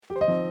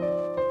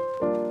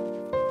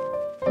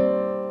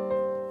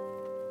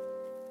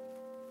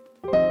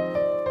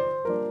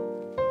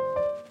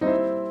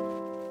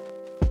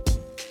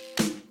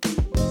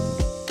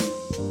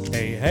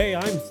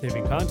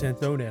Content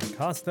Zone and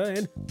Acosta,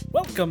 and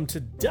welcome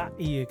to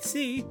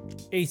dotEXE,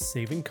 a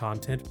saving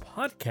content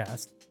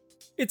podcast.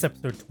 It's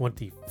episode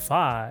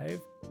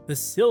 25, the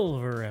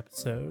silver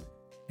episode,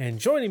 and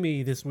joining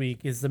me this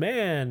week is the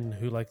man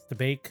who likes to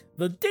bake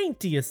the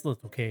daintiest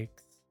little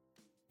cakes,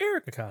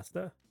 Eric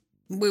Acosta.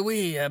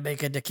 I make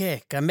the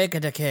cake. I make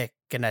the cake,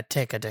 and I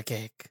take the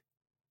cake.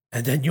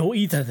 And then you'll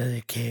eat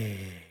the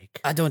cake.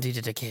 I don't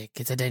eat the cake.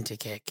 It's a dainty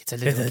cake. It's a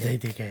little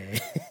dainty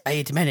cake. cake. I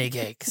eat many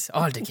cakes.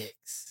 All the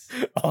cakes.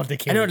 All the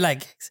cakes. I don't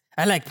like cakes.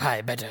 I like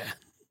pie better.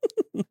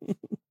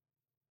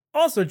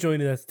 Also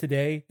joining us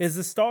today is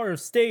the star of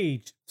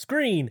stage,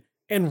 screen,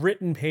 and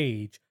written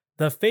page,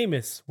 the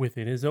famous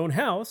within his own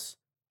house,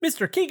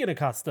 Mr. Keegan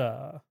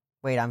Acosta.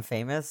 Wait, I'm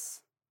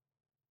famous?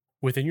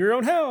 Within your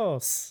own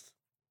house.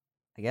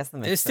 I guess that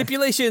makes There's sense.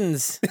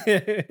 stipulations.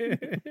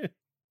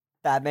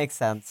 That makes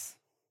sense.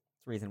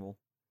 It's reasonable.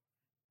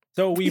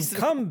 So we've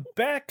come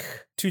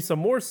back to some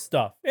more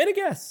stuff and a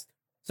guest.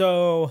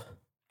 So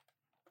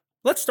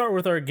let's start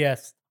with our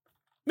guest,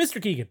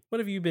 Mr. Keegan. What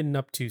have you been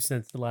up to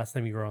since the last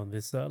time you were on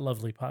this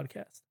lovely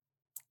podcast?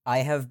 I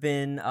have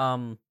been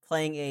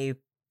playing a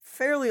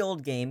fairly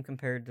old game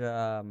compared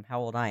to how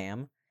old I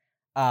am.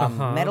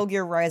 Metal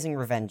Gear Rising: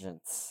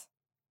 Revengeance.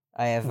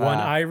 I have one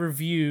I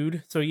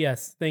reviewed. So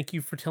yes, thank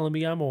you for telling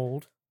me I'm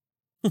old.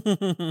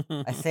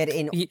 I said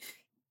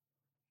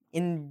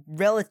in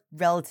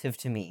relative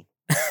to me.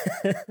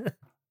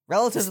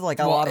 Relative to like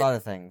a lot of other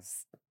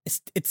things.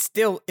 It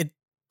still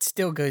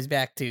goes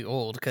back to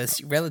old,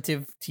 because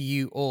relative to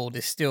you, old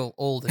is still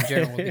old in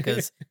general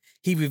because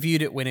he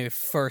reviewed it when it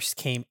first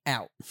came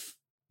out.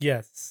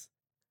 Yes.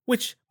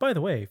 Which, by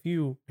the way, if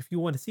you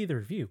want to see the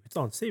review, it's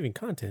on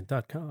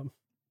savingcontent.com.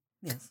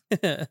 Yes.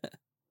 I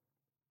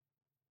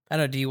don't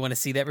know. Do you want to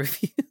see that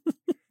review?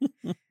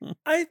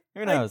 I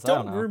Who knows? I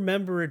don't don't know.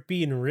 remember it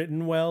being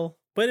written well,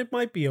 but it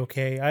might be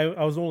okay.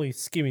 I was only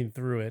skimming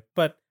through it,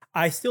 but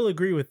I still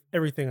agree with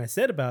everything I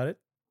said about it.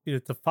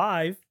 It's a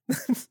 5.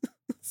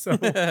 So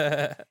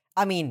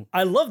I mean,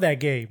 I love that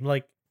game.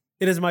 Like,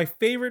 it is my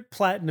favorite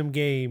platinum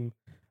game,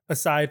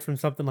 aside from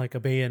something like a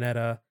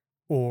Bayonetta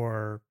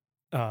or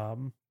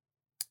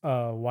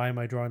why am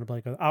I drawing a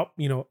blank on?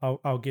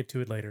 I'll get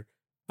to it later.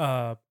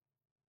 I'll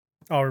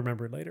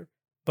remember it later.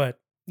 But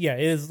yeah,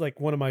 it is like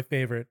one of my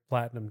favorite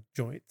platinum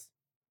joints.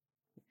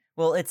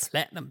 well, it's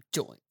Platinum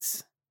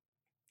joints.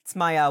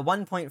 my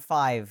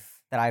 1.5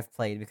 that I've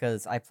played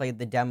because I played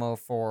the demo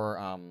for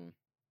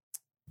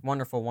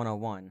Wonderful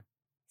 101.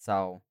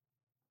 So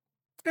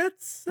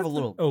That's a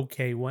little- an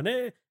okay one.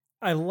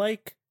 I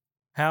like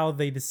how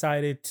they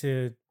decided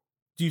to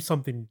do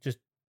something just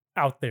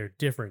out there,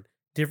 different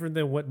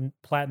than what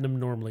platinum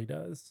normally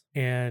does.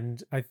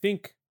 And I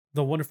think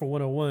the Wonderful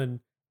 101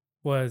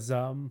 was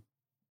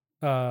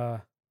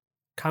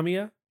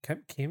Kamiya.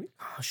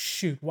 Oh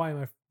shoot! Why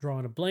am I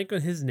drawing a blank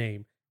on his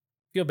name?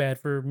 Feel bad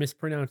for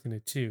mispronouncing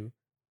it too.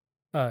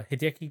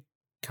 Hideki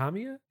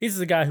Kamiya. He's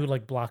the guy who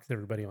like blocks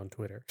everybody on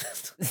Twitter.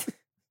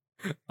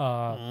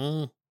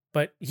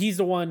 But he's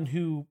the one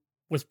who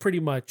was pretty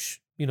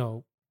much,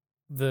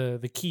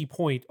 the key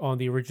point on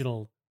the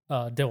original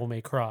Devil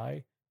May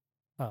Cry,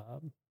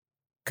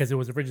 because it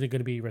was originally going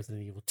to be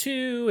Resident Evil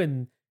 2,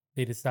 and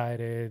they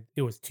decided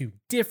it was too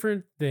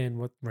different than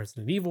what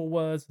Resident Evil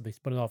was, so they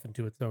spun it off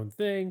into its own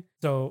thing.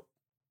 So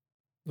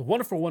the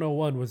Wonderful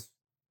 101 was,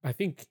 I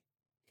think,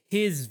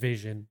 his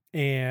vision,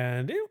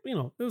 and it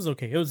was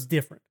okay. It was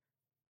different.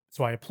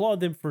 So I applaud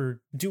them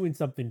for doing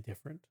something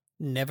different.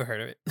 Never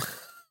heard of it.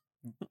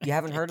 you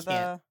haven't heard of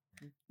the.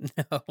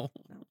 No.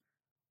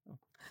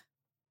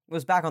 It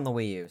was back on the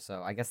Wii U,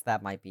 so I guess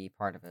that might be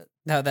part of it.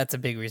 No, that's a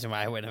big reason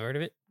why I wouldn't have heard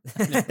of it.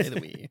 Never played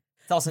the Wii U.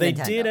 It's also They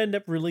Nintendo. did end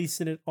up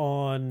releasing it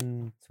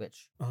on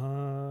Switch.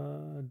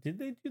 did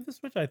they do the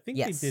Switch? I think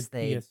Yes, they did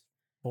they-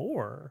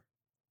 PS4.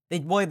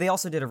 They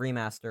also did a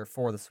remaster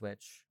for the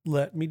Switch.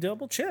 Let me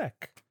double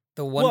check.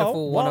 The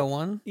Wonderful Well,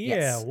 101? Yeah,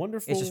 Yes.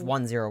 Wonderful. It's just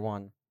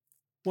 101.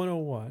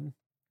 101.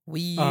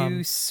 Wii U,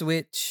 Um,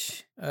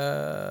 Switch,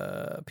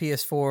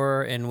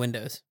 PS4, and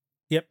Windows.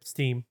 Yep,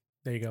 Steam.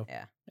 There you go.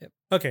 Yeah. Yep.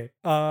 Okay.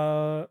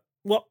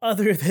 Well,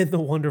 other than the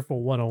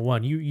Wonderful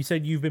 101, you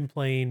said you've been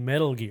playing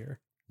Metal Gear.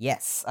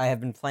 Yes, I have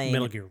been playing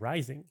Metal Gear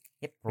Rising.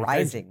 Yep, Revengeance.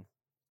 Rising.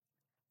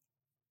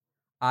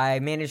 I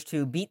managed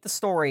to beat the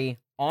story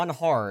on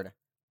hard.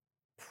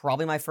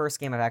 Probably my first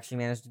game I've actually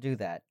managed to do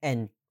that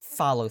and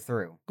follow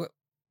through. What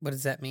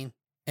does that mean?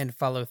 And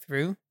follow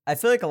through? I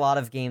feel like a lot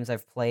of games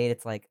I've played,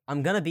 it's like,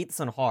 I'm gonna beat this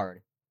on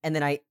hard. And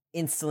then I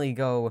instantly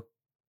go,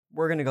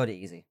 we're gonna go to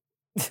easy.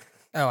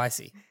 Oh, I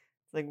see.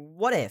 Like,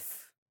 what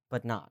if?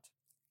 But not.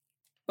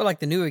 Well, like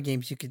the newer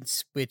games, you can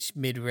switch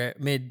mid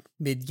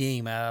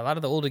game. A lot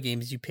of the older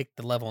games, you picked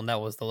the level, and that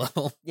was the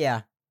level.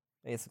 Yeah,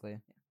 basically.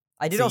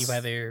 I did So also. you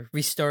either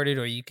restarted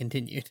or you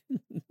continued.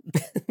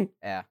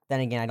 Yeah. Then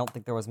again, I don't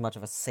think there was much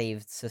of a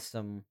saved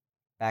system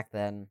back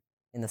then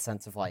in the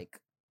sense of like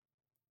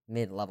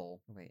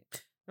mid-level. Wait.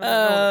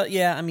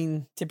 Yeah. I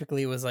mean,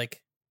 typically it was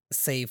like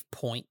save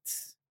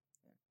points.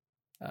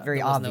 Very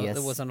there wasn't obvious.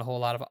 There wasn't a whole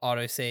lot of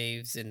auto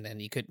saves, and then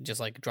you couldn't just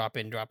like drop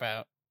in, drop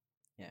out.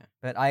 Yeah,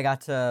 but I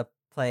got to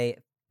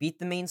beat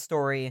the main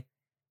story,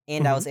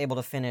 and I Mhm. was able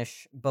to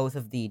finish both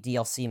of the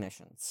DLC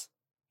missions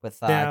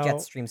with Now,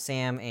 Jetstream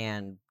Sam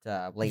and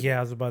Blade yeah, I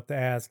Wolf. was about to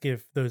ask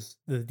if the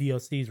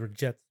DLCs were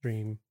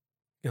Jetstream,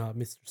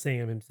 Mr.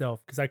 Sam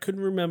himself, because I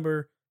couldn't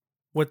remember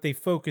what they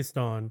focused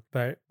on,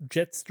 but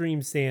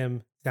Jetstream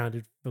Sam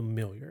sounded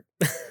familiar.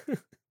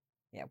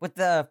 Yeah, with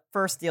the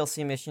first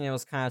DLC mission, it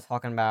was kind of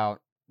talking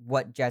about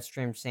what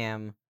Jetstream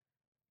Sam,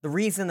 the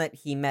reason that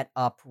he met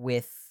up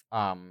with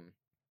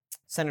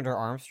Senator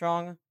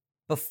Armstrong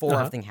before Uh-huh.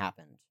 everything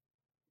happened.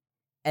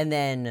 And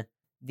then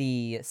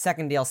the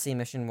second DLC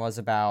mission was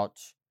about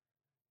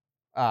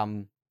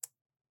I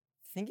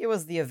think it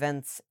was the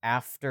events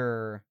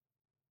after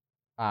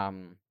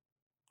um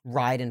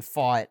Raiden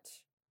fought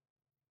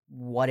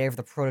whatever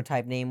the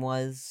prototype name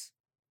was,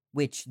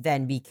 which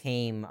then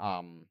became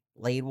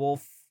Blade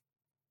Wolf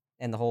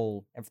and the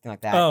whole everything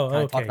like that. Oh,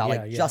 Kind of talked okay, about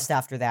yeah, like yeah. just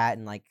after that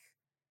and like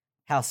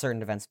how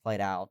certain events played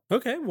out.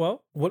 Okay,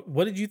 well,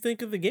 what did you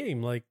think of the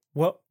game? Like,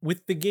 what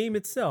with the game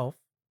itself?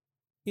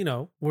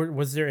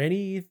 Was there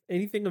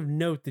anything of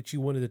note that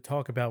you wanted to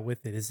talk about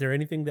with it? Is there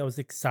anything that was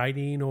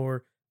exciting,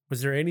 or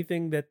was there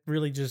anything that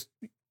really just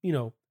you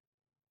know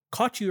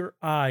caught your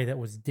eye that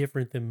was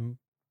different than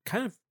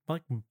kind of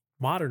like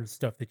modern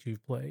stuff that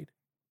you've played?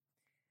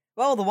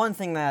 Well, the one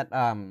thing that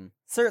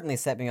certainly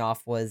set me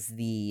off was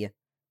the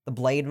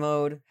blade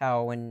mode.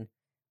 How when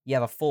you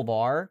have a full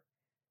bar,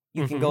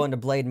 you can Hmm. go into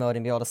blade mode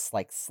and be able to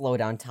like slow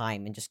down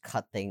time and just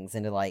cut things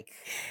into like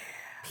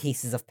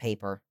pieces of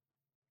paper.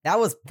 That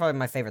was probably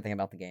my favorite thing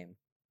about the game.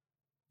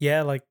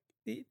 Yeah, like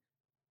y-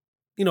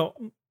 you know,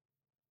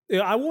 yeah,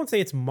 I won't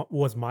say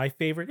was my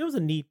favorite. It was a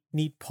neat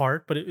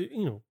part, but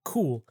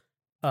cool.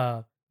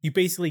 Uh, you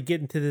basically get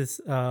into this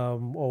what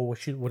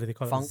do they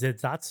call it? Funk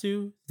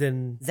Zensatsu.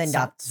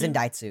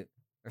 Zendaitsu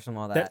or something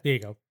like That that. there you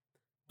go.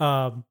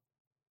 And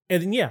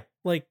then yeah,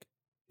 like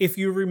if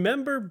you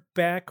remember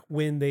back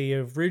when they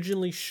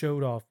originally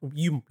showed off,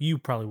 you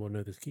probably won't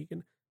know this,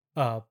 Keegan.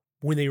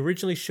 When they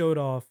originally showed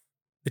off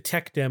the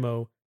tech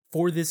demo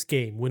for this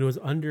game when it was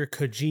under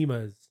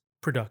Kojima's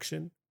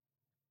production,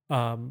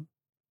 um,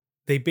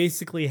 they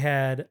basically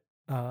had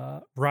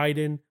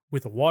Raiden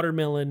with a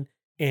watermelon,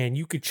 and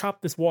you could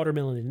chop this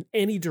watermelon in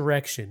any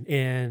direction,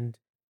 and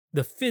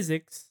the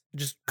physics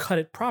just cut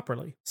it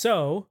properly.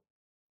 So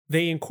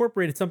they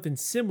incorporated something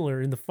similar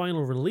in the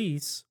final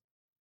release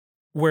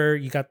where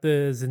you got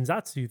the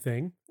Zensatsu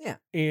thing, Yeah.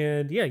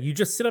 and yeah, you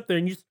just sit up there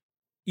and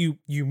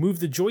you move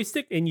the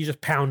joystick and you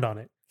just pound on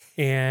it,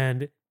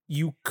 and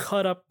you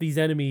cut up these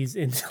enemies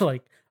into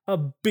like a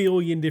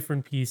billion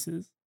different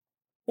pieces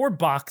or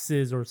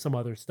boxes or some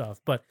other stuff.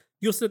 But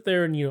you'll sit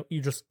there and you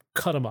just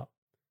cut them up.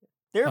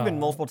 There have been Uh,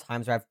 multiple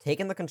times where I've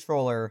taken the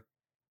controller,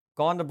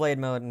 gone to blade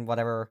mode and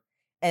whatever,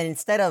 and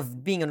instead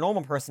of being a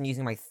normal person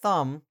using my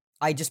thumb,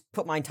 I just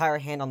put my entire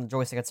hand on the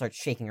joystick and start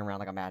shaking around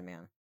like a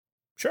madman.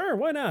 sure,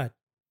 why not?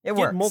 It Get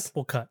works.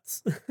 multiple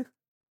cuts.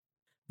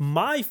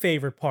 My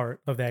favorite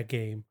part of that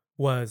game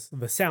was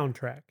the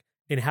soundtrack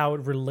and how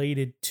it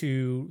related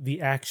to the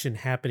action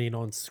happening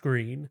on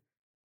screen.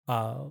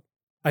 Uh,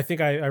 I think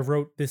I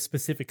wrote this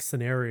specific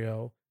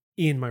scenario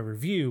in my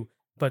review,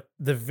 but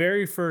the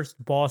very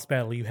first boss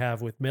battle you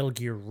have with Metal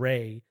Gear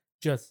Ray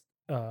just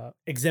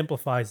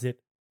exemplifies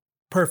it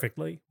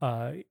perfectly.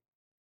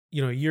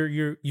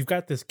 You've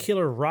got this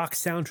killer rock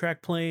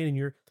soundtrack playing,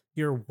 and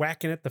you're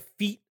whacking at the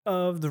feet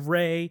of the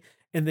Ray,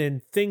 and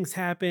then things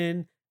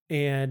happen,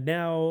 and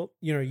now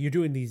you're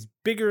doing these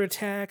bigger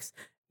attacks,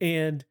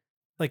 and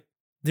like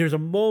there's a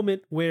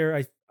moment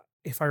where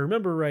if I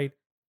remember right,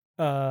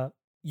 uh,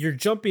 you're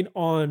jumping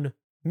on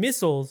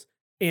missiles,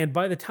 and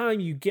by the time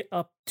you get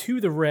up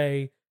to the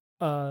Ray,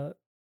 uh,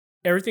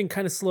 everything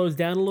kind of slows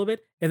down a little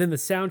bit, and then the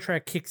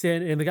soundtrack kicks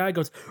in, and the guy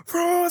goes,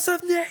 "Force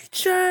of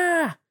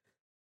nature."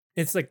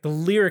 It's like the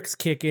lyrics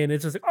kick in.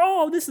 It's just like,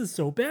 oh, this is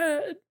so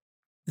bad.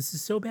 This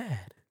is so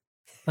bad.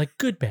 Like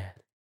good bad.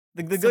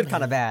 The So good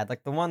kind of bad. bad,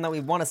 like the one that we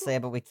want to say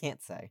but we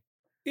can't say.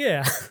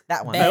 Yeah.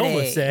 That one. I Bad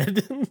almost A. said.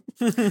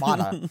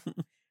 Bada.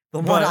 The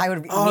one But I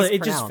would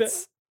it just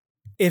mispronounce.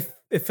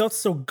 it felt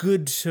so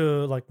good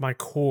to like my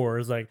core.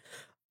 It's like,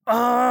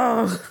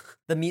 oh,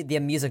 The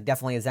music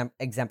definitely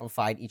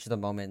exemplified each of the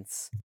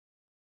moments.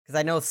 Because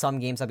I know some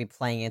games I'll be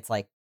playing, it's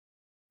like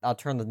I'll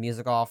turn the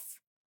music off,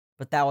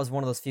 but that was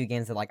one of those few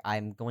games that like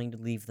I'm going to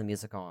leave the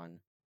music on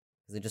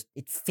because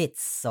it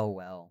fits so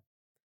well.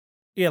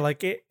 yeah.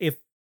 Like if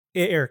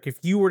Eric, if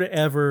you were to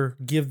ever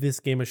give this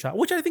game a shot,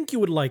 which I think you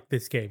would like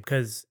this game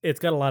because it's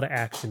got a lot of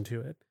action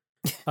to it.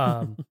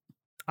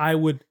 I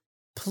would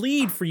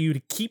plead for you to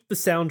keep the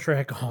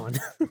soundtrack on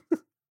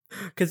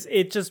because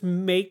it just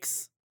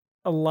makes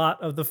a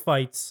lot of the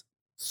fights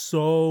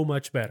so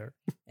much better.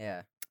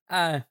 Yeah.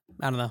 I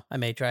don't know. I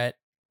may try it.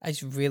 I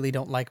just really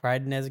don't like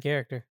Raiden as a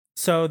character.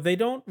 So they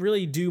don't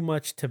really do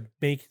much to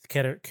make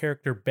the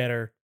character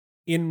better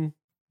in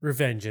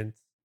Revengeance,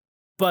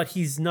 but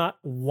he's not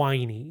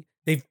whiny.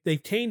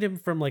 They've changed him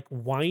from like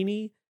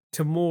whiny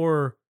to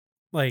more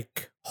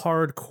like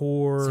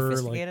hardcore, like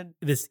Sophisticated?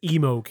 this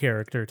emo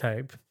character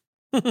type.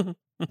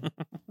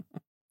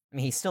 I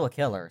mean, he's still a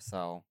killer,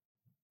 so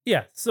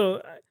Yeah.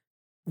 So,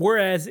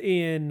 whereas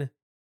in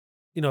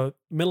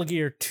Metal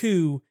Gear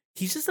 2,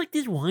 he's just like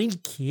this whiny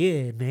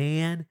kid,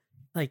 man.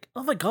 Like,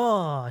 oh my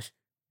gosh.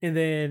 And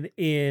then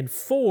in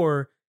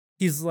 4,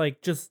 he's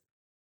like, just,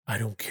 I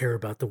don't care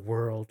about the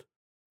world,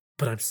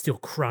 but I'm still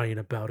crying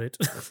about it.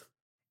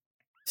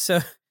 So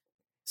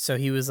so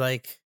he was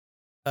like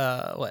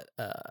a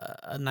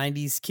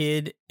 90s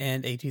kid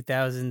and a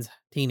 2000s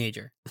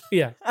teenager.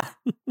 Yeah.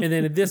 And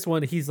then in this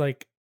one, he's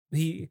like,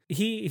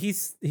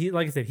 he's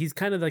like I said, he's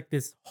kind of like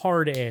this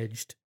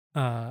hard-edged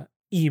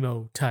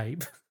emo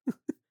type.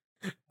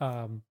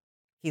 um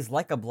he's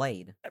like a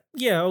blade.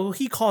 yeah, well,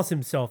 he calls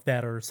himself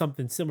that or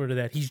something similar to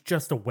that. He's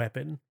just a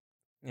weapon.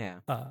 Yeah.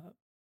 Uh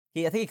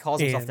I think he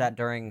calls himself and that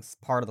during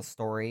part of the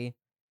story.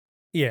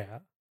 yeah.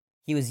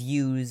 He was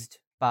used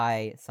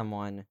by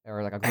someone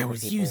or like a group I of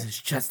was people. used as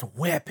just a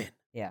weapon.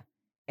 Yeah.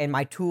 And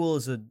my tool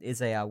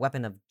is a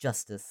weapon of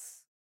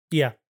justice.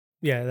 Yeah.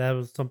 Yeah, that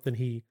was something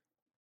he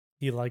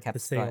liked Kept to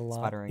say a lot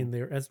sputtering. in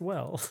there as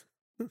well.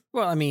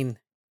 Well, I mean,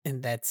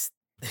 and that's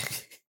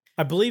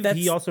I believe he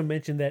That's- also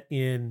mentioned that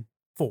in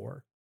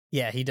 4.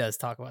 yeah, he does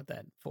talk about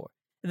that before.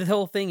 The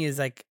whole thing is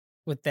like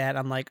with that,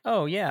 I'm like,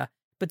 oh yeah,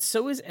 but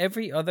so is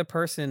every other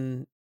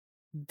person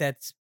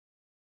that's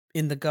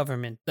in the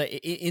government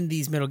in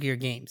these Metal Gear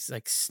games.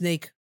 Like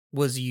Snake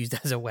was used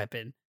as a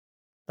weapon.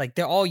 Like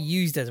they're all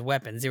used as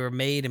weapons. They were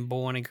made and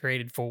born and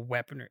created for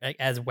weaponry, like,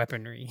 as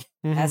weaponry.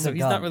 As So a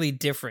he's not gun. really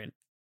different.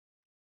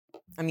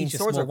 I mean, He's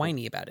just swords more are cool.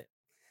 whiny about it.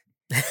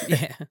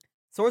 Yeah.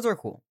 Swords are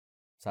cool.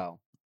 So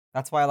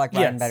that's why I like Raiden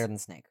Yes. better than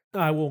Snake.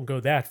 I won't go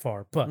that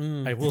far, but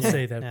I will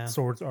say that Yeah.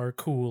 swords are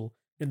cool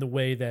in the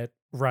way that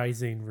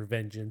Rising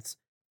Revengeance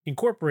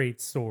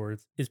incorporates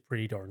swords is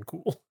pretty darn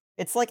cool.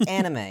 It's like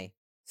anime.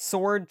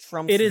 Sword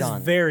trumps It is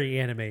gun. very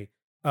anime.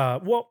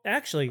 Well,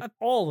 actually,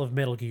 all of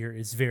Metal Gear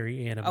is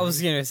very anime. I was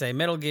gonna say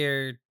Metal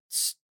Gear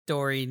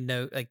story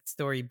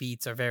story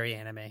beats are very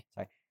anime.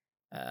 Sorry.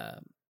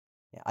 Um,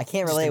 Yeah, I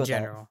can't just relate in with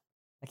general. that.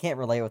 I can't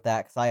relate with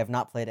that because I have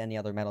not played any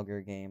other Metal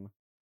Gear game.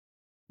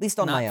 At least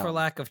on Not my for own.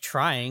 lack of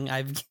trying.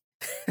 I've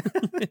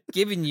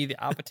given you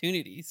the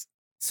opportunities.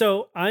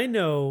 So I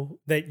know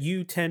that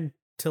you tend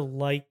to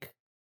like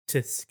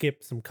to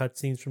skip some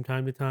cutscenes from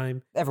time to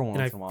time, Every and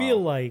once in a while.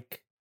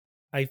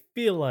 I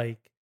feel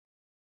like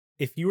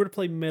if you were to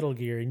play Metal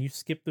Gear and you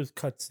skip those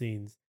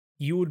cutscenes,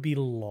 you would be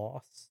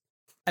lost.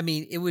 I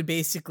mean, it would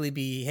basically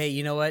be, hey,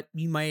 you know what?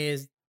 You might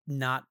as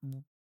not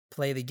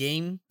play the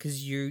game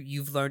because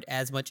you've learned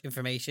as much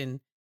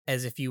information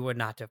as if you were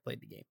not to have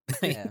played the game.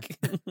 Yeah.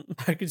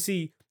 Like, I could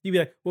see you'd be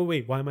like, "Well,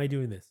 wait, why am I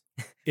doing this?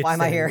 It's Why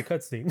am I set in here? the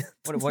cutscene."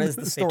 What is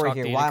the They story talk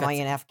here? to you in Why a am I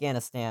in cutscene.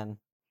 Afghanistan?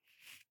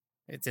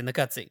 It's in the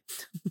cutscene.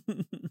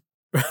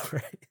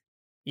 Right?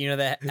 You know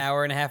that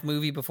hour and a half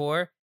movie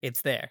before?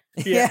 It's there.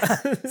 Yeah.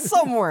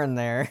 Somewhere in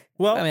there.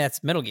 Well, I mean,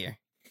 that's Metal Gear.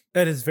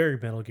 that is very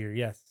Metal Gear.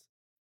 Yes.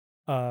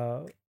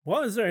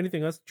 Well, is there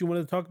anything else that you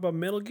wanted to talk about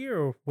Metal Gear,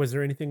 or was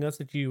there anything else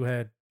that you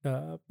had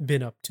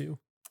been up to?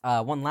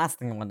 One last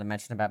thing I wanted to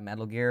mention about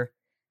Metal Gear.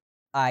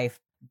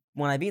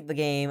 When I beat the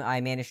game, I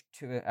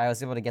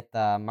was able to get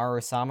the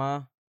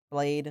Marusama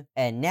blade,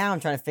 and now I'm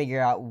trying to figure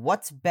out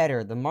what's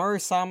better, the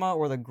Marusama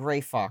or the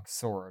Gray Fox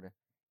sword.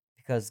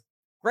 Because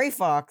Gray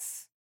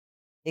Fox,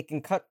 it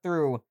can cut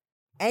through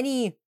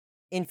any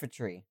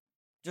infantry,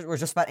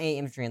 just about any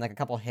infantry in like a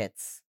couple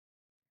hits.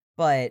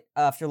 But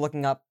if you're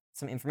looking up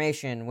some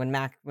information,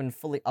 when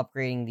fully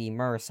upgrading the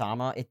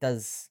Marusama,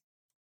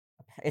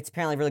 it's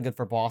apparently really good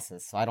for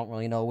bosses, so I don't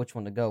really know which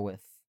one to go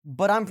with.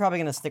 But I'm probably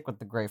going to stick with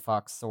the Gray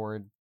Fox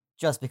sword,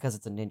 just because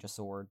it's a ninja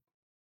sword.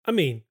 I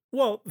mean,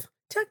 well,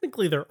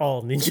 technically they're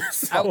all ninja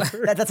swords.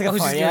 That's a I good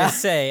was point, just yeah. gonna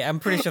say, I'm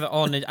pretty sure they're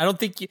all ninja. I don't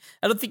think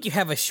you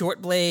have a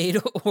short blade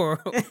or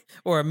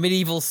a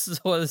medieval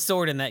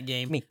sword in that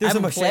game. I mean, I there's a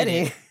haven't played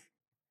machete.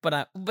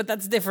 it, but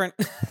that's different.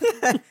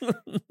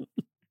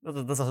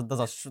 There's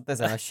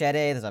a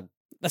machete,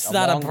 That's A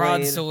not a long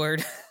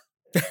broadsword.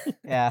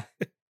 yeah.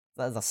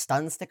 There's a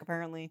stun stick,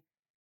 apparently.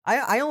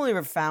 I only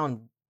ever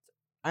found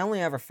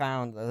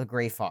the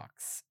Gray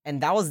Fox,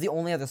 and that was the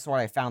only other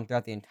sword I found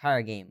throughout the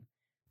entire game.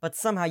 But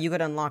somehow you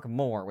could unlock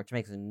more, which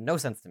makes no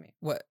sense to me.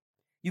 What?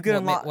 You could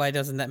unlock. Why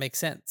doesn't that make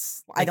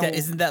sense? I don't-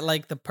 Isn't that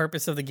like the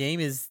purpose of the game?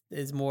 Is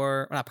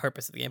more not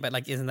purpose of the game, but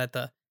like isn't that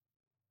the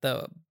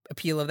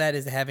appeal of that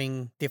is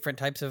having different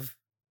types of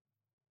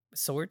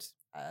swords?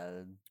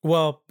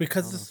 Well,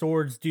 because the Oh.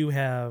 swords do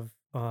have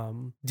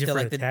different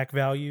like the- attack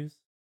values.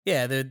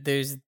 Yeah,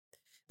 there's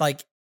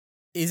like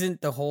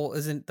isn't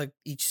like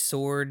each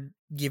sword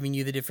giving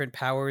you the different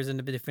powers and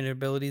the different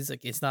abilities?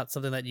 Like it's not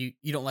something that you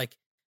don't like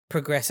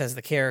progress as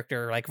the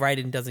character. Like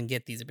Raiden doesn't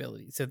get these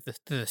abilities. So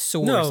the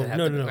swords No, that have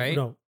no, them, no, right?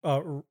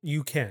 no.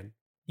 You can.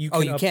 You Oh,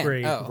 can you can?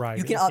 upgrade Oh. Raiden.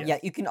 you can yes.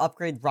 you can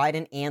upgrade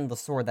Raiden and the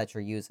sword that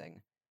you're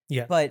using.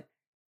 Yeah. But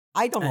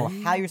I don't know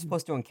how you're Oh.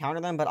 supposed to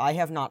encounter them, but I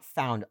have not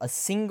found a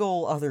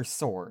single other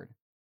sword.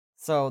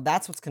 So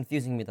that's what's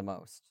confusing me the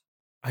most.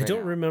 I right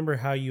don't now. remember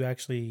how you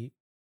actually.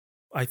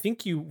 I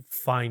think you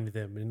find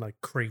them in like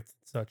crates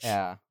and such.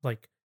 Yeah.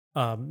 Like,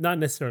 not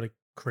necessarily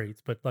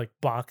crates, but like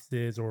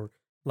boxes or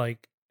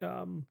like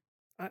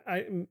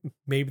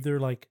maybe they're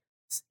like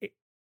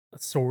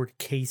sword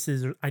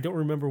cases, or I don't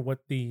remember what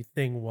the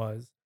thing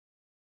was.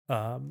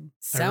 I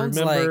Sounds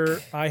remember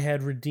like I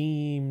had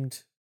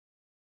redeemed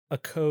a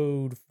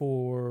code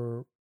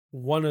for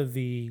one of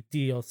the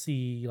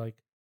DLC like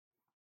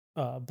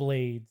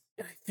blades.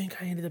 And I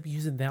think I ended up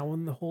using that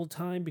one the whole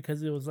time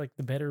because it was like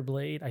the better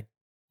blade. I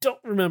don't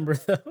remember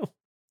though.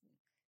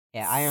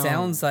 Yeah, I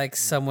sounds like mm.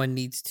 someone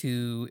needs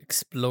to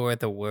explore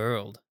the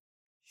world.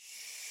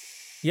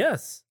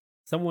 Yes,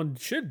 someone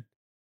should,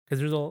 because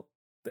there's a.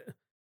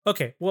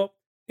 Okay, well,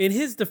 in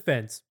his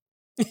defense,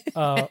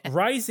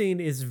 Rising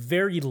is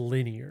very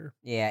linear.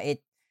 Yeah,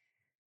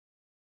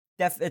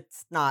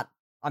 it's not.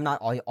 I'm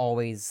not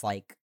always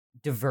like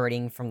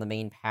diverting from the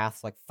main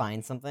path to like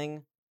find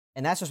something,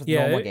 and that's just with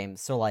Yeah, normal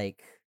games. So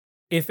like,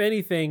 if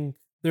anything,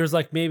 there's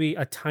like maybe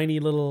a tiny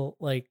little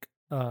like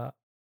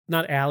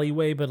not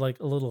alleyway, but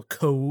like a little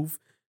cove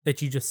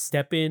that you just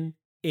step in,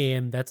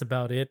 and that's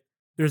about it.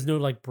 There's no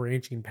like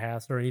branching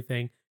paths or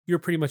anything. You're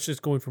pretty much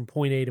just going from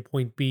point A to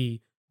point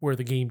B where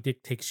the game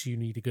dictates you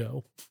need to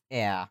go.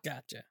 yeah.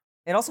 Gotcha.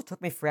 It also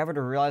took me forever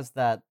to realize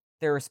that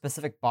there were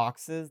specific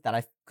boxes that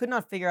I could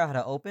not figure out how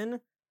to open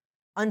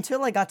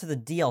until I got to the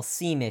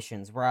DLC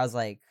missions, where I was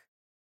like,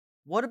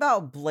 "What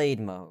about blade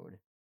mode?"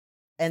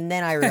 And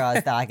then I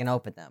realized that I can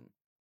open them.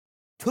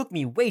 Took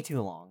me way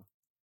too long.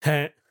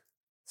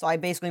 So I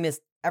basically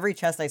missed every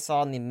chest I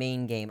saw in the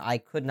main game. I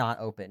could not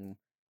open.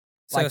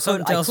 So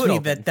something tells me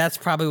that that's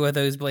probably where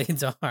those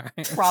blades are.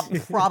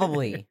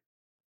 Probably.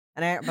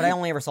 But I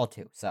only ever saw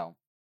 2, so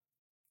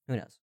who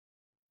knows?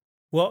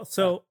 Well,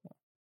 so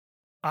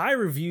I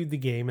reviewed the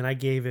game and I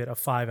gave it a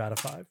 5 out of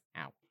 5.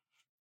 Ow.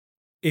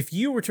 If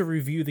you were to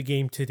review the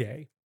game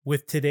today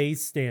with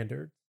today's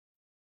standards,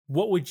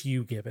 what would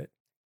you give it?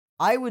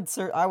 I would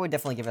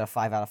definitely give it a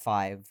 5 out of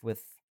 5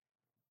 with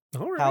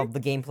how the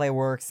gameplay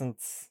works, and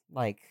it's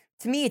like,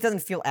 to me it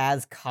doesn't feel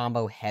as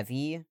combo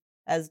heavy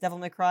as Devil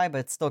May Cry, but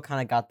it's still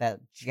kind of got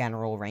that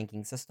general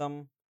ranking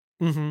system.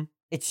 Mm-hmm.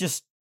 It's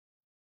just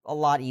a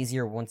lot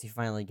easier once you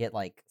finally get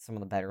like some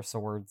of the better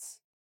swords,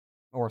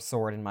 or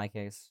sword in my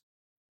case.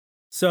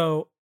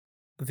 So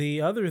the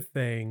other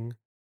thing,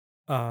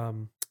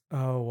 what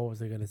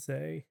was I gonna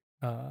say?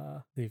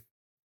 The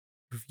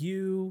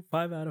review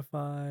 5 out of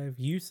 5.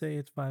 You say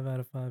it's 5 out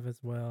of 5 as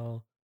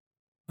well.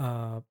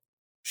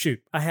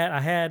 Shoot, I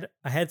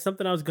had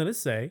something I was gonna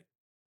say.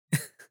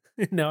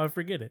 Now I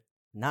forget it.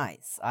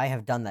 Nice. I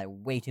have done that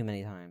way too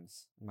many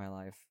times in my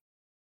life.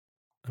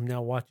 I'm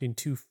now watching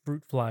 2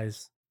 fruit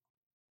flies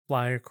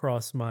fly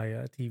across my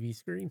TV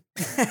screen.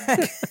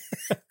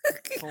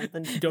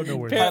 Don't know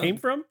where that came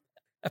from.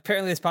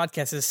 Apparently, this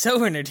podcast is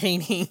so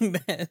entertaining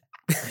that.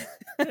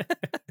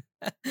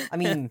 I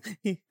mean,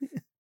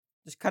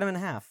 just cut them in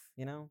half,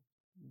 you know?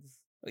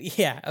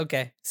 Yeah,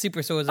 okay.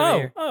 Super swords over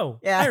here.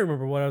 Yeah. I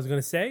remember what I was going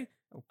to say.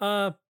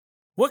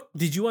 What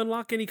did you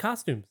unlock any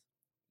costumes?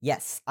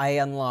 Yes, I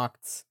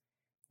unlocked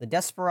the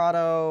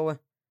Desperado,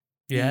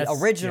 the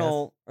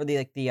original, or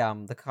the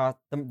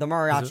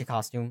mariachi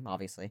costume,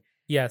 obviously.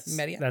 Yes,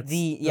 that's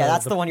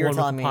the one you were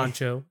telling me.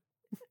 Poncho.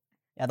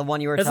 Yeah, the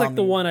one you were telling me. That's like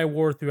the one I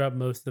wore throughout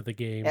most of the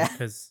game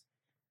because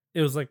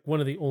it was like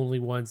one of the only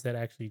ones that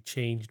actually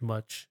changed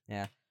much.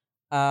 Yeah.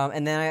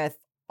 And then I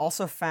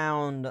also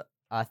found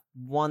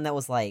one that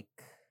was like,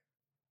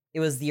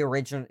 it was the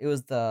original. It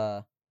was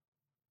the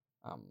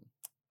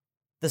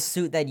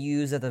suit that you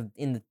use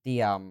in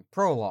the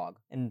prologue.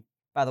 And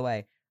by the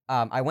way,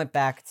 I went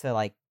back to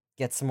like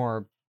get some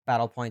more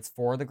battle points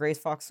for the Grace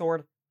Fox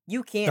sword.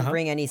 You can't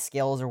bring any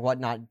skills or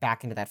whatnot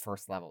back into that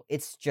first level.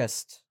 It's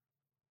just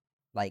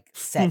like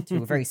set to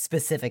a very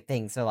specific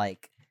thing. So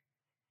like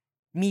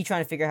me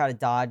trying to figure out how to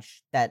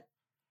dodge that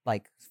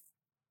like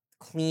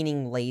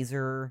cleaning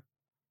laser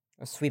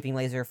or sweeping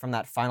laser from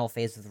that final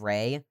phase with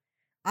Ray,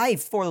 I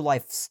for the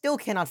life still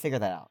cannot figure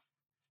that out.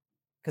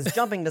 Because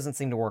jumping doesn't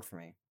seem to work for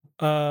me.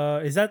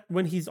 Is that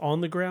when he's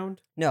on the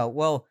ground? No,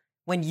 well,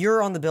 when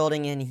you're on the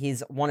building and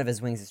one of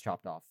his wings is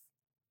chopped off.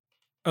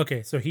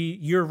 Okay, so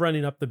you're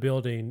running up the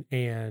building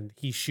and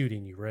he's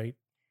shooting you, right?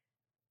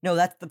 No,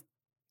 that's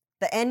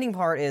the ending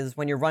part is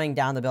when you're running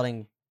down the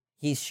building,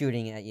 he's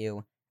shooting at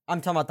you. I'm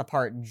talking about the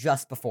part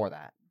just before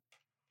that.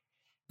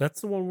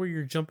 That's the one where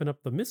you're jumping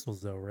up the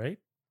missiles, though, right?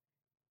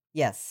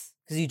 Yes,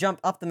 because you jump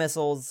up the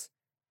missiles,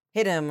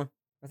 hit him,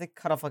 I think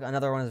cut off like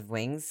another one of his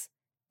wings,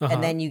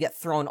 and then you get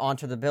thrown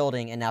onto the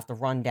building and have to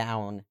run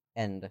down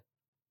and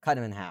cut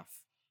him in half.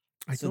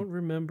 I don't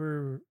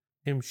remember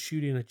him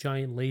shooting a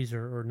giant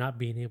laser or not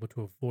being able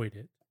to avoid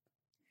it.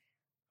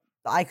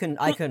 I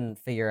couldn't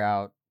figure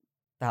out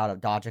how to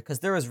dodge it because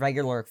there was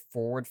regular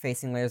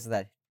forward-facing lasers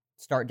that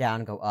start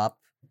down and go up,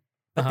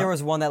 but there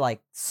was one that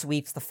like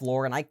sweeps the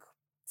floor, and I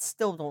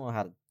still don't know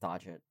how to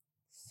dodge it.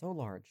 So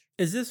large.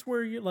 Is this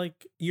where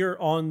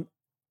you're on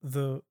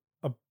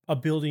a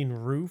building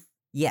roof?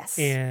 Yes.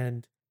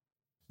 And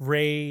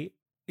Ray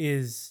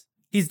he's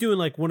doing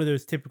like one of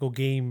those typical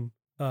game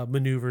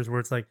maneuvers where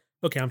it's like,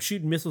 okay, I'm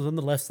shooting missiles on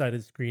the left side of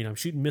the screen, I'm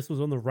shooting missiles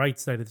on the right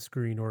side of the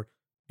screen, or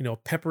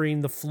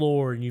peppering the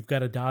floor and you've got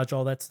to dodge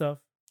all that stuff?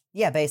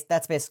 Yeah,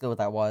 that's basically what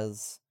that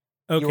was.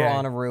 Okay. You were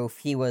on a roof.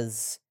 It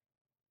was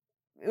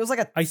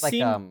like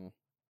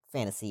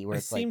fantasy where I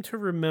it's seem to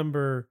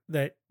remember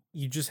that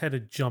you just had to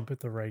jump at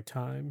the right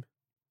time,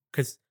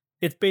 because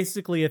it's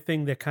basically a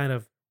thing that kind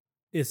of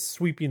is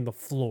sweeping the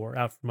floor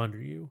out from under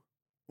you.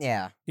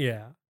 yeah,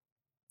 Yeah.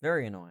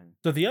 very annoying.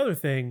 So the other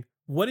thing,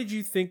 what did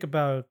you think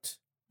about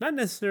not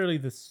necessarily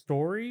the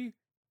story,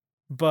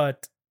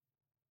 but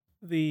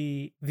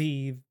the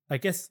I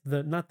guess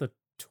the not the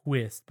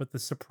twist, but the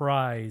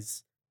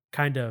surprise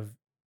kind of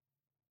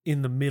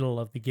in the middle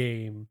of the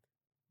game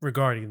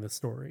regarding the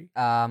story?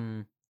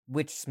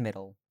 Which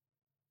middle?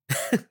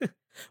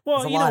 Well,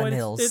 There's a lot of what,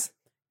 middles.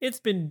 it's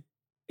been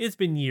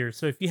years,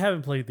 so if you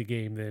haven't played the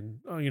game, then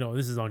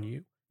this is on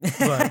you.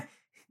 But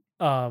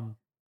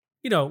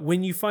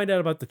when you find out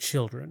about the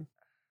children.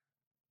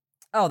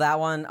 Oh, that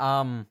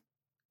one.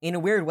 In a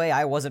weird way,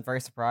 I wasn't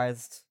very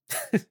surprised.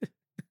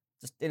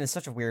 Just in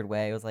such a weird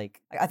way. It was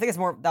like, I think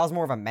that was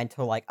more of a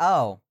mental, like,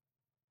 oh,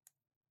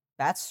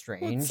 that's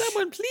strange. Would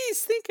someone please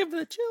think of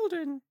the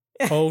children?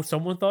 Oh,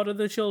 someone thought of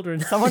the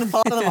children. Someone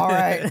thought of them, all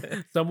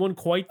right. Someone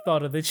quite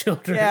thought of the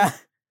children. Yeah.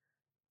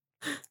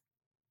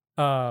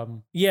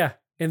 Yeah,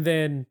 and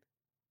then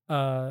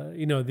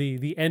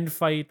the end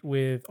fight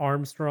with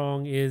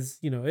Armstrong is,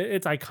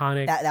 it's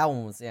iconic. That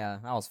one was,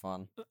 that was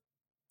fun.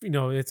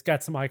 It's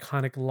got some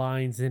iconic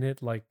lines in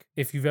it, like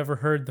if you've ever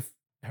heard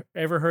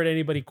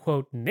anybody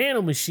quote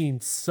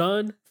 "nanomachine,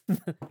 son."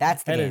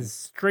 That's the that game. is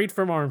straight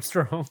from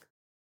Armstrong.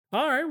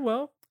 All right,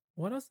 well,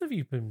 what else have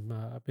you been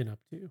up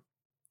to?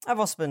 I've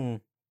also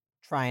been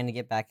trying to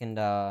get back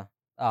into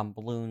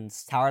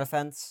Balloons Tower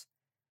Defense,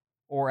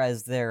 or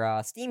as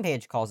their Steam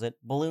page calls it,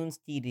 Balloons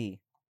TD.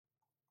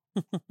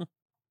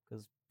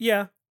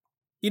 Yeah,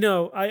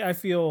 I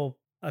feel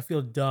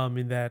dumb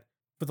in that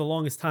for the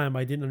longest time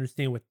I didn't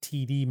understand what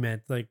TD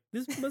meant. Like,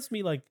 this must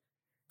be like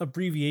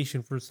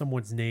abbreviation for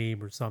someone's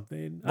name or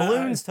something.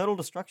 Balloons Total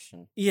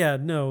Destruction. Yeah,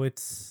 no,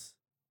 it's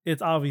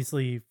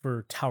obviously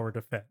for tower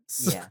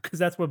defense. Yeah, because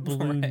that's what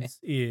Balloons Right.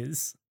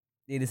 is.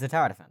 It is a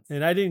tower defense.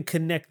 And I didn't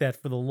connect that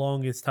for the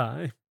longest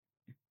time.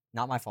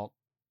 Not my fault.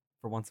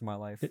 For once in my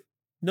life.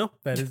 No,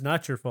 that is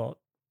not your fault.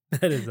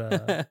 That is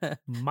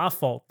my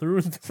fault through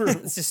and through.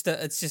 It's just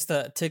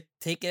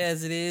take it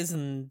as it is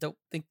and don't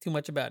think too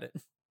much about it.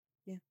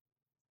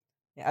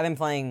 Yeah, I've been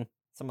playing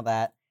some of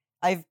that.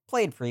 I've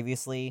played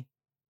previously,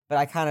 but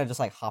I kind of just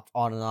like hopped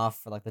on and off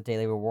for like the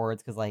daily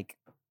rewards because like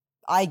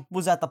I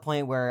was at the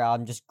point where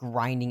I'm just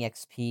grinding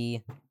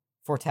XP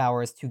for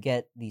towers to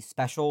get the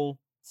special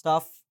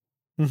stuff.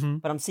 Mm-hmm.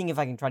 But I'm seeing if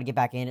I can try to get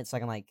back in it so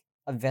I can like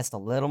invest a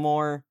little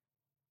more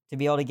to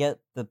be able to get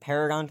the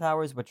Paragon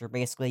towers, which are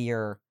basically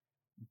your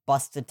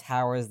busted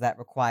towers that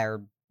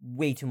require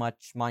way too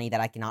much money that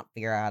I cannot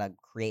figure out how to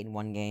create in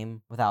one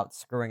game without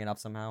screwing it up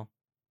somehow.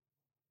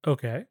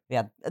 Okay.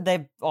 Yeah,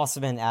 they've also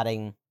been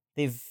adding.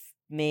 They've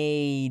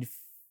made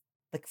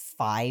like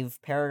 5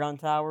 Paragon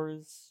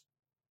towers.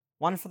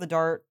 One for the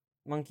Dart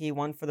Monkey,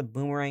 one for the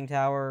Boomerang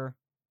Tower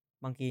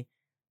Monkey,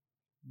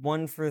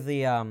 one for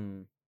the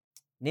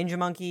Ninja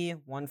Monkey,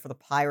 one for the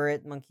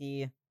Pirate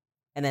Monkey,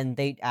 and then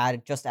they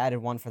just added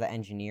one for the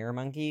Engineer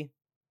Monkey.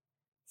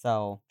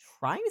 So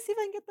trying to see if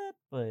I can get that,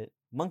 but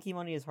monkey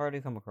money is hard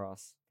to come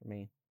across for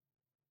me.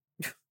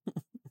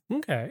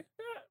 Okay.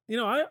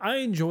 I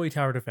enjoy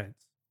tower defense.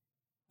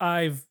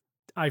 I've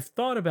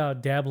thought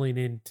about dabbling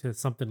into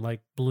something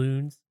like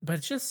Balloons, but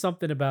it's just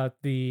something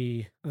about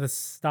the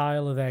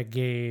style of that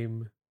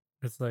game.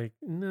 It's like,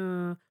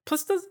 nah.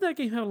 Plus, doesn't that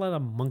game have a lot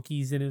of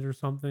monkeys in it or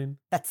something?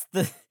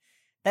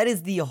 That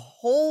is the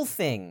whole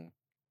thing.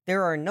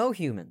 There are no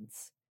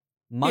humans,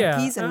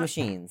 monkeys and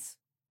machines.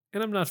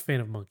 And I'm not a fan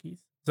of monkeys.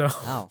 So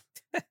Oh.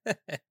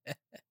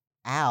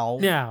 Ow.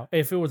 now,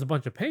 if it was a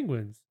bunch of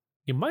penguins,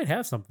 you might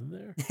have something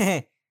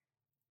there.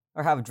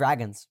 Or have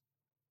dragons.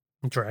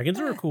 Dragons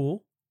are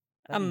cool.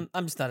 I'm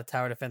just not a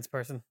tower defense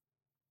person.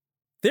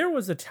 There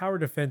was a tower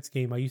defense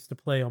game I used to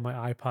play on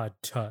my iPod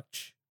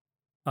Touch.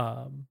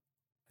 I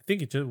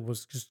think it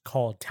was just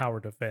called Tower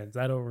Defense.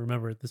 I don't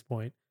remember at this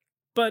point.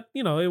 But,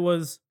 it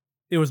was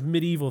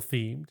medieval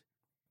themed.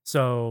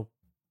 So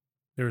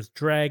there was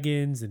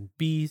dragons and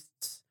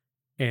beasts,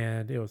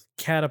 and it was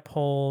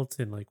catapults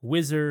and like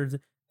wizards.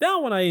 That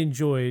one I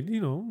enjoyed,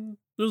 it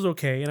was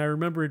okay. And I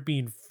remember it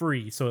being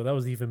free, so that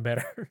was even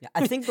better. Yeah,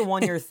 I think the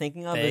one you're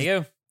thinking of There you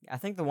go. I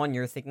think the one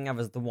you're thinking of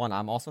is the one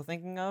I'm also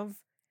thinking of.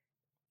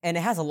 And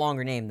it has a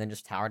longer name than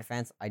just Tower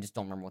Defense. I just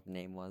don't remember what the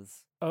name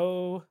was.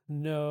 Oh,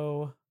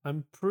 no.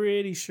 I'm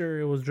pretty sure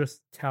it was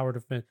just Tower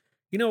Defense.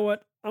 You know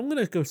what? I'm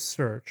going to go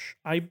search.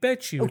 I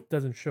bet you it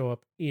doesn't show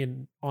up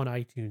on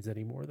iTunes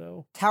anymore,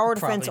 though. Tower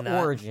Probably Defense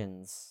not.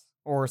 Origins.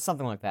 Or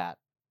something like that.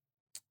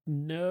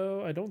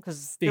 No, I don't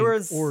 'Cause think there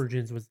was-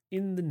 Origins was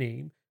in the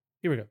name.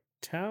 Here we go.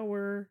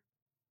 Tower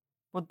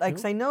Well, like,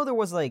 'cause I know there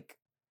were like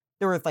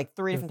 3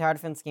 different Tower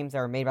Defense games that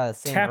were made by the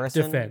same Tap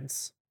person.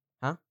 Defense.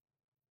 Huh?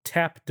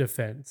 Tap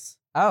Defense.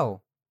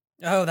 Oh.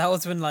 Oh, that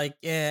was when they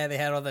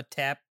had all the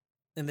tap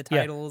and the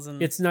Yeah, titles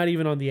and it's not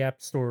even on the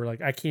App Store.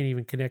 Like I can't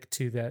even connect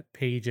to that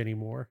page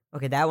anymore.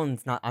 Okay, that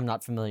one's not. I'm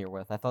not familiar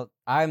with.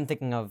 I'm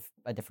thinking of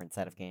a different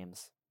set of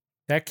games.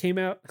 That came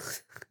out.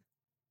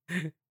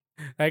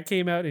 That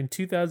came out in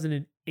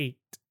 2008.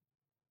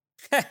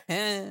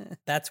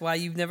 that's why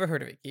you've never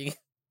heard of it, King.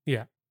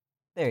 Yeah.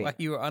 There you Why go.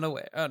 you were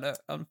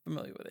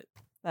unfamiliar with it.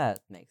 That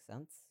makes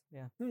sense.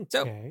 Yeah,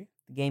 So- Okay.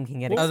 the game can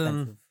get Well, other than-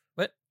 expensive.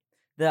 what?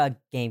 The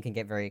game can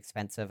get very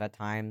expensive at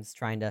times.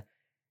 Trying to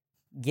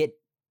get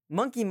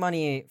monkey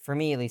money, for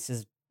me at least,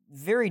 is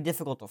very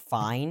difficult to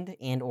find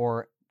and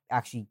or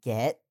actually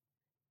get.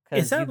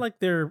 Is that you- like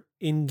their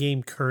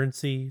in-game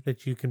currency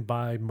that you can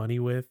buy money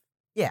with?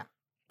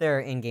 their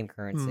in-game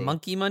currency?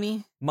 Monkey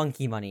money?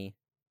 Monkey money.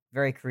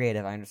 Very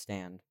creative, I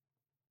understand.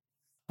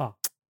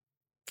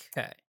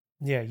 Okay.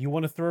 Yeah, you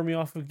want to throw me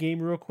off a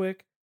game real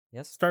quick?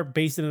 Yes. Start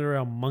basing it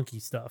around monkey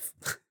stuff.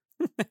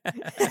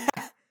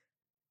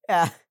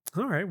 Yeah.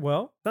 All right.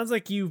 Well, sounds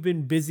like you've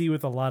been busy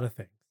with a lot of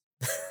things.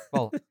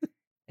 Well,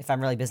 if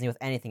I'm really busy with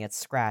anything, it's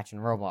Scratch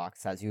and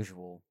Roblox as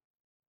usual.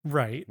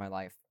 Right. My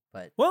life,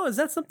 but Well, is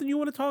that something you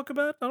want to talk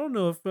about? I don't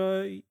know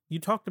if you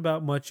talked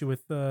about much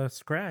with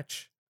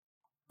Scratch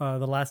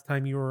the last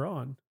time you were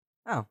on.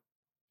 oh,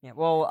 yeah.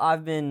 Well,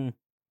 I've been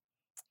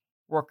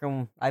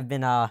working. I've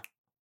been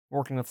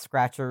working with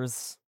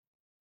Scratchers,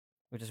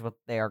 which is what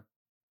they are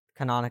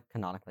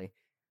canonically,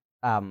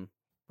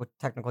 what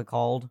technically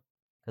called,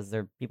 because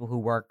they're people who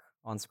work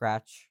on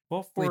Scratch.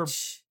 Well,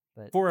 Which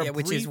But for a yeah,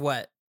 which is brief-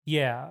 what?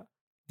 yeah,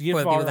 to give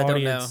For the our people that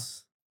don't know.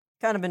 audience.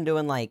 kind of been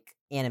doing like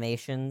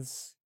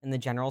animations in the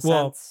general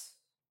Well, sense.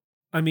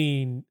 I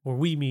mean, or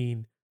we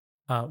mean,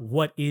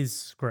 what is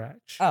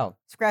Scratch? Oh,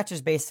 Scratch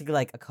is basically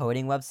like a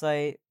coding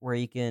website where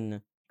you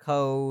can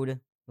code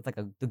with like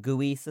the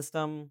GUI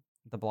system,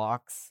 the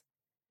blocks,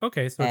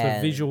 Okay, so it's a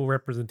and- visual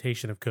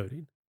representation of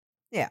coding.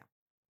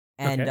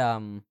 and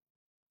Okay.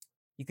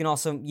 you can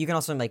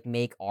also like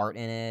make art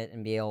in it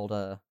and be able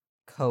to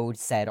code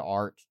said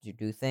art to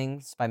do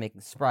things by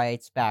making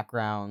sprites,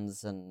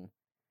 backgrounds, and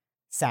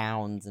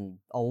sounds, and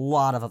a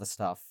lot of other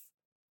stuff.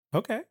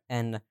 Okay.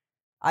 And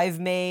I've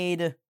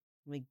made, let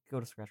me go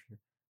to Scratch here,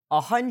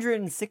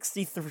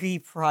 163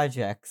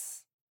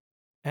 projects.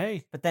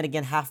 Hey, But then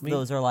again, half of Me-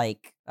 those are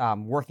like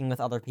working with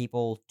other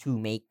people to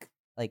make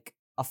like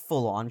a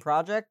full-on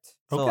project.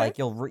 So Okay. like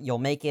you'll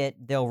make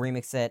it, they'll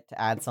remix it to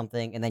add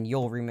something, and then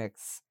you'll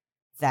remix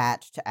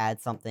that to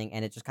add something,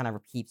 and it just kind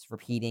of keeps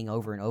repeating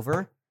over and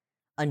over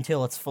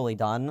until it's fully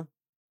done,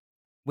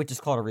 which is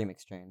called a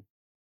remix chain.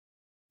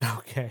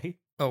 okay.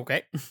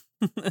 Okay.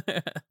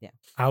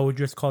 I would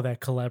just call that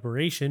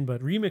collaboration,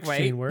 but remix Right.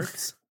 chain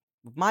works.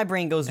 My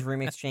brain goes to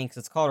remix chain because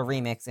it's called a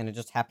remix, and it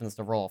just happens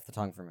to roll off the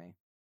tongue for me.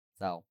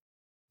 So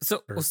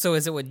So Sure. so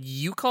is it what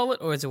you call it,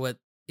 or is it what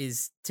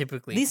is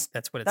typically? These-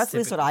 that's what it's. that's at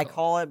least what I typically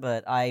call it,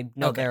 but I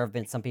know Okay. there have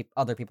been some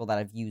other people that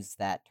have used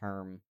that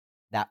term,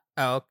 that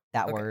Oh,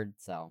 okay. word.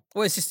 So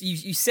well, it's just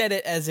you said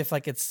it as if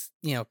like it's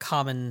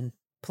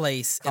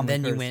commonplace, and common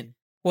then you courtesy. went,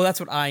 well, that's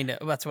what I know.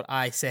 That's what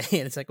I say,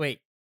 and it's like, wait,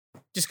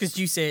 just because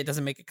you say it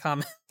doesn't make it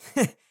common.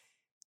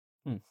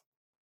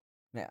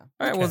 Yeah.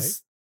 All right. Well, Okay.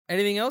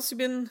 anything else you've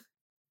been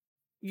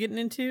getting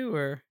into,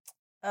 or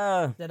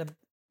Uh, is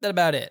that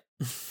about it?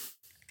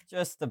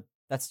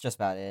 that's just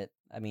about it.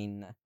 I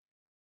mean,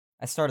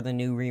 I started the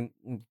new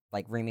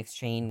remix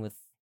chain with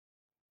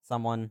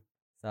someone,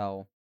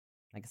 so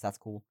I guess that's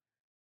cool.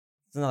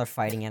 It's another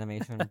fighting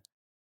animation.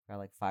 Got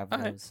like 5 of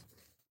Alright. those.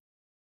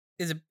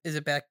 Is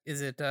it back?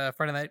 Is it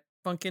Friday Night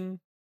Funkin',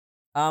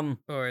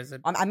 or is it?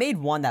 I made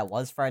one that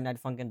was Friday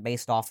Night Funkin'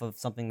 based off of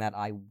something that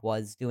I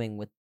was doing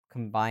with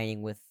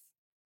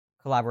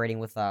collaborating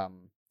with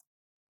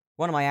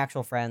one of my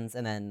actual friends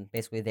and then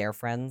basically their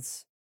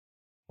friends.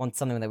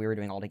 Something that we were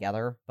doing all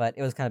together, but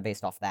it was kind of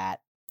based off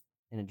that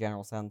in a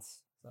general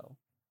sense. So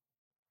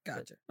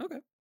Gotcha.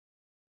 Okay.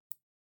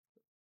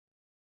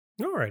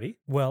 Alrighty.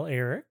 Well,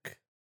 Eric,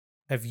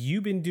 have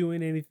you been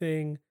doing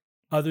anything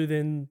other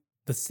than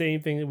the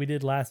same thing that we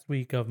did last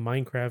week of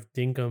Minecraft,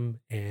 Dinkum,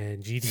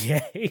 and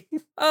GTA?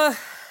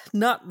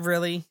 Not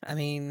really. I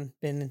mean,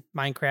 been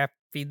Minecraft,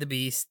 Feed the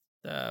Beast,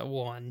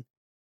 one.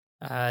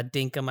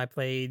 Dinkum I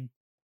played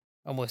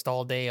almost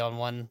all day on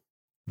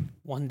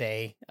one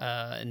day,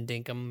 in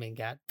Dinkum,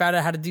 and found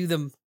out how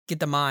to get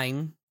the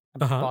mine.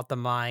 I Uh-huh. bought the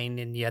mine,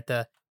 and you have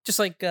to, just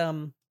like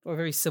or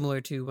very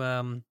similar to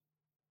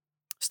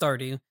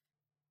Stardew.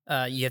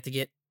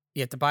 You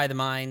have to buy the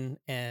mine,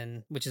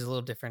 and which is a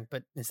little different,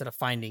 but instead of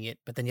finding it,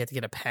 but then you have to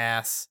get a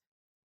pass.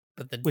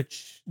 But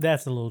Which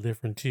that's a little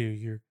different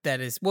too. that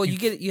is, well, you-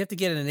 you have to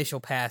get an initial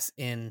pass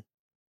in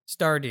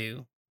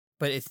Stardew,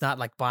 but it's not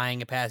like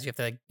buying a pass. You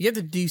have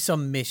to do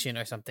some mission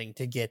or something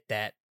to get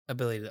that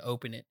ability to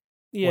open it.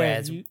 Yeah,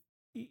 Whereas-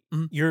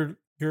 Mhm.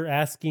 you're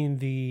asking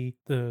the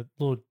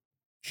little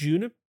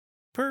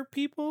juniper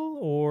people,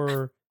 or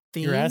you're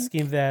Thing?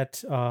 asking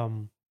that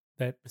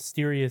that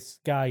mysterious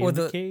guy Or in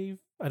the the- cave.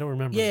 I don't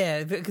remember.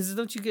 Yeah, because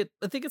don't you get?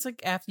 I think it's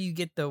like after you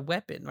get the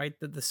weapon, right?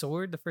 The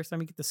sword, the first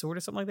time you get the sword or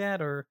something like that,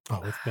 or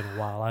Oh, it's been a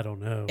while. I don't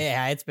know.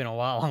 yeah, it's been a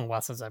long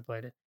while since I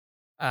played it.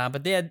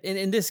 But they had,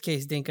 in this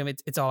case, Dinkum,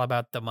 it's all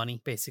about the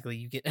money. Basically,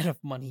 you get enough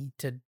money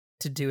to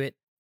do it.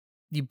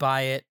 You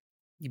buy it,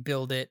 you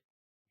build it.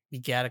 You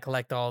gotta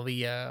collect all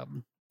the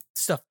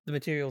stuff, the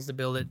materials to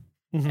build it,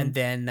 Mhm.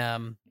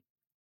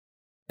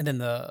 and then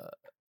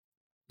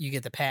you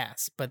get the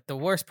pass. But the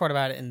worst part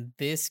about it in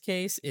this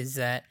case is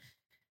that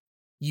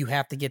you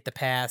have to get the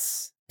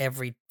pass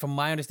every. From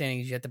my understanding,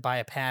 you have to buy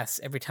a pass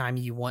every time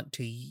you want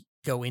to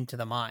go into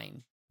the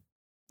mine.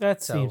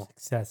 That seems So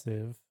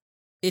excessive.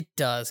 it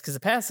does, because the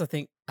pass, I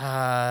think,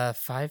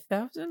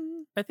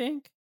 5,000. I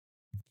think.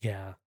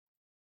 Yeah,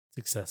 it's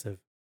excessive.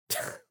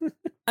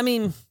 I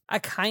mean,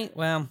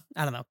 well,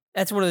 I don't know.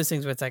 That's one of those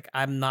things where it's like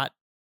I'm not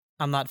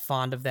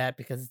fond of that,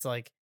 because it's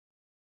like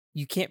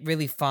you can't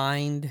really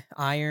find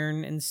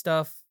iron and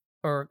stuff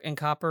and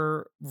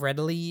copper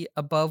readily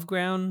above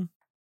ground,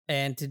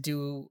 and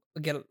to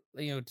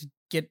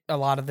get a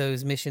lot of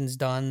those missions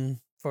done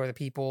for the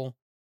people,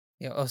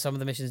 or some of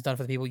the missions done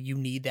for the people, you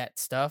need that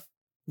stuff.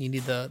 You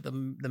need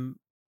the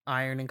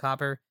iron and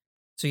copper.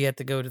 So you have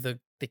to go to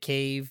the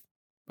cave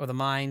or the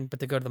mine, but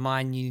to go to the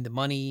mine you need the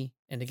money,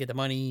 and to get the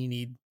money you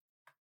need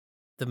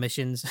the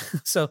missions.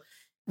 So,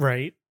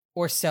 Right.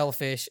 or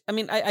selfish. I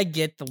mean, I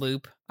get the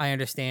loop. I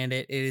understand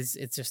it.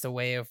 It's just a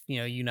way of,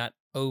 you not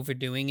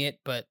overdoing it,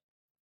 but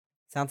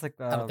Sounds like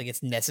I don't think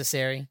it's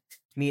necessary.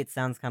 to me. It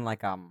sounds kind of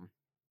like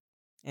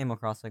Animal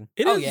Crossing.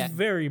 It Oh, is yeah.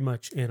 very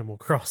much Animal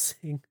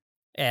Crossing.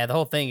 Yeah, the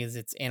whole thing is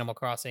it's Animal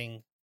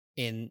Crossing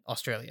in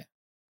Australia.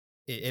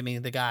 I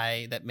mean, the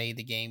guy that made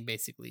the game,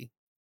 basically,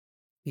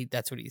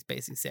 that's what he's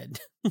basically said.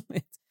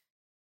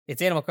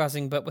 it's Animal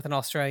Crossing, but with an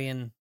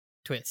Australian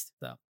twist.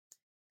 So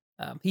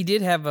he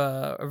did have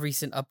a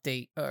recent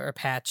update or a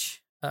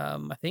patch,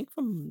 I think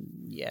from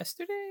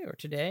yesterday or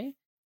today.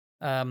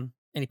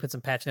 And he put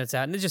some patch notes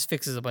out, and it just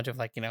fixes a bunch of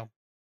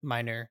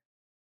minor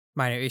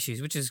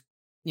issues, which is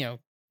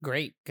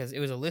great, because it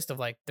was a list of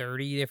like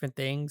 30 different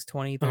things,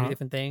 20, 30 Uh-huh.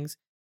 different things.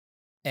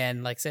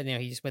 And like I said,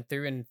 he just went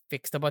through and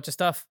fixed a bunch of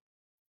stuff,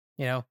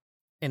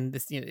 and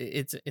this,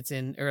 it's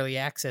in early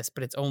access,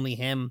 but it's only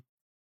him.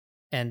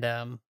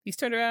 And he's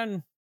turned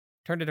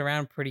it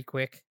around pretty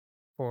quick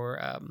for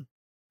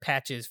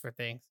patches for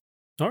things.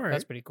 All right.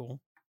 That's pretty cool.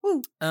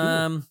 Woo.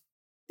 Cool.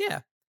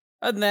 Yeah.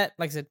 Other than that,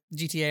 like I said,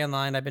 GTA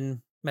Online, I've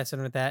been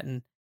messing with that,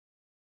 and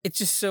it's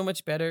just so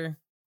much better.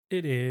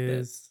 It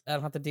is. I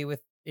don't have to deal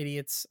with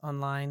idiots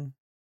online.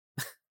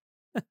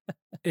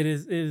 It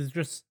is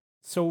just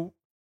so,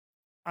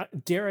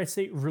 dare I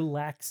say,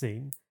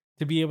 relaxing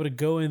to be able to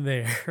go in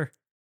there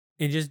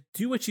and just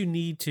do what you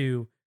need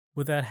to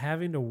without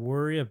having to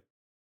worry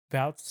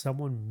about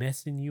someone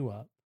messing you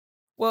up.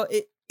 Well,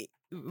 it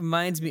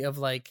reminds me of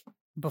like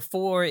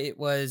before it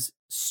was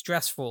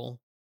stressful,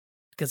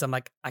 because I'm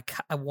like,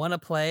 I want to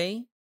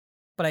play,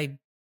 but I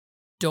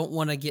don't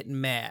want to get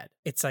mad.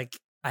 It's like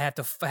I had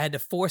to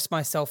force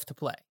myself to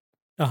play.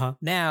 Uh-huh.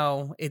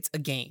 Now it's a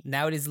game.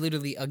 Now it is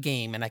literally a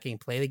game, and I can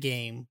play the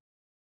game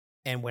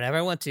and whenever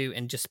I want to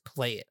and just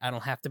play it. I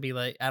don't have to be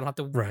like, I don't have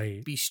to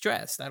Right. be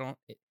stressed.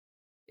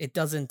 It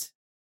doesn't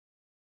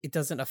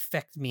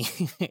affect me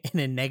in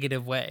a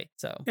negative way.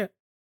 So Yeah.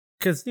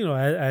 Because,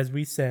 as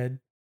we said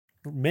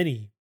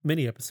many,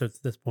 many episodes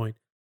at this point,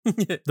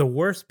 the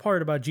worst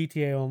part about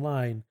GTA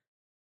Online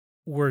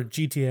were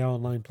GTA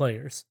Online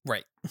players.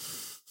 right.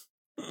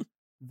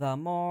 The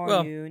more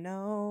Well, you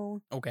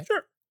know. Okay.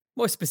 Sure.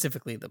 More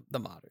specifically the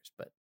modders,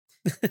 but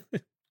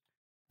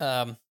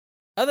other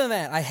than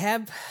that,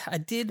 I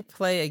did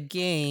play a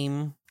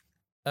game.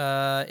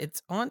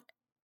 It's on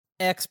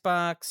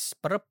Xbox,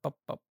 but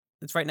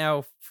it's right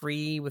now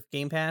free with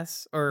Game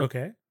Pass, or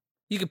Okay.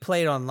 you could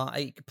play it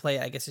online. You could play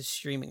it, I guess it's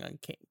streaming on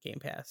Game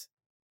Pass.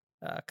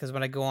 Because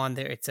when I go on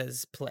there, it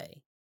says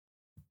play,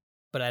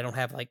 but I don't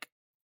have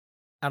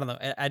I don't know.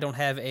 I don't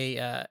have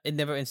it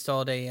never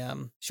installed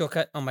a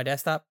shortcut on my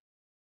desktop.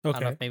 I don't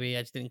know Okay. if maybe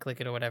I just didn't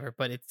click it or whatever,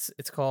 but it's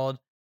called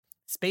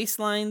Space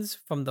Lines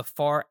from the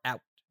Far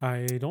Out.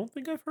 I don't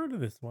think I've heard of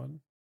this one.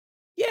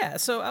 Yeah,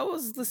 so I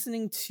was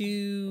listening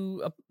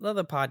to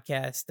another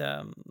podcast,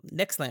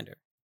 Nextlander,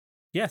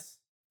 Yes.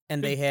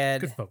 and Good- they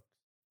had Good folks.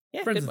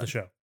 yeah, Friends good of one. the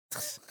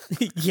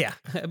show. Yeah,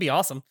 that'd be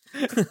awesome.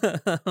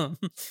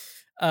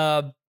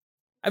 I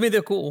mean,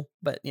 they're cool,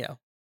 but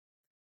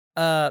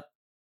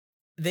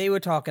they were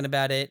talking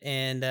about it,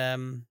 and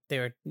they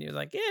were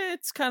like, yeah,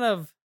 it's kind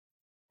of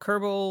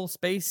Kerbal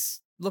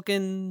space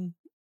looking,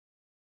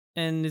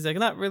 and he's like,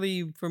 not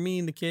really for me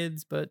and the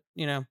kids, but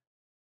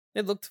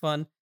it looked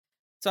fun.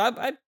 So I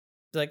was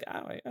like,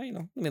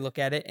 let me look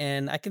at it,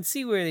 and I can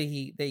see where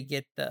they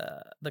get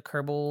the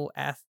Kerbal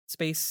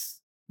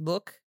space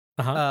look.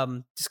 Uh-huh.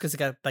 Just because they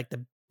got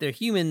they're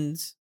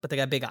humans, but they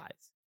got big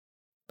eyes.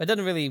 But it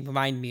doesn't really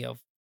remind me of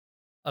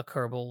a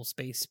Kerbal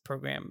space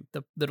program,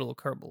 the little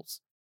Kerbals.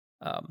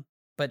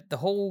 But the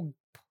whole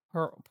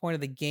point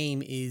of the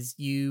game is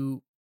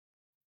you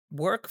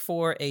work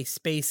for a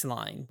space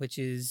line, which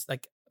is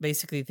like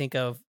basically think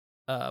of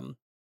a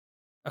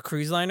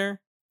cruise liner,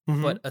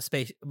 Mhm.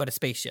 but a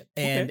spaceship.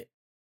 And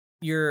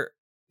you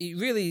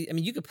really, I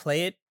mean, you could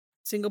play it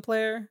single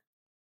player,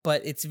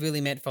 but it's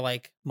really meant for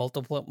like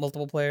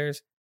multiple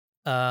players.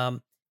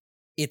 Um,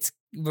 it's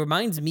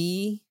reminds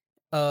me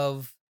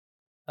of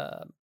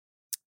um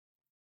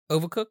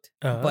Overcooked,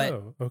 but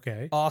Oh,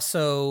 okay.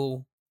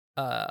 also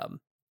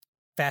um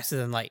faster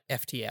than like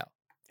FTL.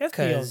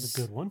 FTL is a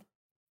 'Cause good one.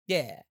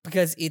 yeah,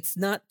 because it's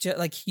not just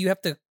like you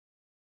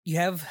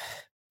have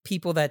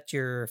people that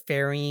you're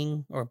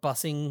ferrying or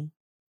busing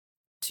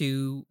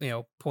to,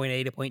 point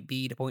A to point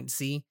B to point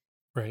C,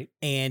 Right.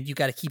 and you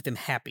got to keep them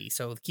happy.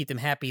 So to keep them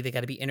happy, they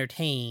got to be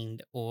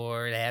entertained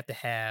or they have to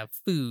have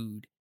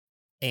food,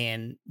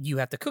 and you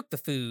have to cook the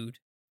food,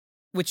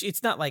 which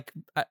it's not like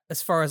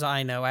as far as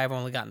I know, I've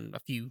only gotten a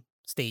few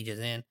stages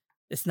in.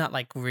 It's not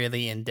like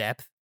really in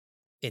depth.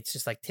 It's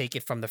just like take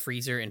it from the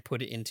freezer and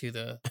put it into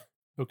the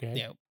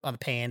Okay. on the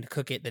pan,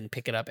 cook it, then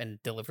pick it up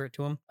and deliver it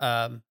to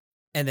them.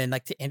 And then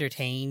like to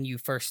entertain, you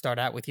first start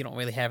out with you don't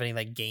really have any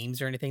like games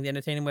or anything to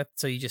entertain them with,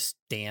 so you just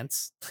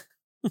dance.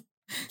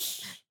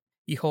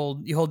 You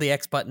hold the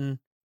X button,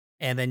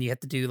 and then you have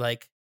to do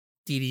like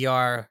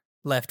DDR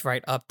left,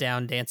 right, up,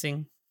 down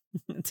dancing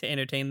to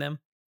entertain them.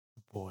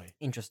 Boy.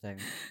 Interesting.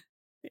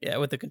 Yeah,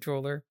 with the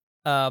controller.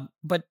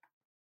 But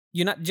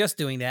you're not just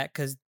doing that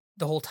because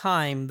the whole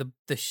time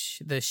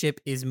the ship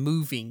is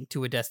moving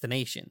to a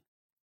destination,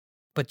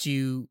 but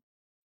you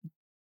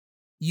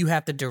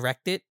have to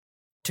direct it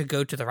to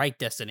go to the right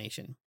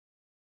destination.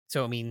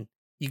 So I mean,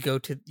 you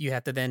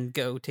have to then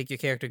go take your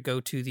character, go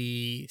to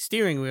the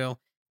steering wheel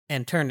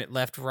and turn it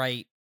left,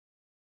 right,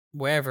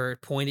 wherever,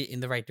 point it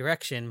in the right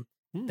direction,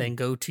 then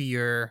go to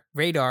your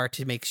radar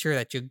to make sure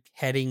that you're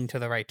heading to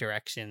the right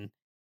direction.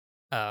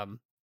 And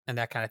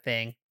that kind of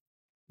thing.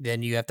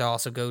 Then you have to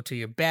also go to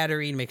your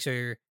battery and make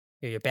sure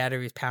your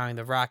battery is powering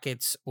the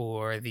rockets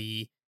or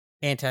the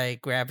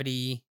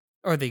anti-gravity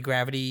or the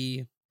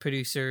gravity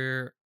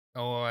producer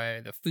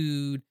or the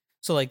food.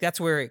 So like that's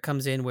where it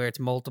comes in where it's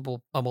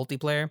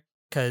multiplayer,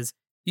 because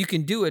you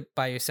can do it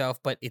by yourself,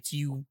 but it's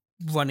you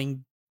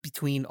running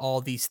between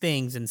all these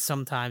things, and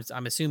sometimes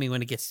I'm assuming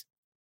when it gets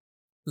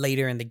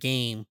later in the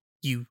game,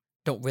 you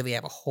don't really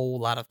have a whole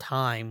lot of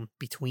time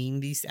between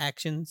these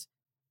actions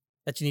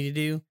that you need to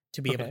do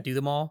to be able to Okay. do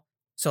them all.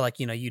 So like,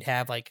 you'd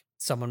have like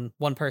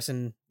one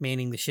person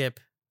manning the ship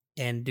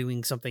and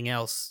doing something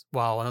else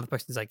while another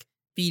person's like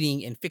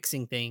feeding and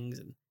fixing things.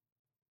 And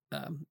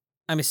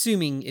I'm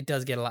assuming it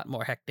does get a lot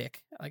more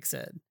hectic. Like I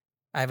said,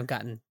 I haven't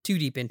gotten too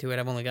deep into it.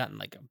 I've only gotten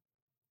like a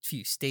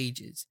few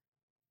stages.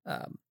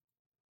 Um,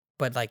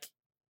 but like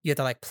you have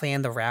to like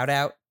plan the route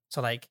out.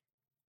 So like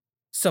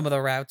some of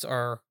the routes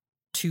are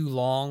too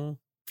long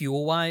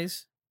fuel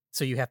wise.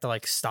 So you have to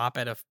like stop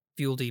at a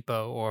fuel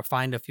depot or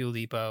find a fuel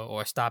depot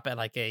or stop at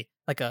like a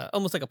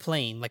almost like a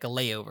plane, like a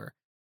layover.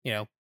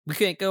 We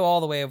can't go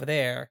all the way over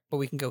there, but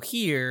we can go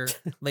here,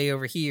 lay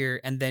over here,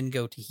 and then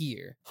go to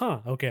here. Huh.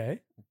 Okay.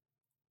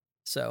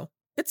 So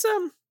it's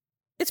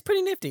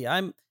pretty nifty.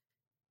 I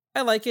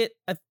like it.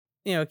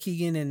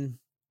 Keegan and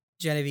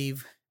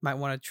Genevieve might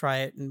want to try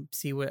it and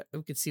see what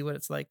we could see what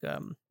it's like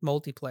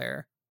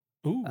multiplayer.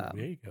 Ooh,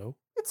 there you go.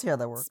 Let's see how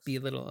that works. Be a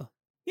little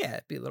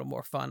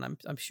more fun.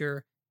 I'm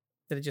sure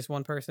that it's just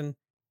one person.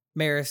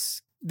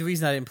 Maris, the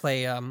reason I didn't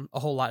play a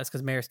whole lot is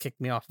because Maris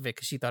kicked me off of it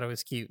because she thought it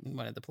was cute and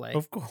wanted to play.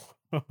 Of course.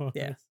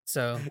 Yeah,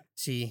 so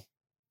she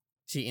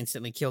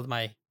instantly killed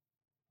my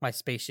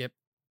spaceship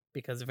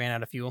because it ran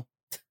out of fuel.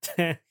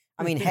 I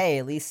mean, hey,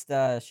 at least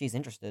she's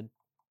interested.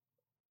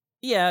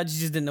 Yeah, she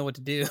just didn't know what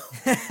to do.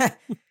 That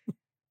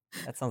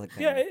sounds like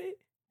Yeah,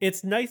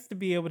 it's nice to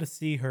be able to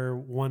see her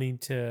wanting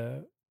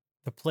to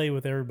play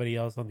with everybody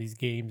else on these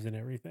games and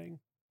everything.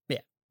 Yeah.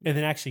 And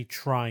then actually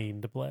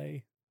trying to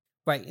play.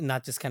 Right, and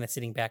not just kind of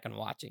sitting back and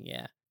watching.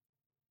 Yeah.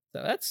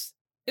 So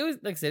it was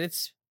like I said,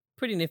 it's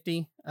pretty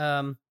nifty.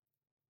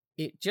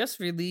 It just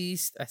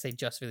released. I say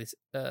just released.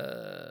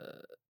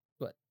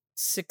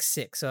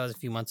 6/6. So that was a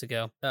few months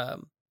ago.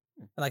 Like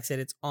I said,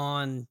 it's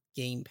on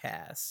Game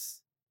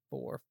Pass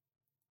for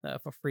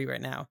free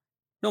right now.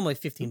 Normally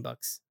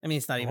 $15. I mean,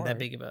 it's not even that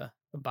big of a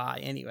buy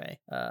anyway.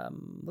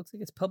 Looks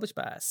like it's published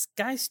by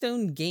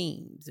Skystone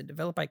Games and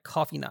developed by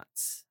Coffee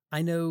Nuts.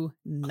 I know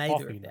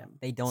neither of them.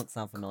 They don't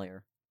sound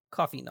familiar.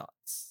 Coffee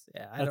Nuts.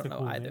 Yeah, I don't know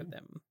cool either name. of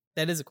them.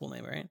 That is a cool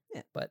name, right?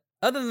 Yeah. But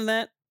other than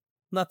that,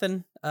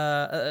 nothing.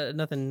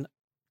 Nothing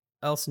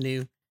else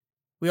new.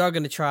 We are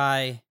going to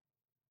try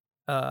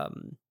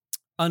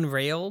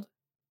Unrailed.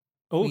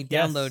 Oh, We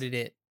downloaded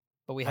it,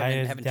 but we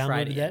haven't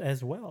tried it yet. that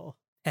as well.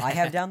 I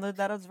have downloaded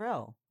that as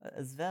well.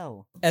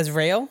 As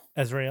Rail?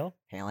 Azrael.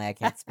 Apparently, I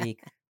can't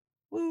speak.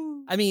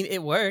 Woo! I mean,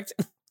 it worked.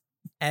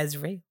 As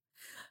Rail.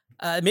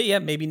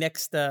 Maybe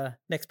next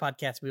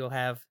podcast we will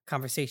have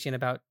conversation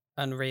about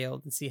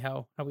Unrailed and see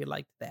how we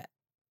liked that.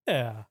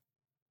 Yeah.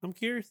 I'm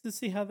curious to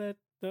see how that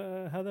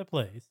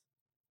plays.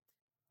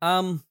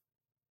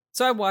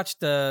 So I watched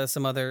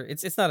some other.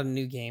 It's not a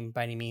new game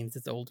by any means.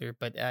 It's older,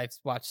 but I've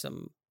watched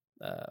some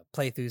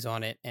playthroughs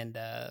on it, and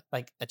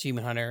like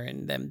Achievement Hunter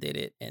and them did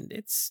it, and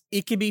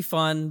it can be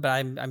fun, but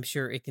I'm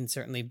sure it can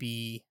certainly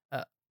be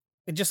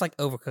just like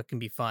Overcooked can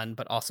be fun,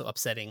 but also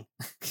upsetting,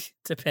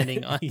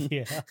 depending on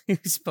Yeah.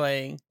 who's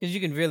playing, because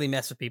you can really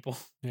mess with people.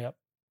 Yep.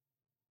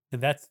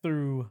 And that's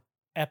through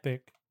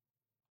Epic.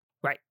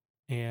 Right.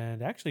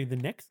 And actually, the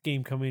next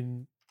game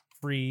coming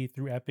free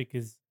through Epic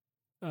is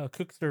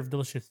Cook Serve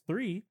Delicious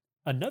 3,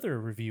 another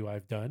review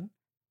I've done,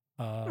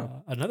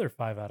 another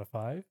 5 out of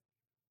 5.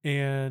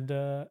 And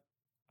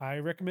I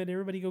recommend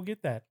everybody go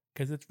get that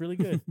because it's really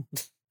good.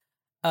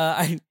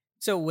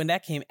 So when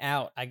that came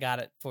out, I got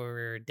it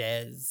for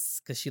Des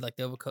because she liked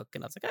Overcooked,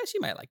 and I was like, oh, she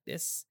might like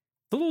this.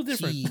 It's a little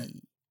different.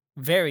 She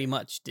very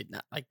much did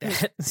not like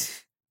that.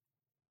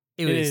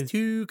 It was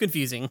too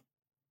confusing.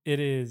 It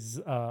is.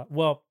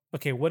 Well,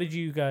 okay. What did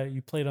you guys?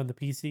 You played on the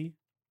PC?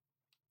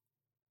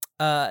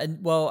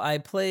 Well, I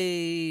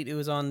played. It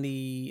was on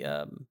the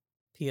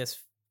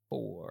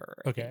PS4.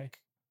 Okay.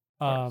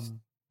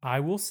 I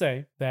will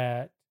say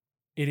that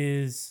it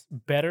is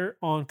better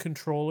on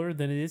controller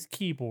than it is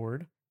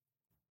keyboard,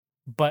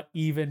 but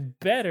even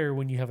better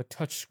when you have a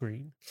touch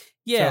screen.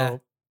 Yeah.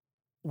 So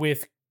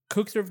with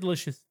Cook Serve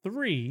Delicious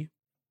 3,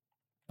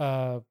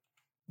 the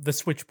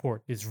Switch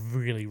port is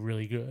really,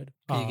 really good.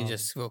 You can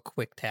just go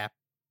quick tap.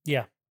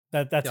 Yeah,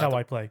 that's how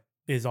I play,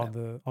 is on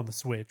the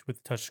Switch with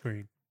the touch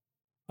screen.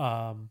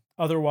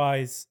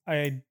 Otherwise,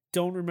 I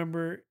don't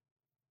remember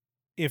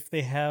if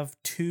they have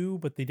two,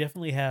 but they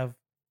definitely have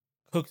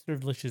Cook Serve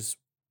Delicious,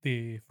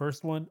 the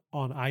first one,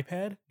 on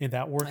iPad, and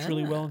that works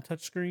really well on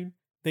touchscreen.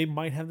 They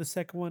might have the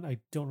second one. I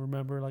don't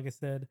remember. Like I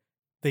said,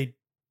 they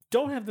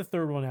don't have the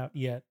third one out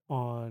yet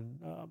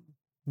on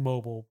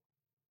mobile.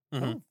 I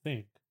don't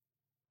think.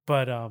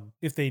 But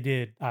if they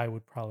did, I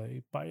would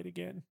probably buy it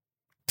again.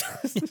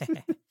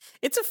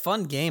 It's a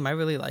fun game. I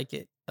really like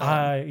it.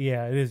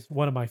 Yeah, it is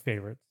one of my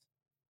favorites.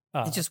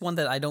 It's just one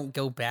that I don't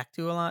go back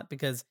to a lot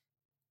because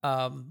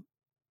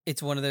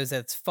it's one of those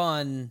that's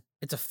fun.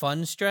 It's a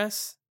fun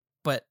stress,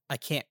 but I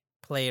can't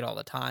play it all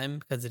the time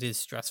because it is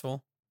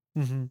stressful.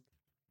 Mm-hmm.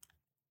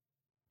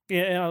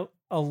 Yeah,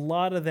 a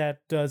lot of that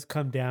does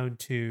come down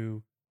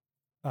to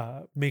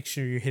make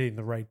sure you're hitting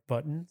the right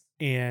buttons,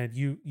 and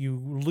you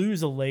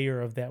lose a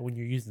layer of that when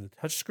you're using the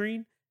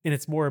touchscreen, and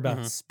it's more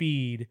about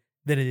speed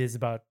than it is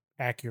about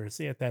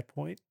accuracy at that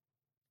point.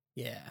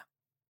 Yeah.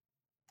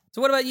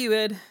 So what about you,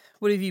 Ed?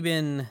 What have you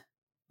been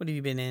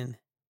in?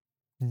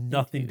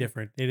 Nothing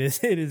different. It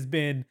has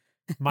been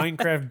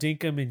Minecraft,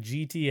 Dinkum, and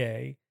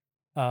GTA.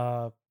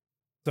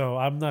 So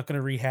I'm not going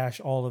to rehash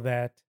all of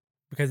that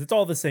because it's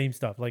all the same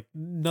stuff. Like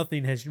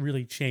nothing has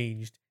really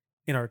changed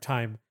in our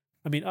time.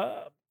 I mean,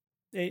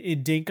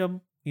 in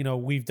Dinkum,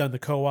 we've done the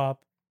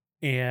co-op,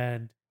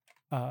 and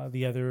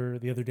the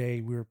other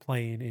day we were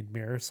playing and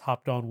Maris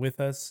hopped on with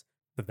us,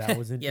 so that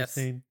was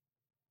interesting.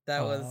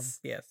 That was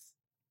yes.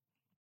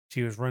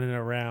 She was running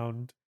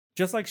around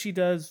just like she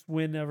does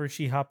whenever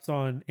she hops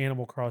on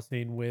Animal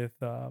Crossing with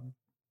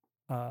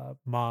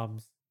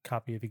Mom's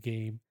copy of the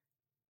game.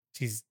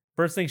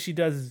 First thing she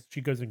does is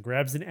she goes and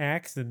grabs an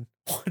axe and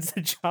wants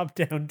to chop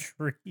down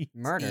trees.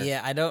 Murder.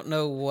 Yeah, I don't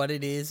know what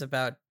it is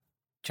about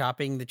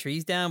chopping the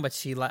trees down, but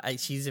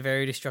she's a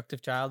very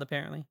destructive child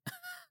apparently.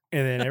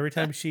 And then every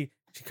time she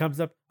comes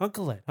up,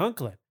 Uncle Ed,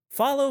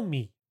 follow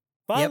me.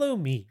 Follow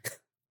me.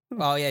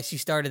 Oh yeah, she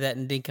started that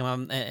in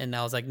Dinkum, and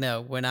I was like,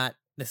 no, we're not.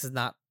 This is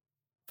not.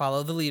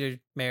 Follow the leader,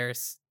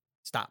 Maris.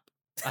 Stop.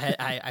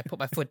 I put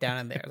my foot down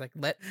in there. Like,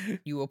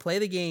 you will play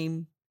the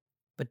game,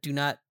 but do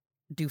not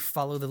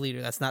follow the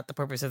leader. That's not the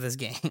purpose of this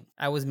game.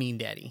 I was mean,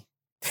 Daddy.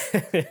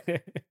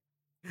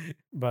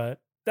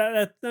 But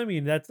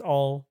that's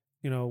all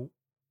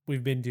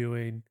we've been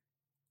doing.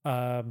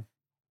 Other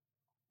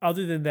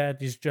than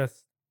that, is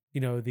just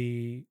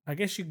I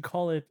guess you could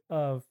call it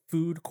a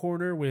food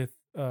corner with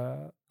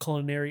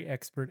culinary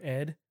expert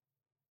Ed.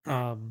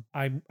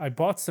 I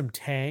bought some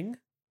Tang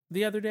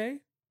the other day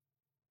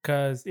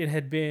because it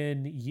had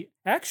been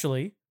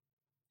actually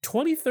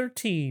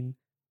 2013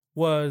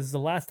 was the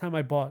last time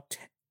I bought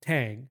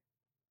Tang.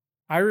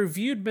 I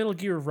reviewed Metal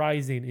Gear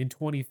Rising in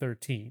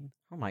 2013.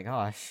 Oh my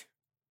gosh.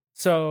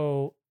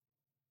 So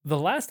the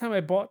last time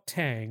I bought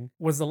Tang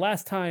was the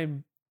last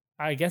time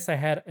I guess I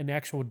had an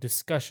actual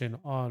discussion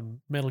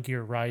on Metal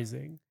Gear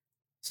Rising.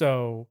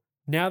 So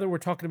now that we're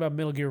talking about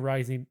Metal Gear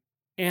Rising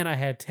and I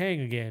had Tang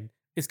again,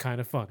 it's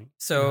kind of funny.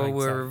 So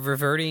we're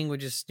reverting, we're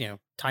just,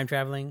 time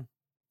traveling.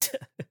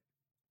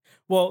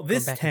 Well,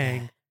 this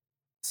Tang,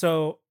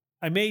 so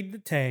I made the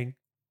Tang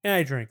and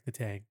I drank the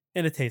Tang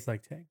and it tastes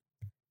like Tang.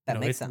 That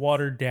makes sense. It's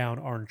watered down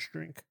orange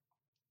drink.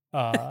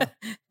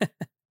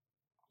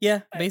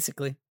 Yeah,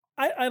 basically.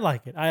 I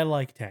like it. I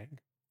like Tang.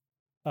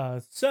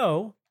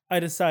 So I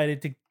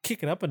decided to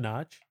kick it up a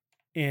notch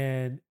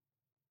and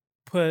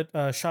put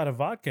a shot of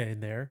vodka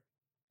in there.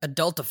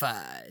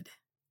 Adultified.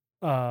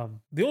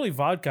 The only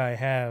vodka I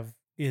have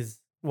is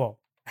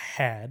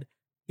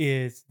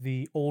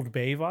the Old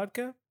Bay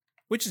vodka,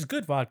 which is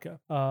good vodka.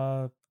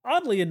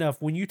 Oddly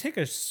enough, when you take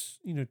a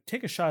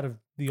shot of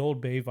the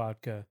Old Bay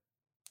vodka,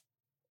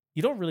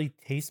 you don't really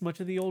taste much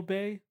of the Old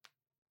Bay.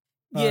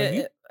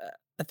 I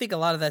think a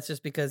lot of that's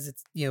just because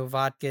it's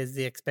vodka is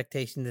the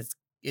expectation that's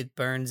it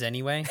burns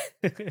anyway.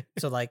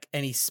 So like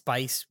any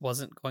spice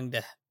wasn't going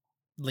to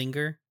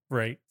linger.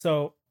 Right.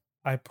 So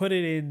I put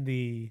it in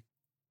the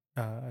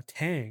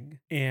Tang,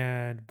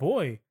 and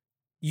boy,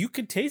 you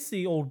could taste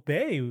the Old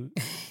Bay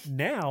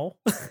now.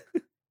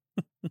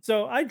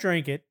 So I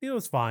drank it. It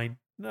was fine.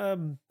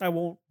 I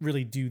won't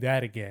really do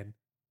that again.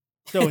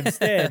 So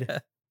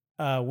instead,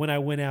 when I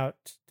went out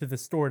to the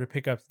store to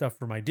pick up stuff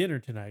for my dinner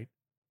tonight,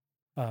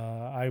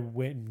 I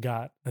went and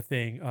got a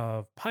thing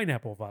of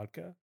pineapple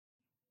vodka,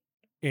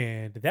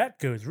 and that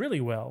goes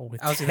really well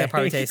with. I was that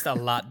probably Tang. tastes a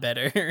lot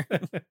better.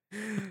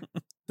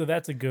 So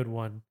that's a good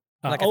one.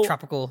 Like a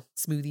tropical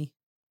smoothie.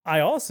 I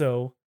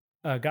also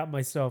got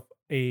myself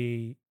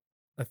a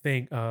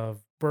thing of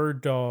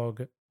Bird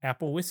Dog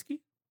apple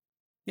whiskey,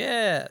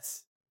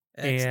 Yes.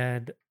 Excellent.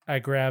 and I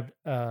grabbed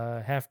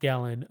a half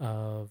gallon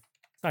of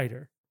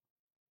cider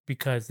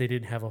because they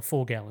didn't have a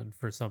full gallon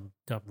for some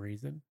dumb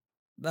reason.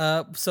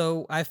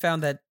 So I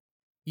found that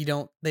they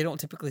don't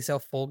typically sell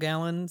full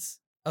gallons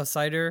of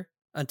cider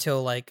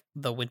until like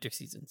the winter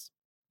seasons.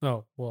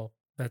 Oh well,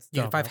 that's You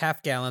dumb. can find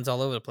half gallons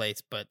all over the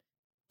place, but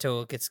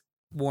till it gets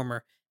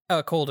warmer,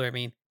 colder. I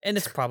mean, and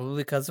it's probably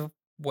because of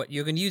what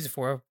you're gonna use it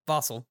for,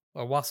 fossil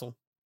or wassail.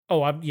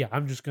 Oh, I'm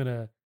just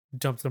gonna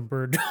dump some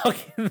Bird Dog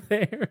in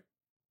there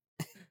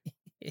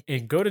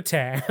and go to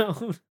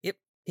town. Yep,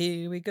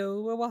 here we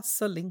go, a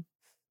wassailing.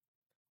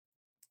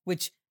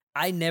 Which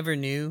I never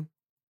knew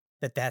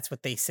that that's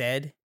what they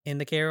said in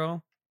the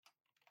carol,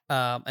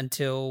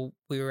 until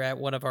we were at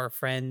one of our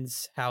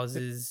friends'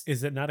 houses.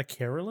 Is it not a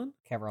Carolyn?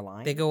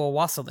 Caroline. They go a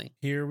wassailing.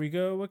 Here we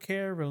go, a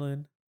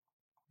Carolyn.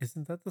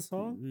 Isn't that the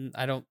song?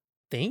 I don't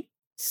think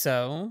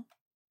so.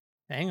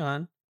 Hang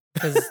on,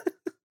 because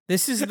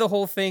this is the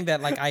whole thing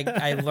that like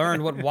I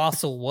learned what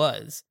wassail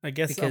was. I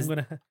guess because- I'm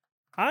gonna.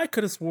 I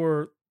could have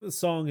swore the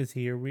song is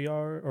 "Here We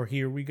Are" or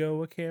 "Here We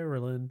Go, a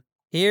Carolyn."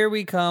 Here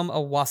we come a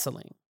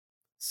wassailing.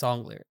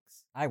 Song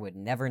lyrics. I would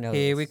never know.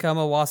 Here this. we come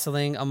a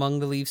wassailing among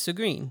the leaves so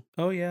green.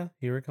 Oh yeah,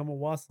 here we come a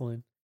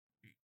wassailing.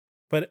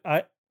 But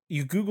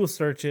you Google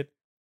search it.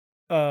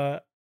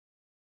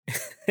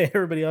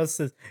 Everybody else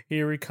says,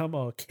 "Here we come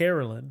a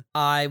Carolyn."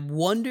 I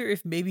wonder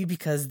if maybe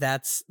because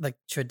that's like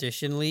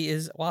traditionally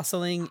is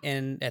wassailing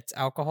and it's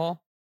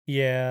alcohol.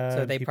 Yeah.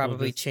 So they people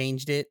probably just-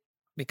 changed it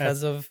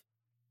because of.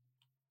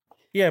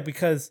 Yeah,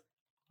 because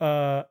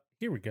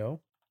here we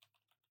go.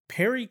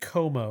 Perry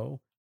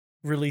Como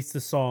released a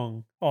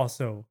song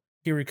also.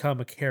 Here we come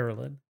a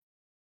Carolyn.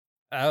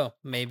 Oh,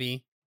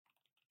 maybe.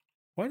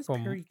 Why does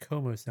From- Perry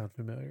Como sound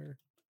familiar?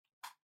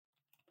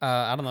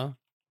 I don't know.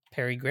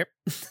 Perry Grip.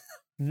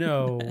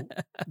 No.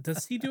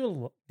 Does he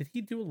do did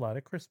he do a lot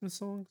of Christmas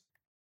songs?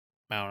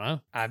 I don't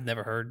know. I've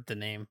never heard the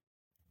name.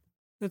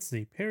 Let's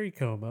see. Perry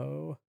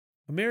Como,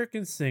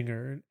 American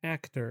singer and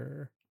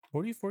actor,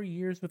 44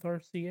 years with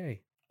RCA.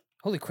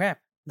 Holy crap.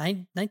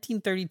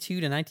 1932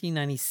 to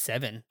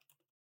 1997.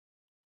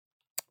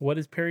 What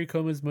is Perry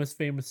Como's most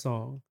famous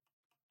song?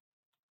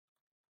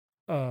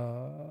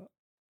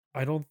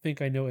 I don't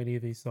think I know any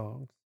of these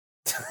songs.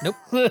 Nope.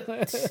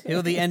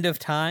 Till the end of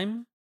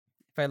time.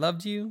 If I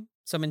loved you,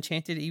 some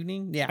enchanted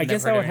evening. Yeah, I I've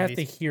guess never I heard would any of have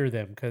to these. hear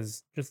them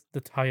because just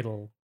the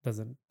title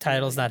doesn't.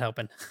 Title's not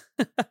helping.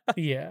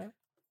 Yeah.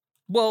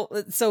 Well,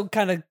 so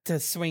kind of to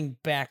swing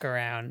back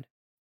around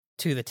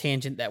to the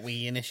tangent that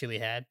we initially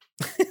had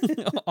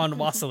on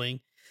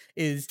wassailing,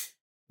 is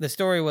the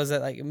story was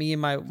that like me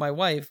and my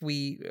wife,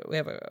 we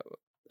have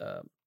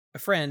a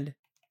friend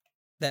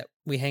that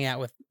we hang out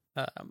with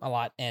a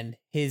lot, and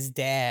his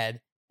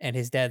dad and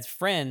his dad's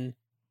friend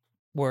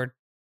were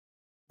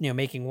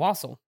making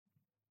wassail,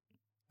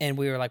 and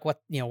we were like, what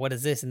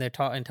is this? And they're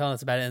talking telling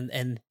us about it,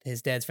 and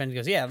his dad's friend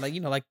goes, yeah,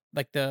 like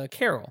the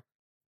carol,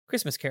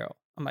 Christmas carol.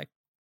 I'm like,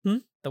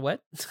 the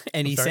what?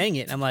 And he sorry? sang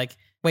it. I'm like,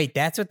 wait,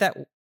 that's what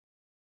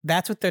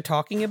they're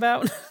talking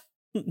about?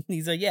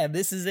 He's like, yeah,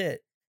 this is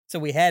it. So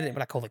we had it. We're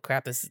like, holy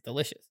crap, this is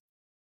delicious.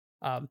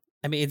 I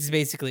mean,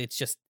 it's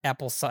just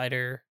apple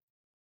cider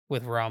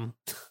with rum,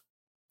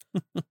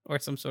 or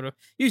some sort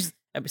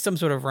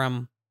of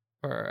rum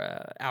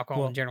or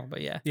alcohol Well, in general. But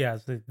yeah, Yeah.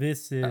 So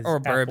this is or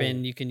apple-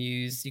 bourbon. You can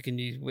use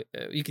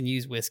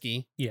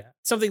whiskey. Yeah.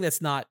 Something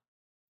that's not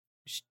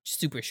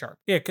super sharp.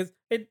 Yeah. Because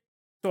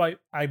So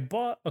I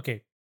bought.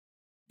 Okay.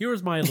 Here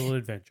was my little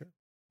adventure.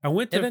 I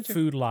went to Adventure.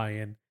 Food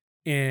Lion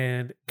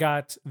and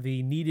got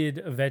the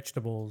needed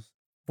vegetables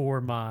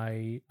for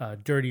my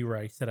dirty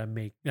rice that I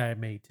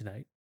made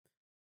tonight.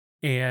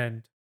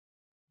 And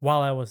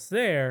while I was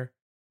there,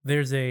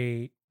 there's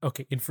in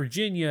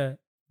Virginia,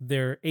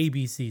 they're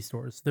ABC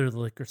stores. They're the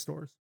liquor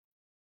stores.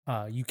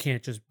 You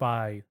can't just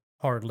buy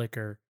hard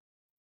liquor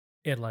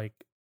at like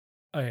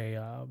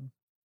a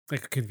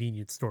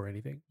convenience store or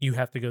anything. You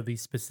have to go to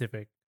these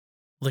specific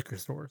liquor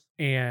stores,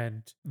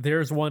 and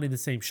there's one in the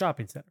same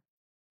shopping center.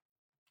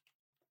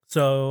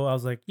 So I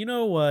was like, you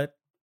know what?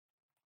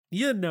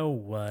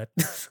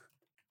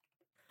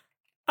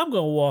 I'm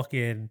gonna walk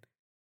in,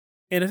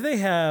 and if they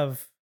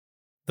have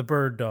the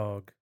Bird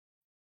Dog,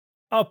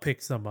 I'll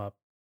pick some up.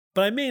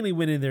 But I mainly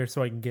went in there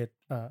so I can get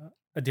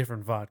a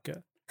different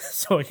vodka.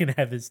 so I can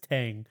have this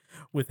Tang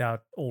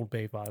without Old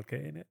Bay vodka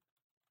in it.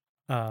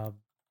 Um,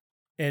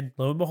 and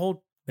lo and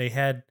behold, they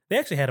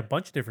actually had a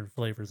bunch of different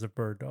flavors of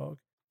bird dog.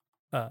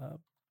 Uh,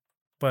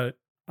 but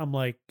I'm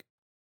like,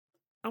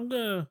 I'm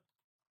gonna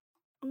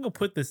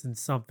put this in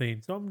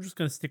something, so I'm just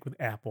gonna stick with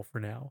apple for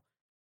now.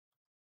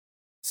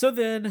 So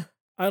then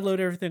I load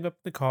everything up in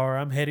the car.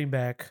 I'm heading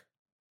back,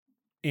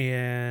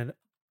 and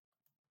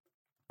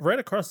right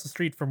across the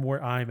street from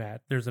where I'm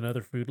at, there's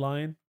another Food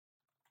Lion.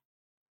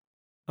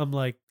 I'm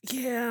like,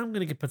 yeah, I'm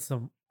gonna get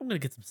some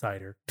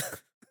cider.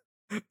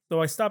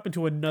 So I stop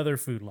into another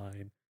Food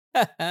Lion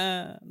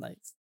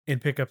Nice.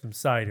 and pick up some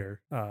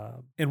cider.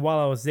 And while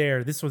I was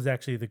there, this was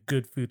actually the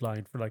good Food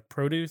Lion for like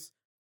produce.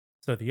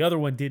 So the other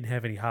one didn't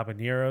have any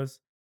habaneros.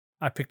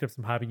 I picked up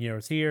some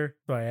habaneros here,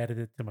 so I added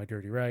it to my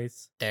dirty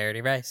rice.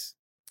 Dirty rice.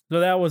 So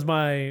that was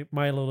my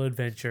little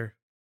adventure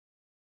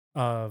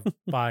of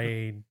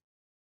buying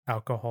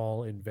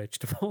alcohol and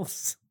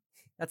vegetables.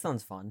 That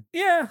sounds fun,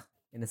 Yeah.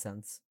 in a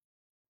sense.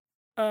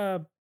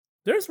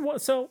 There's one.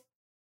 So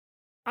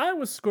I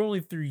was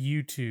scrolling through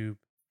YouTube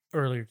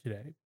earlier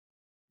today,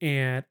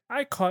 and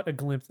I caught a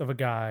glimpse of a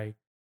guy.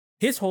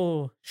 His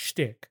whole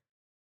shtick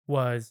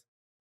was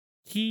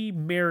he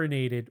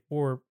marinated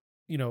or,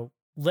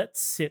 let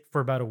sit for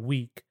about a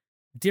week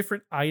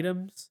different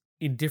items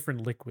in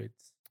different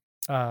liquids.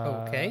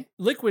 Okay.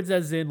 Liquids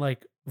as in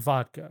like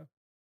vodka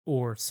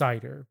or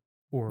cider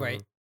or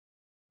Right.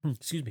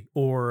 excuse me,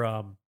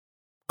 or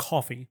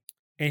coffee.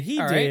 And he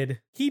All right.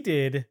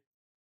 did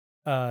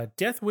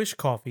Death Wish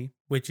coffee,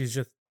 which is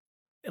just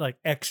like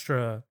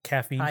extra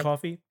caffeine High-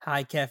 coffee.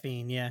 High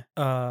caffeine, yeah.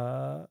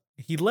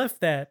 He left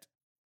that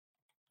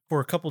for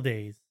a couple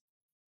days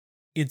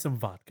in some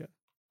vodka.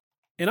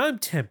 And I'm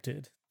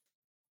tempted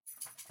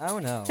Oh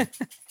no.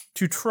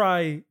 to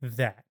try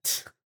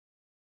that.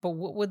 But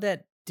what would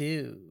that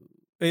do?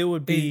 It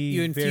would be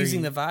You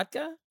infusing very- the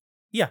vodka?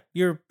 Yeah,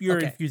 you're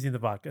Okay. infusing the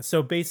vodka.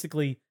 So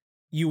basically,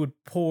 you would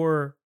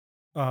pour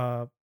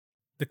the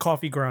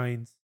coffee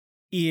grinds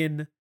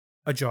in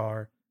a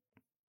jar,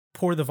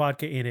 pour the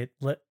vodka in it,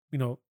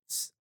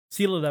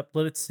 seal it up,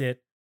 let it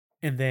sit,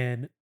 and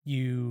then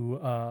you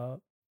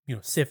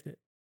sift it.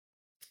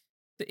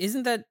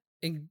 Isn't that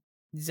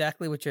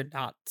exactly what you're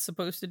not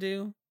supposed to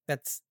do?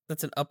 That's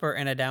an upper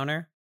and a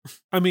downer.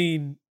 I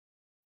mean,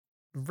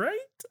 right?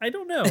 I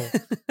don't know.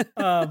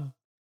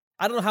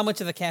 I don't know how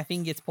much of the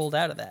caffeine gets pulled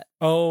out of that.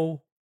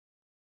 Oh,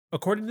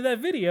 according to that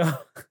video,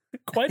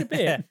 quite a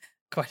bit.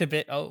 Quite a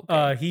bit. Oh,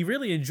 okay. He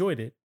really enjoyed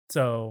it.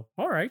 So,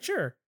 all right,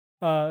 sure.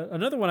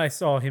 Another one I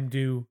saw him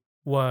do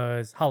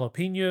was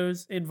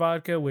jalapenos in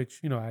vodka,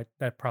 which,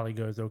 that probably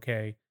goes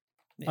okay.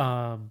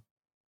 Yeah.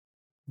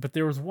 But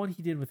there was one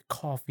he did with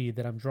coffee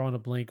that I'm drawing a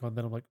blank on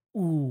that I'm like,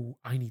 ooh,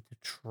 I need to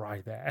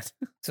try that.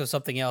 So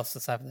something else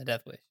aside from the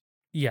Death Wish.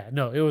 Yeah,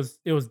 no, it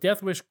was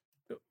Death Wish.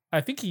 I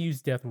think he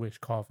used Death Wish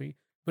coffee,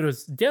 but it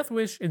was Death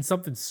Wish and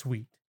something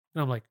sweet.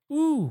 And I'm like,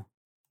 ooh.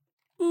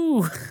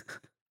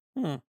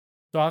 Hmm.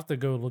 So I'll have to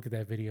go look at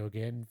that video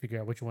again and figure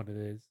out which one it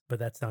is. But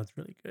that sounds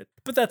really good.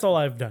 But that's all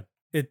I've done.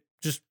 It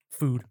just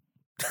food.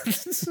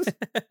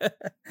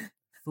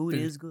 Food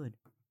is good.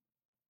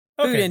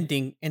 Food and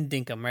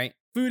dinkum, right?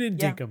 Food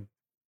and Yeah. dinkum.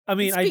 I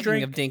mean,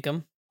 Speaking of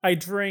dinkum, I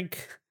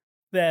drank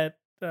that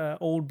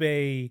Old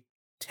Bay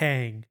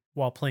Tang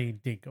while playing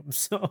dinkum.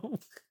 So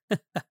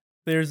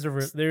there's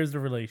the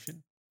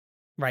relation.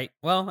 right?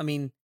 Well, I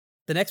mean,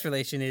 the next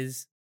relation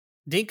is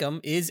dinkum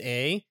is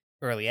a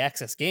early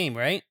access game,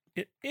 right?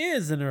 It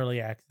is an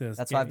early access.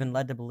 That's what I've game. been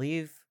led to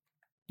believe.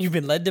 You've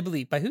been led to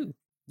believe by who?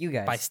 You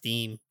guys. By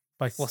Steam.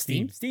 By Well,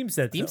 Steam. Steam? Steam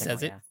said Steam so.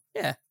 says it.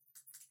 Yeah.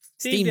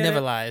 Steam Steam did never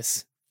it.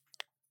 lies.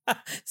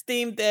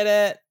 Steam did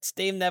it.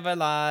 Steam never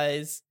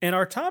lies. And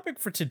our topic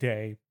for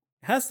today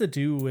has to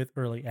do with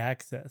early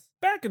access.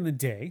 Back in the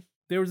day,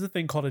 there was a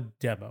thing called a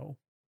demo.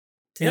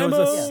 And it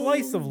was a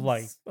slice of Demos.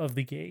 life of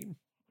the game.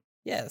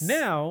 Yes.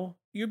 Now,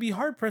 you'd be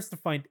hard pressed to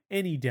find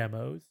any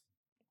demos.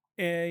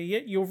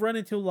 Yet you'll run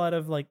into a lot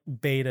of like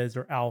betas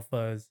or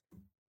alphas.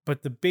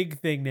 But the big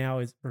thing now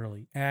is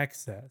early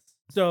access.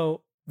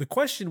 So the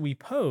question we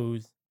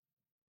pose,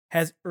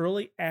 has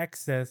early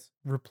access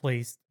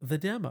replaced the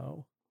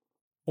demo?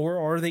 Or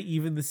are they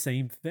even the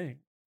same thing?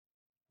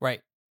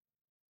 Right.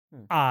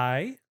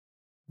 I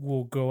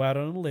will go out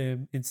on a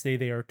limb and say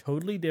they are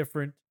totally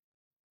different,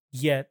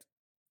 yet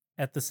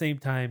at the same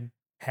time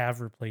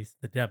have replaced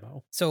the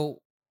demo.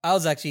 So I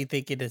was actually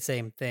thinking the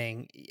same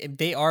thing.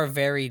 They are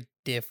very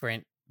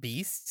different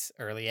beasts.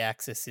 Early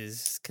access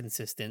is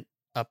consistent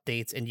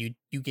updates, and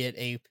you get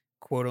a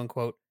quote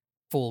unquote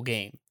full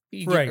game.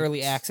 You get Right.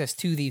 early access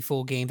to the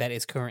full game that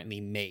is currently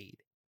made.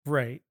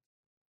 Right.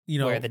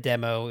 Where the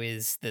demo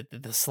is the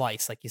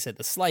slice, like you said,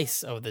 the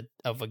slice of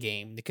a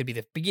game. It could be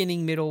the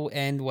beginning, middle,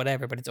 end,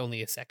 whatever, but it's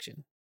only a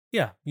section.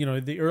 Yeah,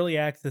 the early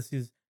access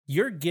is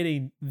you're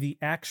getting the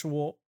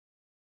actual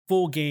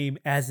full game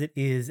as it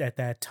is at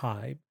that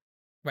time.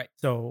 Right.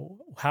 So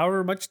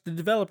however much the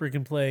developer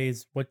can play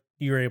is what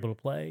you're able to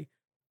play,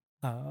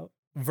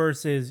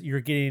 versus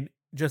you're getting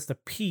just a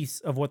piece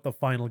of what the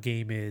final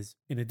game is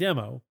in a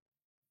demo.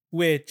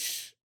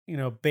 which,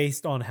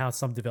 based on how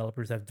some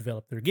developers have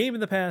developed their game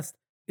in the past,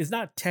 is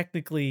not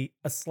technically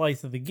a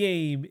slice of the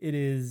game. It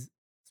is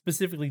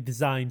specifically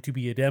designed to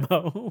be a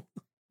demo.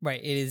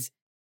 Right. It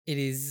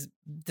is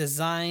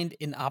designed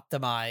and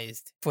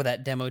optimized for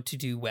that demo to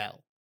do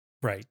well,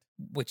 Right.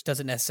 which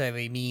doesn't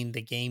necessarily mean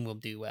the game will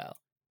do well.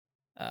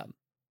 And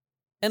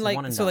It's a like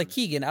one and so, like done.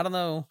 Keegan, I don't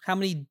know how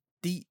many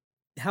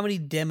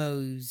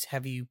demos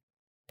have you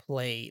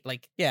played?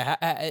 Like, yeah,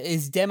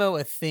 is demo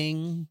a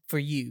thing for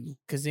you?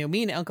 Because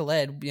me and Uncle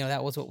Ed,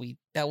 that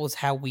was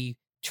how we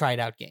tried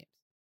out games.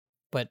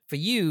 But for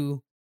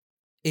you,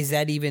 is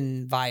that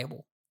even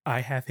viable?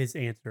 I have his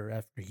answer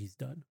after he's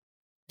done.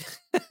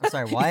 I'm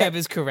sorry, You what? have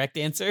his correct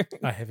answer.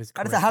 I have his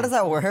How does correct how does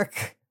that answer.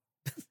 work?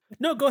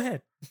 No, go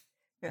ahead.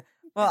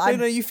 Well,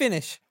 No, you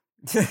finish.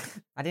 I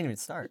didn't even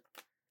start.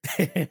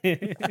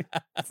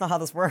 That's not how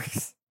this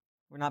works.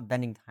 We're not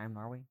bending time,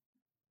 are we?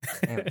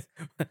 Anyways,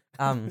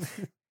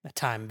 A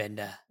time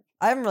bender.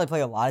 I haven't really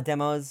played a lot of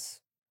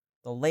demos.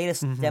 The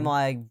latest Mhm. demo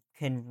I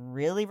can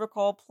really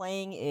recall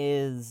playing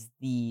is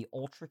the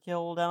Ultra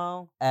Kill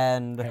demo,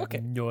 and I have Okay.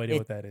 no idea It-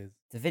 what that is.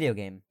 it's a video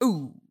game.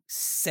 Ooh,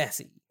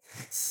 sassy.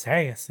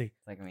 Sassy.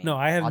 Like, I mean, No,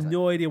 I have lots of-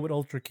 no idea what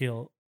Ultra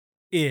Kill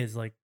is.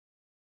 Like,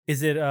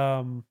 is it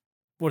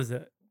what is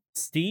it?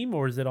 Steam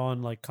or is it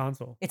on like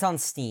console? It's on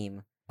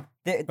Steam.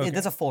 There's Okay.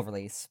 a full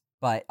release,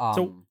 but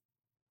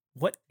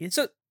What is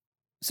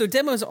So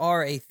demos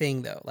are a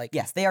thing though. Like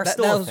yes, they are that,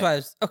 still. that a was thing. why I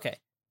was okay.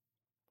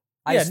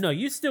 I yeah, just, no,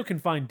 you still can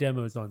find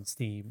demos on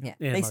Steam. Yeah,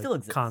 and, they like, still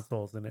exist.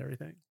 consoles and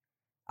everything.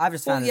 I've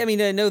just Well, found. yeah, I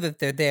mean, I know that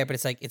they're there,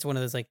 but it's one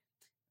of those like,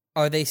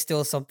 are they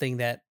still something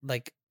that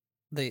like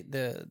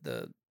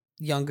the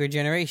younger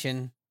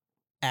generation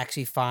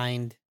actually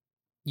find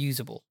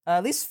usable?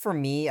 At least for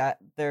me,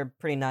 they're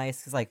pretty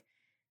nice because like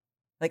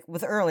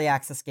with early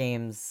access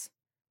games,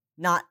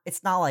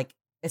 it's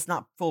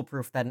not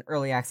foolproof that an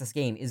early access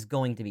game is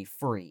going to be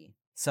free.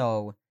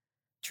 So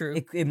True.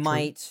 it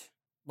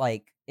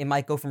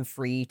might go from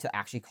free to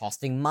actually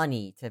costing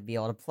money to be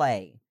able to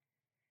play.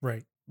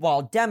 Right.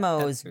 While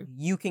demos, true.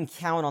 you can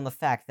count on the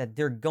fact that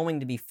they're going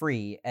to be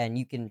free, and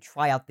you can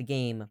try out the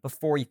game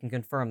before you can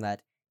confirm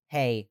that,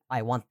 hey,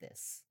 I want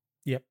this.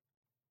 Yep.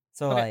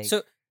 So Okay,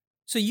 like,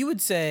 so you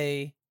would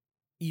say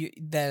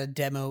that a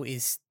demo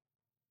is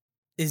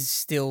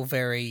still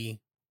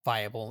very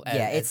viable.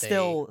 yeah, it's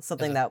still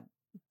something that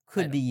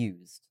could item. be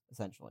used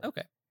essentially.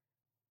 Okay.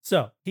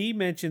 So he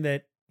mentioned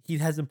that he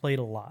hasn't played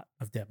a lot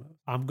of demos.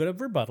 I'm going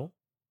to rebuttal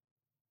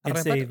and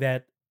say Rebuttal.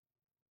 that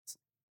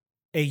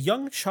a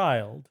young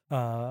child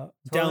Totally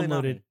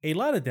not downloaded me. a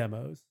lot of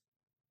demos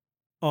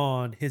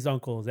on his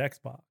uncle's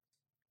Xbox.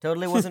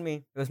 Totally wasn't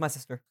me. It was my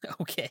sister.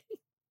 Okay.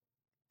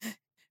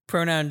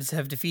 Pronouns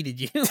have defeated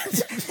you.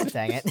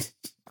 Dang it.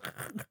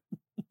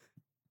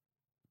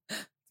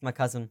 It's my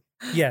cousin.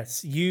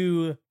 Yes,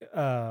 you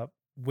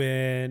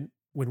when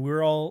we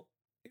were all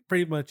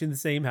pretty much in the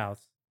same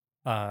house,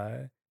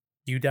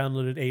 you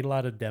downloaded a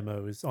lot of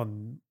demos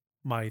on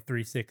my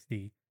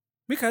 360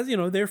 because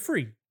they're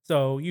free.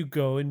 So you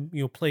go and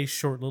play a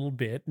short little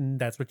bit, and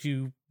that's what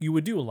you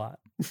would do a lot.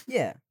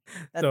 Yeah.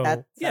 That So,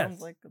 sounds yes.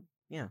 like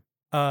yeah.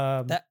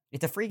 That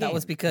It's a free game. that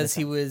was in a because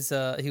he sense.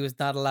 was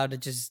not allowed to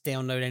just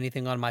download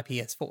anything on my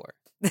PS4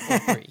 for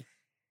free.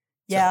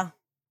 Yeah,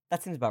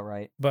 that seems about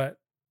right. But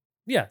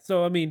yeah,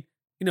 so I mean,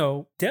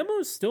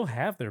 demos still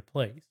have their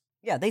place.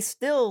 Yeah, there's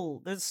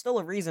still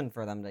a reason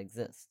for them to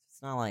exist.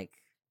 It's not like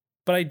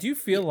But I do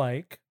feel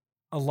like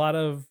a lot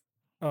of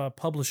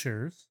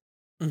publishers,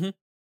 Mhm.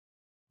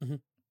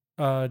 Mhm.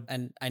 uh,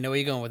 And I know where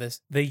you're going with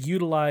this. they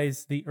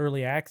utilize the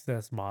early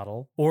access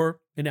model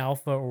or an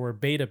alpha or a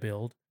beta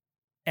build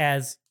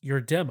as your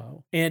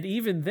demo. And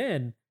even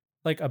then,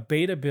 like a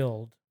beta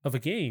build of a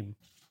game,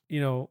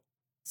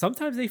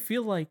 sometimes they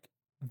feel like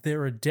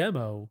they're a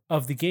demo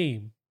of the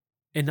game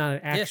and not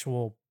an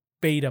actual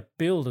beta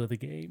build of the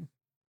game.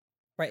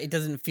 Right. It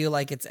doesn't feel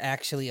like it's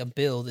actually a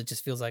build. It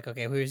just feels like,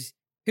 okay,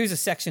 here's a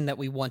section that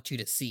we want you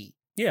to see.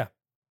 Yeah.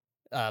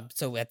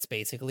 So that's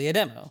basically a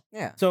demo.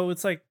 yeah. So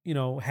it's like,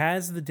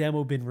 has the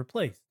demo been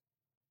replaced?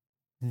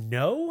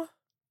 No.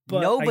 But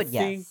no, I but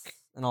think, yes,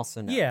 and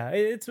also no. yeah,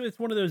 it's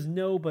one of those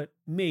no, but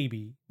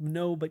maybe,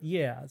 no, but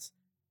yes,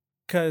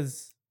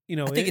 because I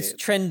think it's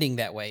trending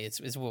that way.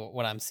 Is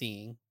what I'm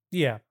seeing.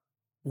 yeah,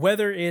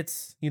 whether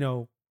it's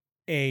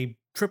a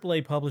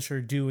AAA publisher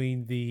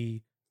doing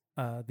the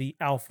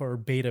alpha or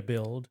beta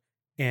build,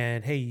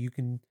 and hey, you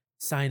can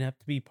sign up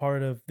to be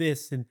part of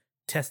this and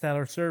test out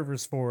our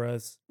servers for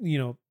us.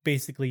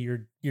 Basically,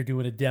 you're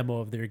doing a demo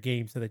of their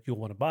game so that you'll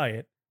want to buy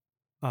it.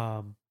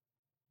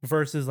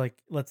 Versus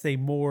like, let's say,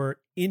 more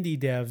indie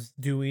devs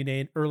doing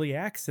an early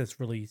access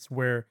release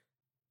where,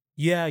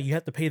 yeah, you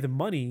have to pay the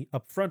money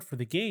up front for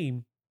the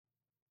game,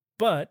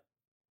 but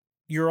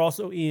you're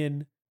also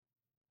in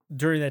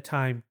during that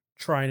time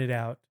trying it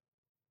out,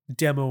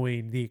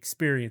 demoing the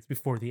experience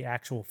before the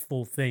actual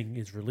full thing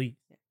is released.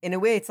 In a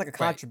way, it's like a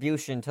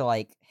contribution to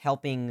like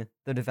helping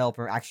the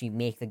developer actually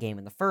make the game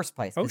in the first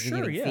place. Oh, 'cause you're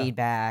sure, giving yeah.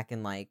 feedback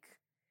and like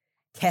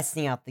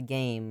testing out the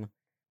game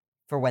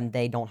for when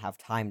they don't have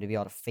time to be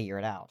able to figure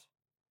it out.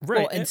 Right.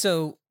 Well, and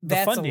so the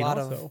that's a funding lot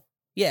also. of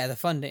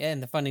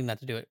the funding not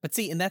to do it. But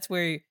see, and that's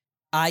where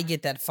I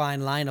get that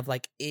fine line of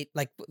like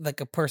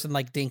a person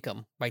like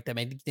Dinkum, right? That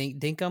made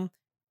Dinkum.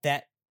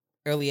 That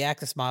early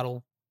access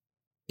model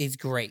is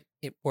great.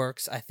 It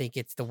works. I think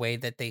it's the way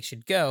that they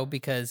should go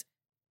because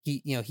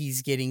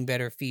he's getting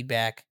better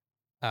feedback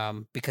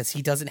because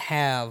he doesn't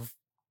have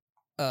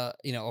a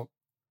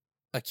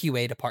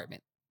QA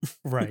department,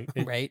 Right.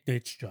 right?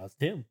 It's just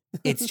him.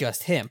 It's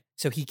just him,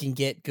 so he can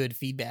get good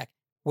feedback.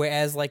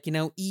 Whereas like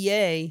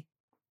EA,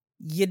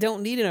 you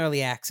don't need an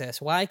early access.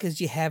 Why?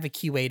 Because you have a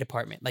QA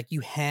department. Like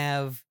you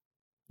have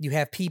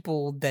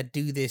people that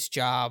do this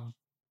job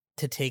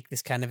to take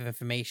this kind of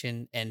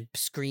information and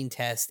screen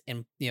test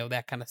and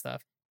that kind of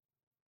stuff.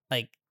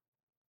 Like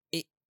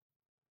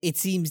it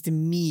seems to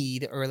me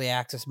the early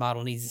access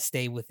model needs to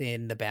stay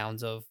within the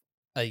bounds of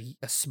a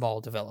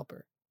small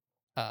developer.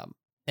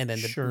 And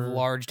then the Sure.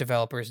 large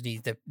developers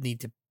need to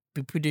be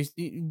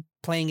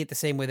playing it the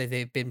same way that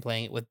they've been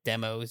playing it with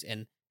demos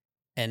and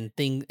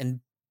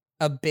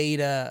a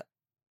beta,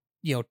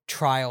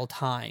 trial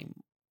time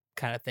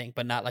kind of thing,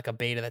 but not like a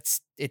beta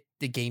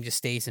the game just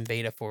stays in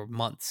beta for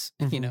months,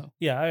 Mhm.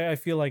 Yeah, I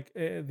feel like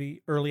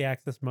the early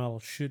access model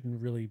shouldn't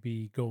really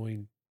be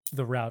going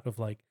the route of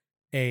like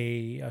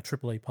a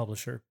AAA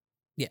publisher.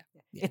 Yeah.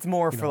 It's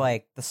more You for know.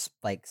 like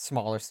like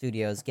smaller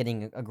studios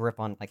getting a grip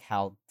on like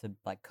how to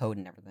like code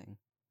and everything.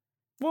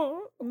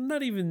 Well,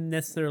 not even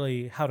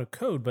necessarily how to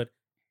code, but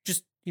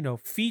just,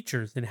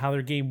 features and how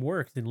their game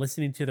works and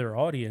listening to their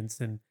audience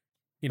and,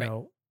 Right.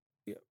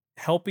 y-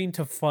 helping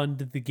to fund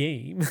the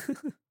game.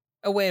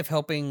 A way of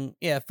helping,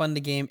 fund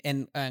the game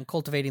and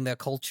cultivating the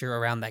culture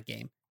around that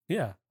game.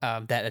 Yeah.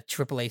 That a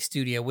AAA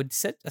studio would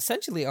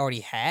essentially already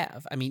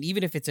have. I mean,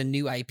 even if it's a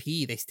new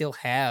IP, they still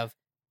have,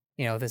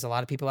 there's a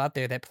lot of people out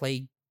there that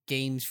play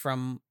games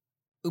from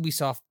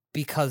Ubisoft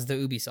because they're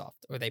Ubisoft,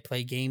 or they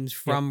play games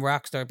from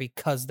Rockstar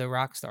because they're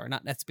Rockstar.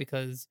 Not that's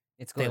because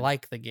It's good. they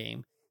like the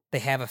game. They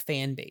have a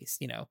fan base,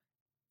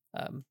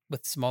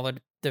 with smaller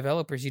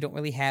developers, you don't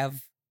really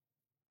have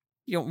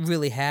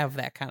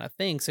that kind of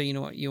thing. So you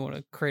want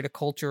to create a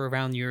culture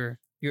around your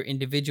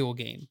individual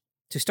game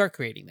to start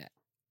creating that.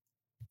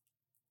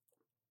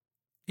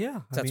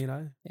 Yeah. I That's-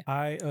 mean,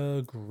 I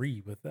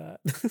agree with that.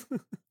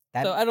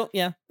 That- So I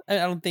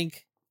don't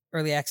think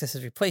early access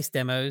has replaced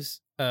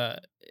demos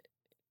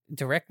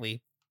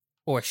directly,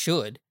 or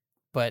should,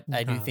 but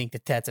I do Uh-huh. think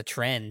that that's a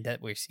trend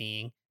that we're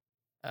seeing.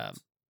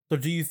 So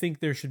do you think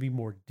there should be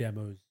more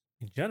demos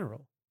in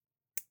general?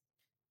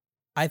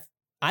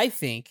 I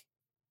think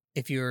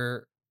if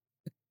you're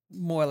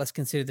more or less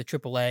considered the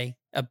AAA,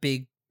 a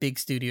big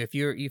studio, if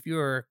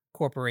you're a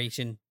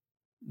corporation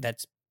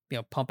that's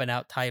pumping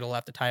out title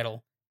after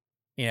title,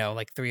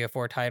 like 3 or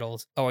 4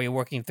 titles, or you're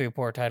working 3 or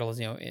 4 titles,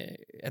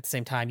 at the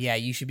same time,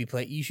 you should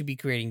be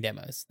creating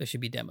demos. There should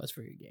be demos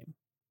for your game.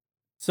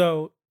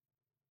 So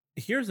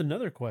here's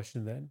another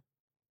question then.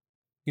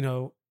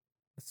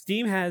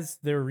 Steam has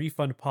their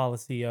refund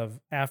policy of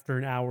after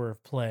an hour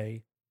of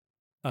play,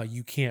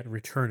 you can't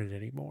return it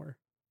anymore.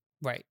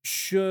 Right.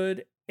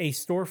 Should a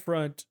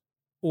storefront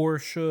or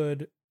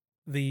should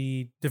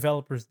the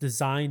developers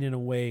design in a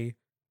way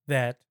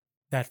that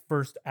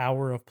first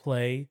hour of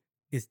play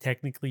is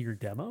technically your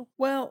demo?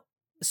 Well,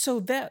 so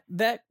that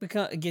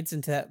gets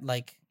into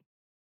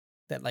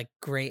that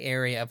gray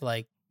area of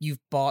like you've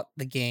bought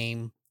the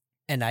game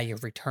and now you're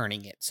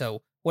returning it.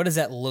 So what does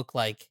that look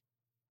like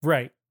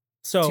Right.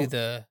 So to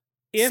the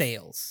if-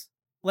 sales?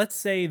 let's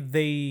say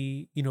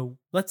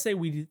let's say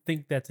we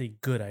think that's a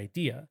good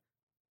idea.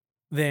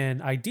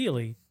 Then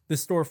ideally, the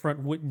storefront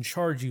wouldn't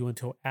charge you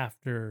until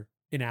after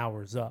an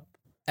hour's up.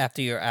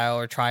 After your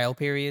hour trial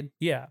period?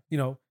 Yeah.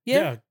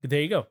 Yeah.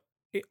 There you go.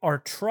 Are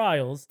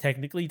trials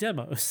technically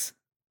demos?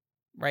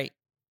 Right.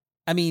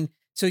 I mean,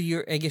 so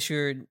I guess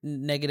your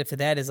negative to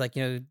that is like,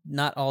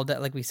 not all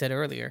that, like we said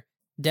earlier,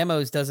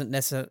 demos doesn't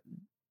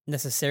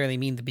necessarily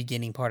mean the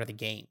beginning part of the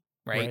game,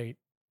 right?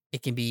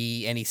 It can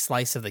be any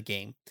slice of the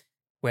game.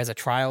 Whereas a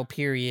trial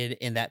period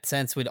in that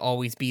sense would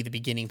always be the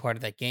beginning part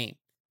of that game.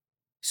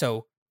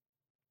 So,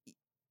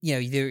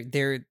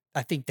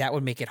 I think that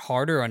would make it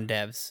harder on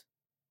devs.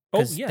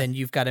 Because then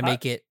you've got to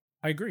make it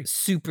I agree.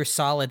 super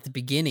solid at the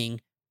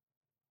beginning,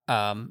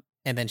 and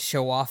then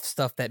show off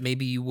stuff that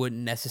maybe you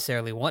wouldn't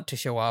necessarily want to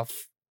show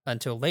off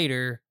until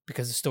later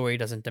because the story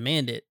doesn't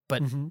demand it.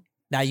 But Mhm.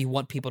 now you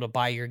want people to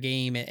buy your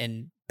game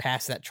and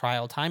pass that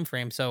trial time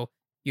frame, so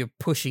you're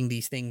pushing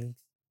these things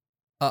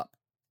up.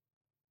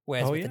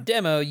 Whereas with a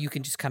demo, you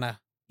can just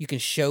you can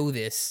show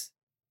this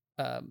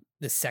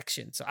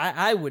section. So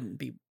I wouldn't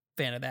be a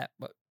fan of that.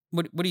 But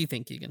what do you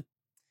think, Keegan?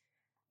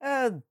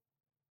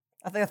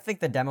 I think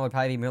the demo would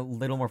probably be a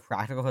little more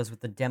practical because with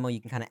the demo you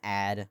can kind of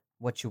add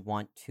what you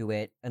want to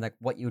it and like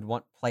what you would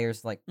want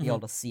players to like be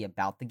able to see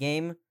about the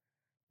game.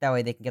 That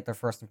way they can get their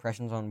first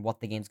impressions on what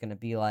the game's going to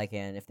be like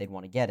and if they'd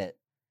want to get it.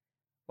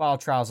 While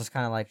trials is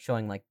kind of like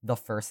showing like the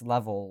first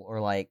level or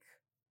like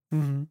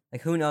Mhm.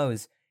 like who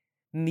knows?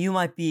 you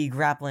might be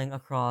grappling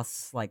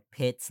across like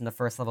pits in the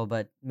first level,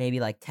 but maybe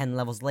like 10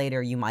 levels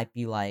later, you might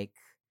be like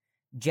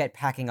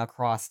jetpacking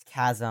across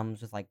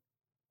chasms with like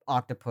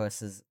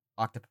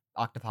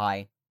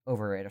octopi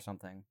over it or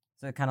something.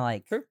 So it kind of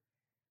like True.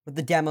 with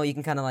the demo, you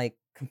can kind of like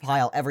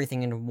compile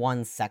everything into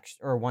one section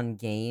or one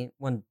game.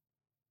 You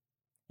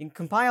can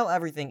compile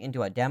everything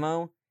into a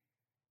demo,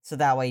 so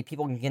that way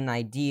people can get an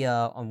idea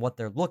on what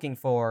they're looking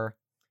for,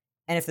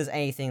 and if there's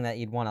anything that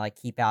you'd want to like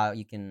keep out,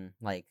 you can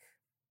like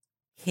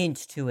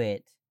hint to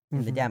it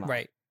in the Mhm. demo.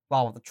 Right.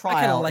 While with the I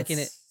kinda trial, liken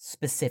it's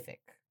specific.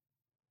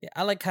 Yeah,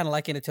 I like kind of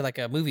liken it to like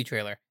a movie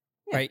trailer,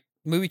 Yeah. right?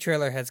 Movie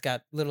trailer has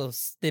got little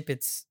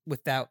snippets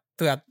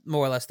throughout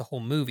more or less the whole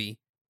movie,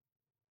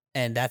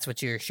 and that's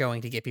what you're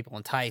showing to get people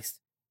enticed.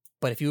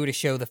 But if you were to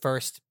show the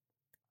first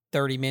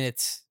 30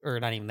 minutes, or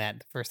not even that,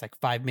 the first like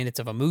 5 minutes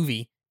of a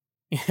movie,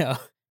 you know,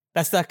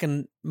 that's not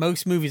going.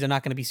 Most movies are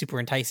not going to be super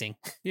enticing.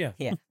 Yeah.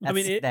 Yeah, I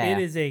mean, that's it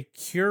is a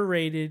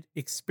curated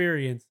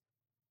experience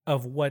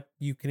of what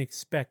you can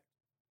expect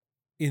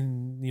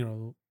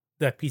in,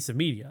 that piece of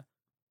media.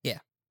 Yeah.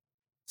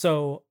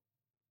 So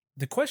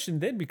the question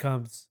then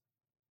becomes,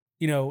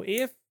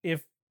 if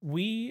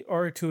we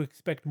are to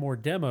expect more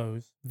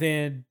demos,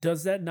 then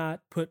does that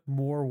not put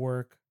more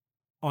work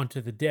onto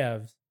the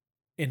devs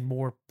and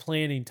more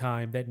planning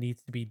time that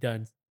needs to be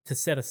done to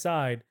set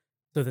aside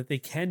so that they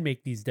can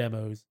make these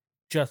demos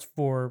just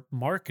for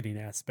marketing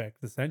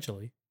aspects,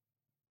 essentially?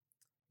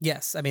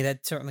 Yes, I mean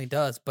that certainly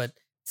does. But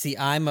see,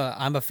 I'm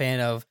a fan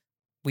of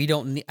I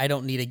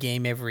don't need a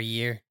game every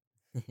year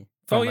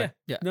Oh, from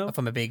yeah. No.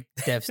 from a big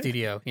dev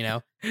studio. You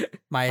know,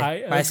 my I my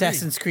agree.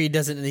 Assassin's Creed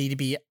doesn't need to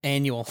be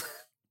annual.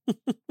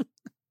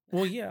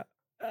 Well, yeah.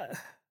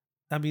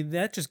 I mean,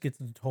 that just gets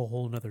into a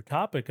whole nother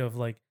topic of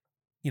like,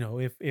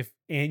 if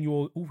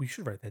annual. Ooh, we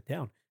should write that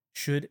down.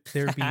 Should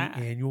there be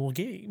annual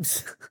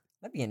games?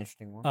 That'd be an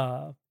interesting one.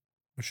 Or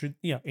should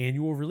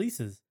annual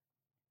releases?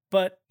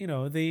 But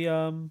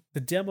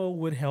the demo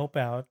would help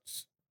out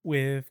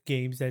with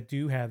games that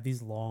do have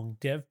these long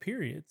dev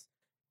periods.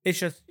 It's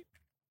just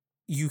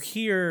you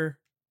hear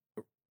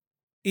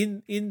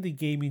in the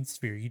gaming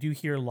sphere, you do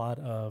hear a lot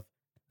of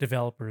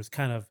developers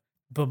kind of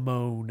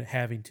bemoan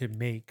having to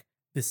make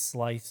this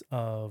slice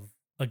of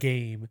a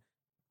game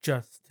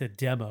just to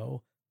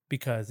demo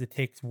because it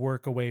takes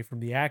work away from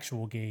the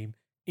actual game.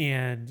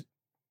 And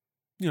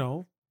you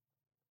know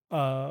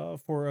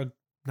for a,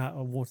 not,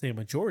 I won't say a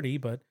majority,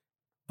 but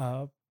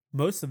uh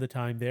most of the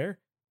time there,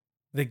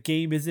 the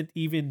game isn't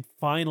even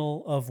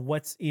final of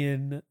what's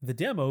in the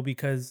demo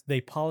because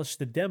they polish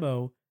the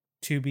demo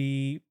to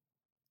be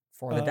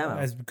For the demo.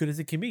 as good as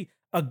it can be.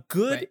 A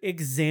good Right.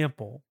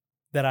 example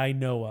that I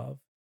know of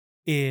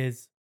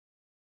is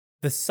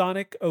the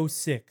Sonic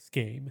 '06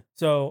 game.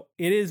 So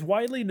it is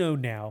widely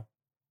known now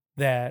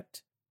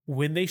that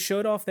when they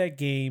showed off that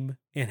game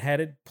and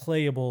had it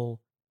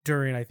playable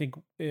during, I think,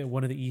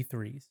 one of the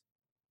E3s,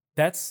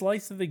 that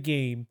slice of the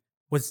game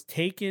was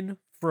taken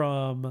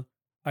from,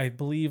 I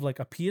believe, like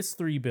a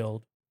PS3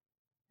 build,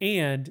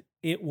 and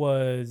it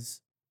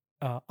was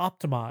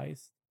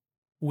optimized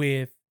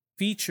with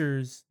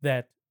features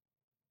that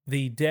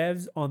the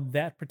devs on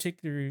that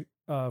particular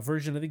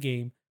version of the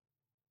game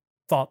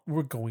thought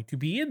were going to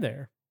be in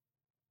there.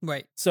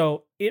 Right.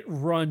 So it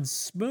runs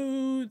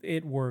smooth,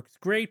 it works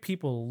great,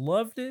 people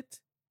loved it.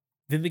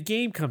 Then the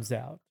game comes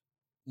out,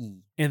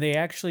 and they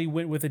actually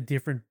went with a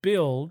different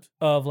build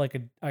of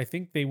I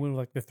think they went with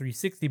like the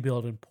 360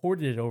 build and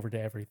ported it over to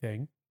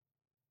everything.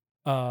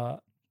 And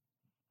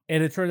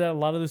it turned out a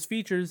lot of those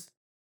features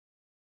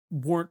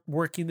weren't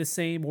working the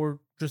same or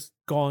just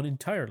gone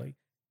entirely.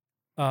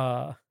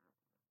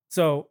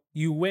 So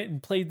you went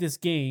and played this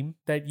game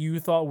that you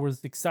thought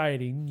was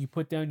exciting. You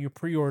put down your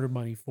pre-order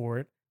money for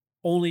it,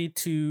 only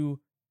to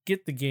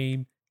get the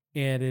game,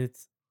 and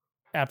it's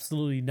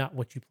absolutely not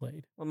what you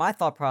played. Well, my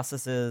thought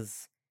process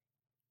is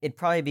it'd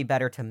probably be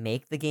better to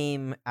make the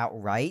game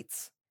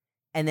outright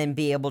and then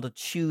be able to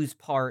choose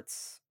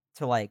parts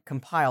to like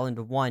compile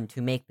into one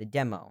to make the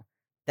demo.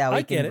 That way I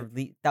you get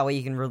can that way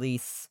you can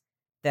release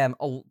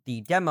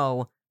the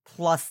demo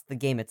plus the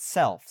game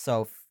itself.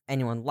 So if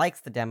anyone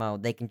likes the demo,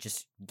 they can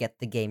just get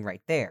the game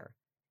right there.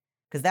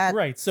 Because that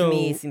Right, to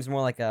me so seems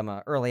more like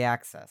early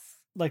access.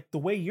 like the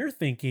way you're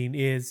thinking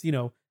is,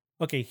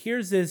 okay,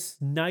 here's this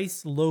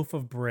nice loaf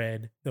of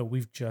bread that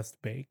we've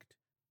just baked.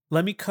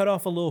 Let me cut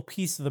off a little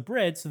piece of the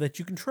bread so that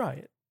you can try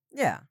it.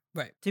 Yeah.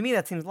 Right. To me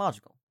that seems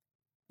logical.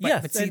 Right,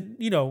 Yes, but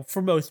see- and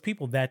for most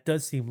people that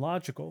does seem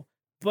logical,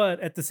 but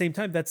at the same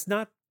time, that's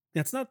not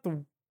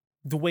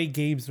the way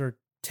games are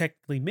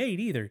technically made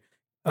either.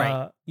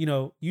 Right.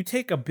 You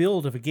take a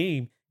build of a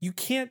game, you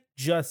can't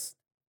just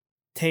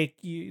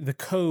take the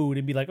code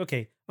and be like,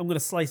 okay, I'm going to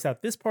slice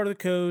out this part of the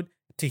code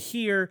to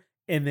here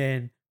and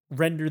then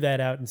render that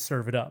out and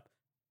serve it up.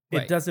 It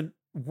Right. doesn't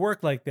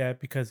work like that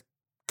because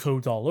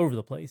code's all over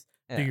the place.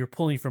 So Yeah. you're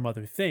pulling from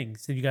other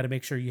things, and you got to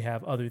make sure you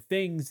have other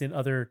things and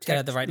other Gotta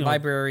have the text, right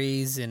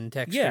libraries and Yeah.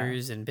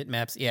 textures and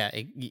bitmaps. Yeah,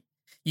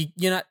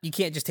 you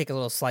can't just take a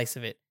little slice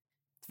of it.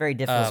 It's very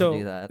difficult So to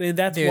do that. and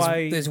that's There's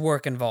why there's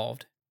work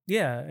involved.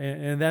 Yeah,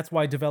 and that's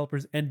why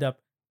developers end up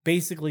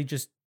basically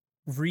just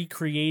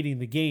recreating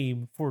the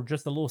game for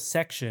just a little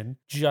section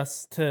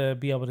just to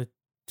be able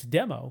to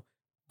demo.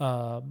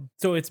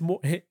 So it's more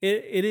it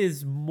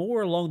is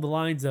more along the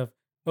lines of,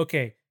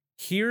 okay,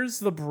 here's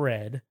the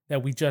bread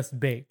that we just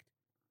baked,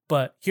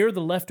 but here are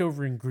the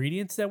leftover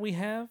ingredients that we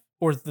have,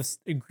 or the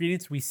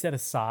ingredients we set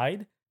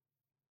aside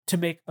to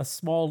make a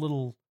small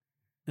little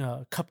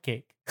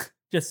cupcake,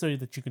 just so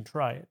that you can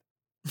try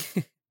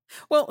it.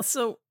 Well,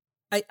 so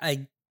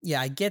I yeah,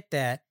 I get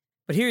that.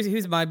 But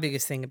here's my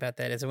biggest thing about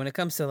that is that when it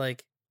comes to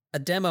like a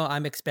demo,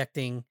 I'm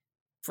expecting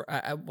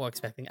I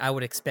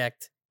would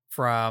expect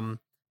from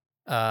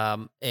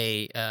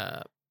a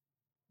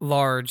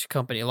larger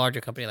company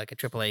like a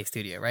AAA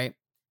studio, right?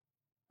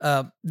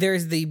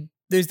 There's the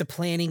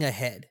planning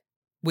ahead,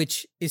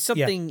 which is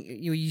Yeah. something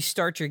you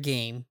start your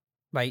game,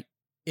 right?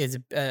 Is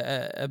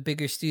a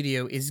bigger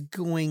studio is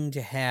going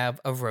to have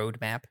a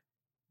roadmap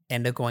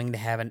and they're going to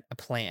have a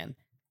plan.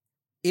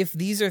 If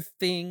these are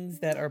things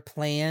that are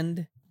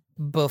planned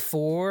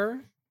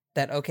before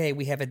that, okay,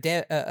 we have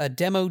a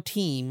demo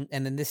team,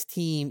 and then this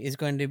team is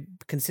going to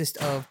consist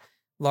of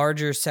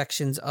larger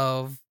sections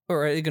of,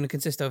 or are going to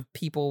consist of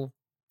people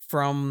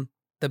from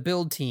the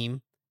build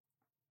team,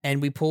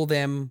 and we pull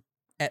them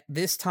at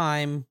this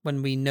time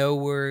when we know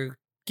we're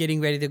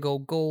getting ready to go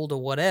gold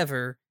or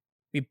whatever.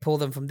 We pull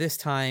them from this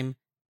time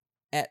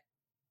at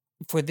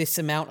for this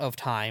amount of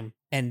time,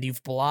 and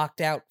you've blocked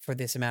out for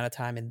this amount of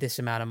time and this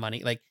amount of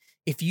money. Like,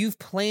 if you've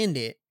planned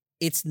it,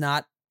 it's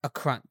not a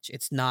crunch.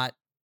 It's not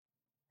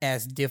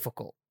as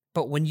difficult.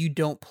 But when you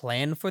don't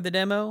plan for the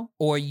demo,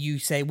 or you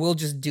say, we'll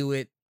just do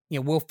it,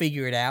 we'll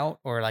figure it out,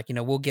 or like,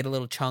 we'll get a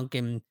little chunk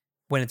and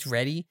when it's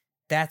ready,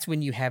 that's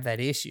when you have that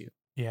issue.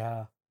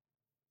 Yeah.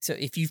 So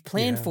if you've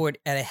planned Yeah. for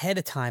it at ahead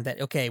of time that,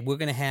 okay, we're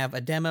going to have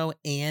a demo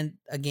and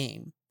a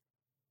game,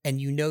 and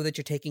you know that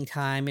you're taking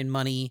time and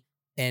money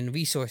and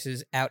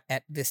resources out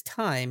at this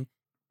time,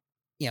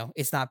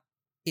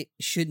 it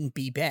shouldn't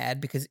be bad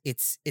because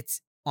it's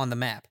on the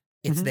map.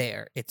 It's Mhm.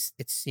 there. It's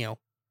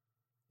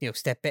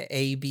step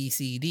A, B,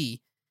 C,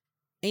 D.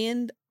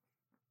 And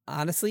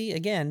honestly,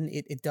 again,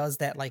 it does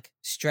that, like,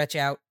 stretch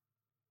out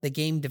the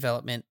game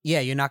development. Yeah,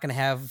 you're not going to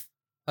have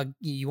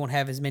you won't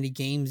have as many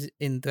games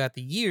in throughout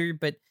the year,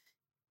 but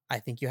I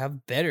think you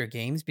have better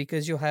games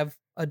because you'll have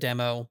a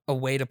demo, a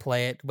way to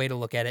play it, way to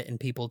look at it, and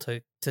people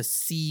to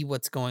see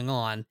what's going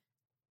on.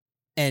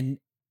 And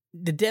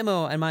the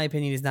demo, in my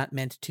opinion, is not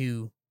meant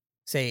to,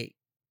 say,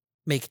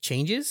 make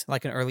changes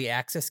like an early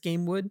access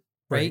game would,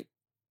 right? Right.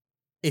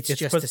 It's just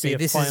supposed to to be say a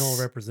this final is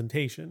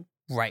representation.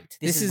 right.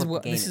 This This is is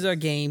what the game this is our is.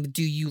 game.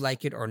 Do you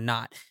like it or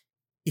not?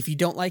 If you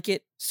don't like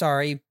it,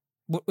 sorry.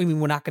 I mean,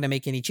 we're not going to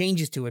make any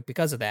changes to it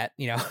because of that.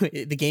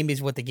 The game is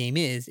what the game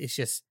is.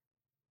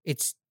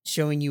 It's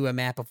showing you a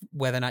map of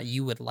whether or not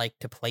you would like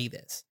to play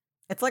this.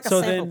 It's like a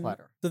So sample then,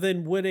 platter. so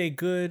then, would a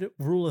good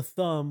rule of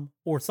thumb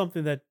or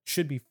something that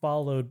should be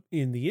followed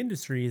in the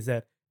industry is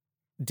that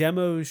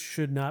demos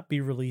should not be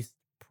released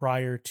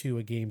prior to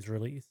a game's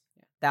release.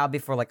 That would be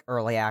for like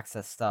early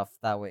access stuff.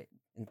 That'd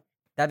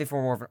be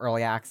for more of an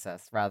early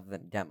access rather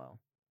than demo.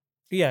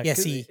 Yeah. Yeah,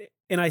 'cause- see,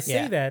 and I say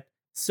yeah. that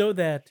so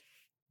that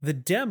the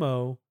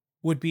demo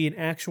would be an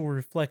actual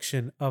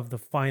reflection of the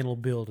final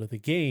build of the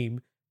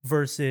game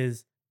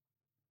versus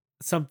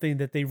something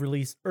that they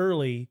release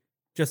early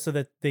just so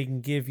that they can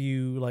give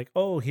you, like,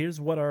 oh,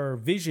 here's what our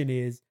vision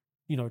is,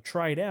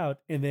 try it out,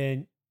 and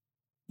then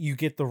you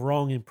get the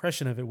wrong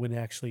impression of it when it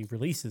actually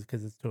releases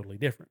because it's totally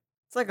different.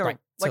 It's like a Right.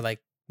 So like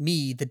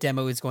me, the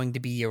demo is going to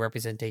be a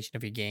representation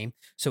of your game.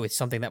 So it's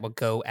something that will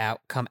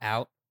come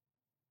out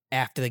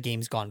after the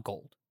game's gone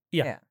gold.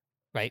 Yeah.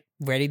 Right?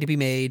 Ready to be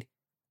made.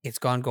 It's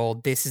gone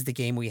gold. This is the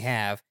game we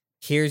have.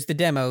 Here's the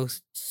demo.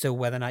 So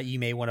whether or not you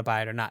may want to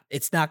buy it or not.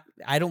 It's not,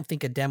 I don't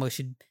think a demo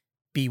should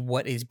be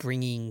what is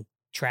bringing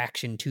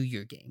traction to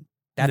your game.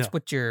 That's No.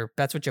 what your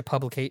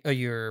publication or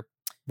your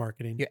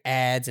Marketing.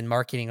 ads and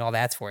marketing and all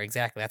that's for.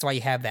 Exactly. That's why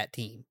you have that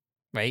team,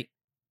 right?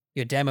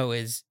 Your demo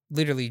is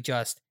literally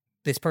just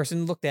this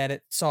person looked at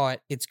it, saw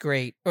it, it's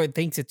great, or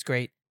thinks it's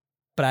great,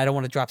 but I don't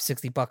want to drop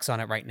 $60 on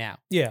it right now.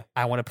 Yeah.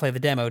 I want to play the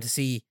demo to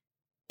see,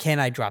 can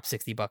I drop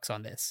 $60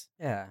 on this?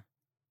 Yeah.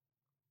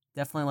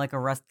 Definitely like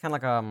kind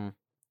of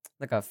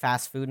like a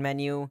fast food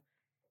menu.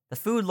 The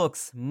food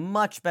looks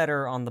much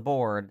better on the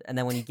board, and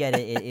then when you get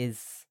it, it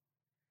is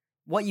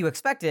what you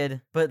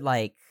expected, but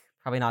like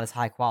probably not as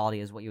high quality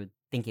as what you would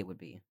think it would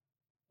be.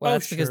 Well, Oh,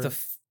 that's because sure.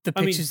 the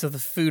I mean- pictures of the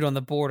food on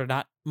the board are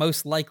not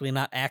most likely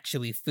not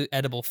actually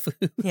edible food.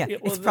 Yeah, Yeah,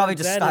 well, it's probably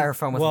just that is-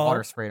 styrofoam with well-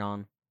 water sprayed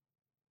on.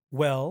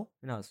 Well,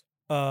 Who knows?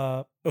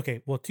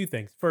 okay. Well, two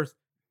things. First,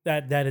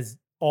 that is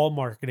all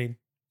marketing.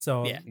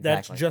 So Yeah,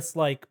 that's exactly. just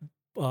like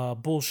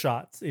bull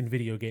shots in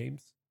video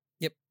games.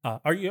 Yep.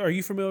 Are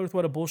you familiar with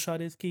what a bull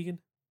shot is, Keegan?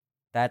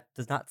 That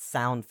does not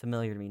sound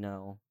familiar to me.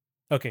 No.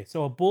 Okay,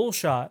 so a bull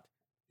shot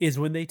is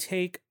when they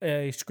take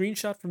a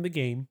screenshot from the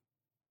game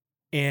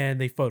and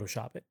they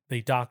Photoshop it.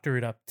 They doctor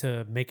it up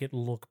to make it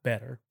look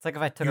better. It's like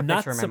if I took You're a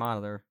not picture of my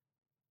monitor.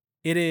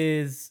 It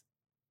is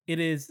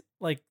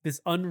like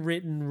this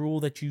unwritten rule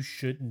that you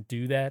shouldn't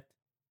do that.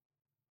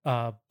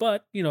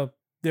 But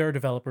there are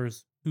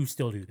developers who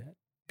still do that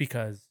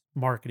because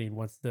marketing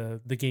wants the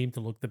game to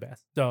look the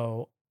best.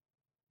 So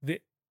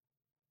the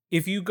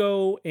if you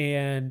go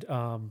and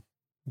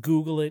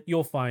Google it,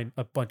 you'll find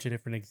a bunch of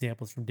different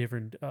examples from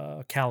different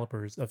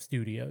calibers of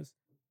studios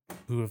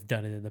who have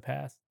done it in the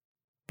past.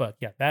 But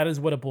yeah, that is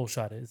what a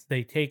bullshot is.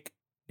 They take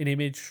an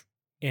image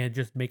and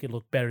just make it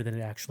look better than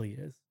it actually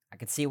is. I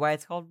can see why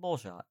it's called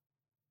bullshot.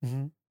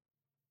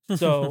 Mm-hmm.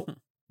 So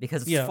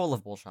because it's yeah. full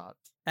of bullshot.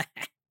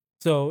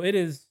 So it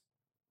is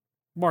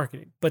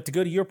marketing. But to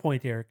go to your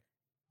point, Eric,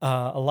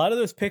 a lot of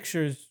those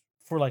pictures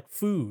for like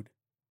food,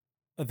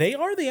 they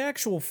are the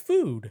actual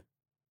food,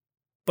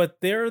 but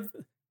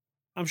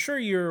I'm sure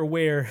you're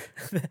aware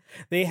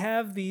they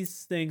have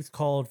these things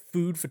called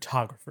food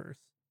photographers.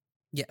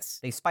 Yes.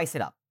 They spice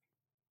it up.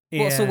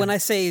 Well, so when I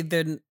say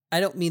I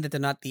don't mean that they're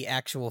not the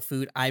actual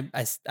food. I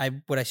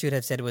what I should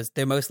have said was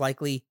they're most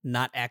likely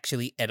not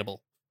actually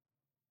edible.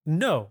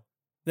 No,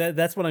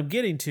 that's what I'm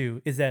getting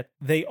to is that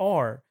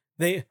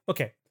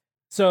okay.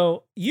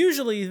 So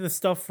usually the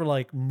stuff for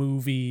like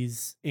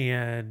movies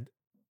and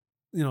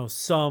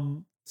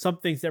some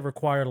things that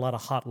require a lot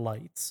of hot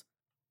lights,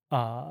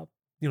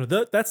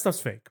 that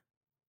stuff's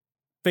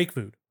fake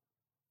food.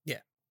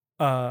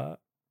 Yeah.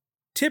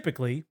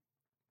 Typically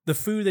the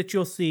food that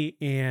you'll see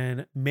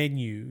in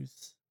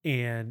menus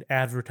and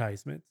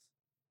advertisements,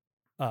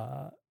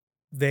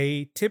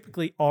 they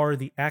typically are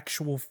the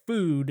actual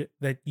food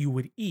that you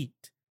would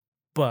eat,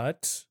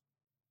 but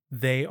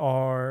they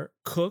are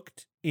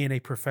cooked in a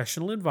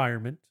professional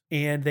environment,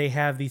 and they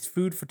have these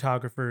food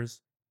photographers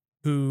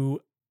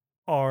who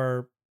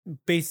are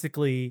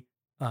basically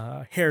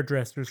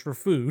hairdressers for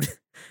food,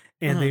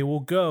 and they will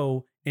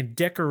go and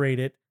decorate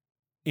it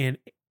and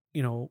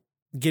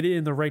get it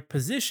in the right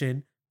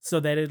position so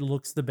that it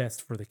looks the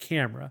best for the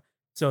camera.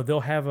 So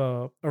they'll have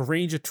a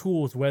range of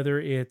tools, whether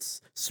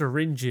it's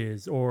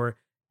syringes or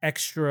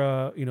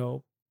extra, I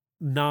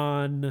don't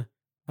know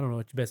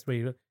what the best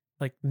way to,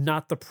 like,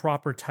 not the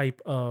proper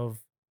type of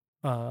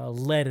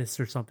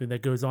lettuce or something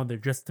that goes on there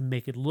just to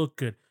make it look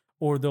good.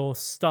 Or they'll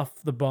stuff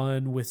the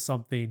bun with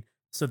something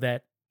so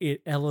that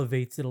it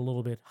elevates it a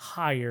little bit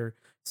higher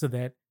so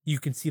that you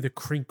can see the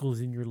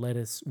crinkles in your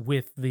lettuce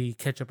with the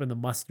ketchup and the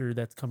mustard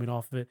that's coming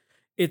off of it.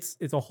 It's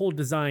a whole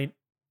design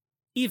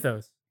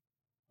ethos.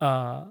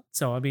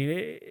 So I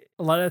mean,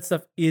 a lot of that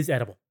stuff is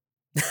edible.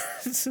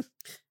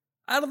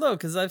 I don't know,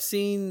 because I've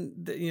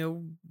seen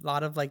a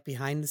lot of like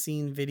behind the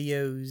scene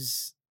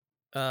videos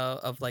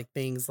of like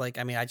things like,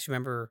 I mean, I just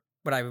remember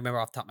what I remember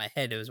off the top of my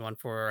head. It was one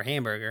for a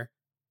hamburger,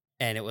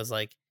 and it was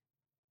like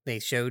they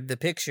showed the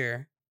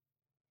picture,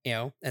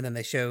 and then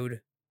they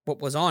showed what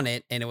was on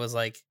it, and it was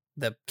like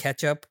the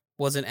ketchup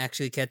wasn't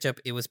actually ketchup;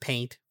 it was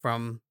paint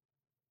from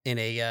in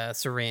a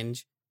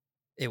syringe.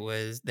 It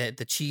was that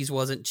the cheese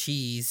wasn't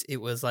cheese;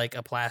 it was like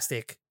a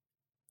plastic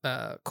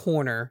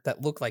corner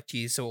that looked like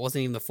cheese, so it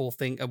wasn't even the full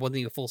thing. It wasn't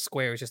even a full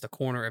square; it was just a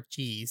corner of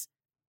cheese.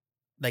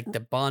 Like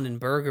the bun and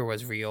burger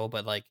was real,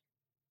 but like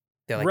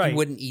they're like, Right. You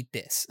wouldn't eat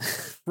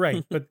this.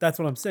 Right, but that's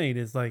what I'm saying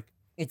is like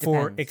It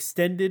for depends.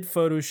 extended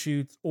photo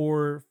shoots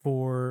or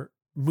for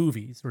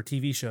movies or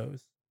TV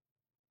shows.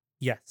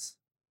 Yes,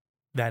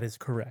 that is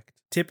correct.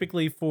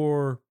 Typically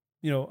for,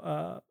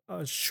 a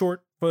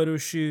short photo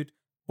shoot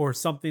or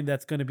something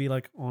that's going to be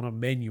like on a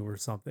menu or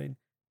something,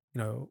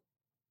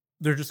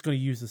 they're just going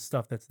to use the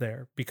stuff that's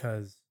there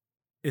because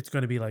it's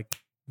going to be like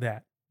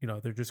that.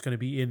 They're just going to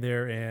be in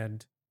there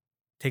and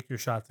take your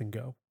shots and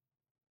go.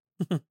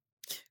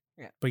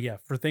 Yeah. But yeah,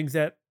 for things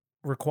that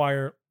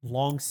require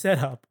long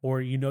setup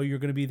or you're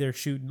going to be there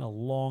shooting a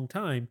long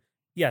time,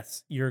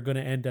 yes, you're going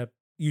to end up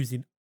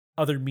using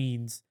other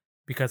means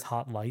because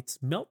hot lights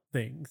melt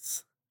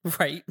things.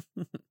 Right.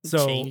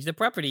 So change the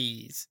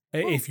properties.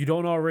 if you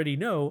don't already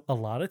know, a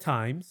lot of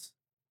times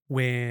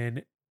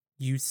when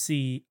you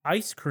see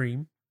ice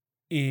cream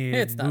in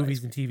It's not movies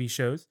ice and TV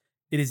shows,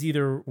 it is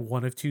either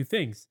one of two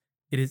things.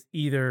 It is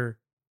either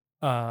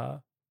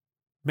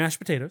mashed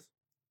potatoes,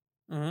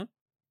 Mhm.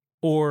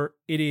 or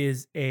it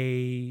is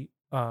a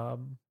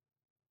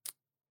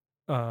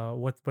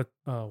what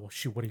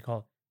do you call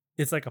it?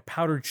 It's like a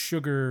powdered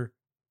sugar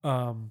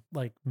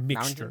like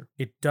mixture.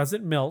 It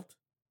doesn't melt,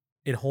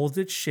 it holds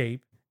its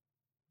shape,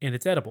 and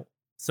it's edible.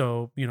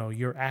 So,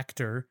 your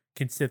actor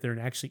can sit there and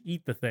actually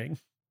eat the thing.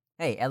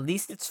 Hey, at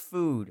least it's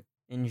food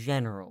in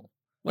general.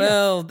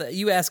 Well,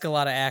 you ask a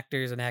lot of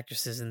actors and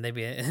actresses, and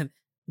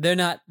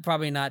they're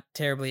probably not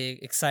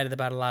terribly excited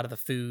about a lot of the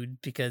food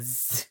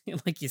because,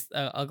 like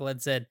Uncle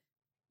Ed said,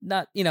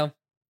 not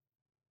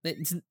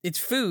it's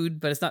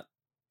food, but it's not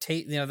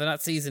they're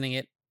not seasoning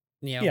it.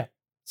 Yeah.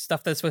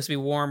 Stuff that's supposed to be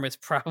warm is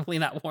probably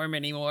not warm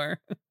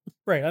anymore.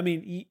 Right. I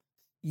mean,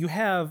 you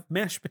have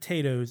mashed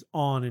potatoes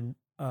on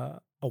a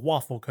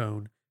waffle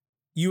cone.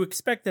 You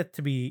expect that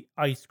to be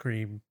ice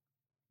cream,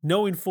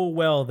 knowing full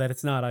well that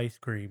it's not ice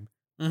cream.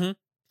 Mm-hmm.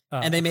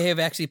 And they may have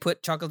actually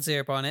put chocolate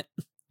syrup on it.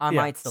 I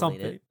might still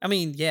eat it. I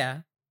mean,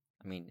 yeah.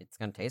 I mean, it's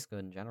gonna taste good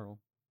in general.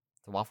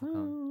 It's a waffle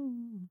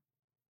cone.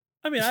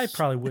 I mean, I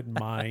probably wouldn't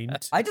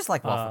mind I just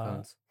like waffle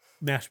cones.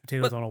 mashed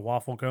potatoes on a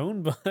waffle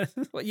cone, but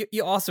Well,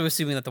 you're also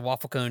assuming that the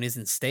waffle cone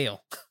isn't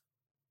stale.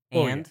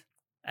 Oh, yeah. And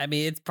I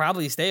mean, it's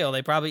probably stale.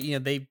 They probably,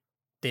 they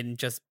didn't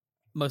just,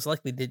 most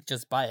likely did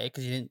just buy it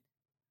because you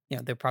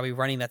didn't, they're probably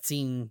running that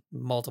scene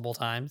multiple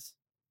times.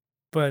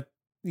 but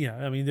yeah,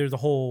 I mean, there's a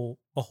whole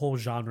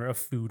genre of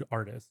food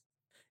artists,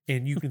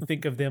 and you can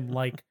think of them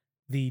like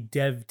the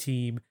dev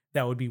team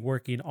that would be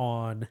working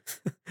on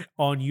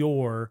on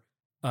your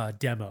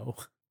demo.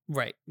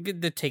 Right.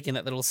 They're taking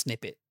that little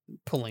snippet,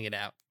 pulling it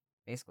out.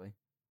 basically,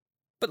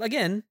 But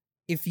again,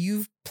 if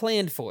you've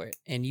planned for it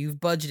and you've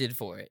budgeted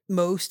for it,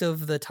 most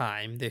of the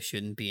time there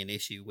shouldn't be an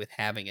issue with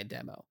having a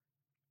demo.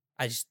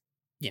 I just,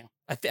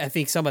 I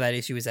think some of that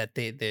issue is that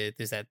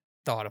there's that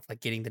thought of like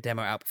getting the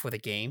demo out before the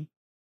game.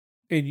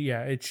 And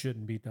yeah, it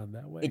shouldn't be done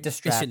that way. it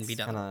distracts. shouldn't be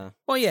done. Kinda,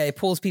 Well, yeah, it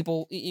pulls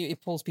people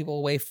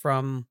away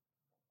from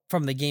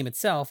the game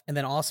itself, and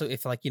then also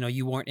if like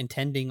you weren't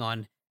intending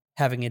on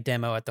having a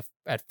demo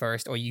at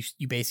first, or you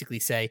basically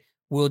say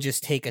we'll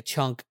just take a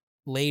chunk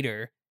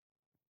later,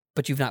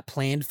 but you've not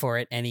planned for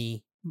it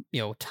any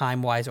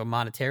time wise or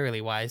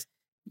monetarily wise.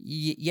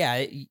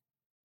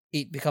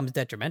 It becomes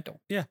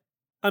detrimental.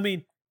 I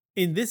mean,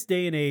 in this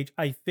day and age,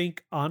 I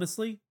think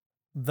honestly,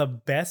 the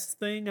best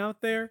thing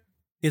out there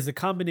is a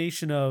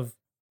combination of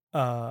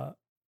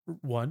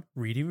one,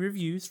 reading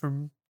reviews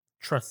from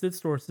trusted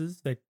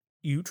sources that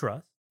you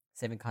trust,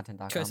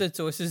 savingcontent.com. Trusted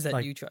sources that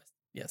Like- you trust.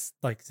 Yes.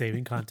 like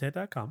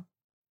savingcontent.com,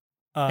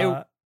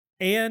 Hey,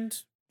 and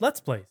Let's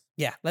Plays.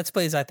 Yeah, Let's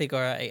Plays I think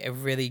are a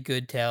really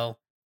good tell,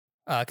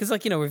 because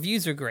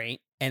reviews are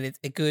great and it's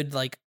a good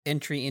like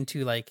entry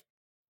into like,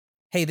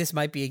 hey, this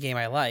might be a game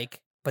I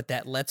like, but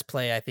that Let's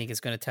Play I think is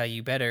going to tell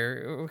you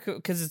better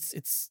because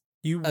it's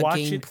You a watch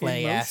it in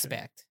gameplay motion.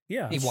 aspect.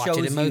 Yeah, You watch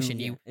it in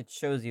motion. It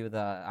shows you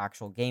the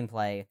actual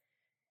gameplay.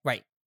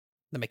 Right,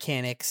 the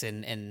mechanics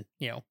and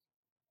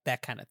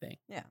that kind of thing.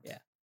 Yeah.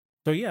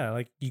 so yeah,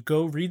 like you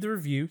go read the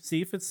review,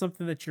 see if it's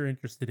something that you're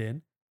interested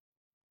in,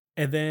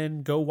 and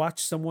then go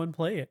watch someone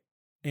play it.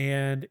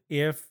 And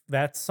if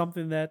that's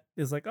something that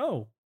is like,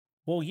 oh,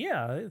 well,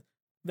 yeah,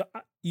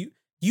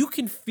 you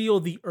can feel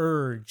the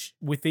urge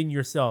within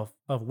yourself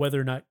of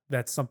whether or not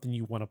that's something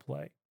you want to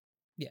play.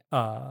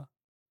 Yeah.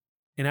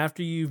 And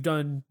after you've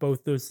done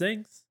both those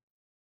things,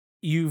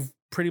 you've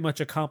pretty much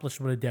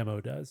accomplished what a demo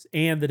does,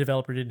 and the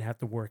developer didn't have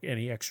to work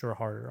any extra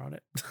harder on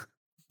it.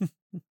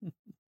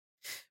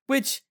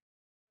 Which,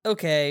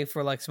 okay,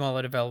 for like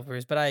smaller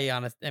developers, but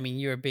I mean,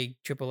 you're a big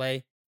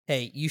AAA.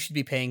 Hey, you should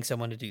be paying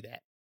someone to do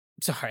that.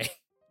 Sorry.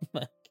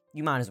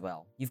 You might as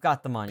well. You've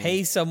got the money.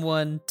 Pay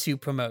someone to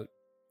promote.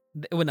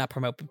 Well, not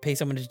promote, but pay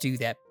someone to do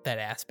that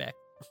aspect.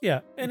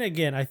 Yeah, and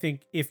again, I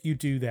think if you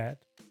do that,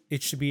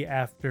 it should be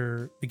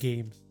after the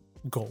game's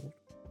gold.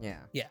 Yeah.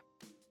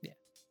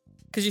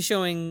 Because you're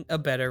showing a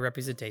better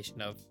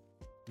representation of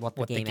What the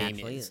what game the game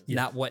actually is, is.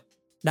 not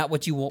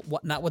what you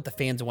want, not what the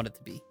fans want it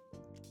to be.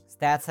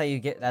 That's how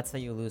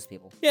you lose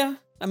people. Yeah,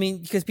 I mean,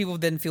 because people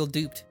then feel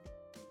duped.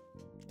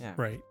 Yeah.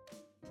 Right.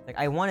 Like,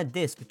 I wanted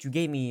this, but you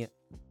gave me...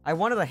 I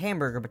wanted a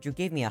hamburger, but you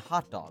gave me a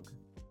hot dog.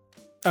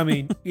 I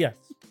mean, yes.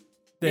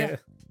 Yeah.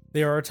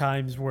 There are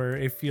times where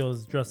it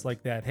feels just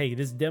like that. Hey,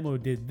 this demo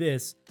did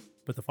this,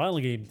 but the final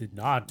game did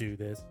not do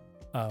this.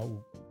 What's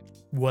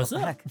What the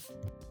up? heck?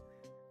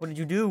 What did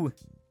you do?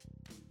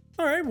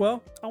 All right,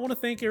 well, I want to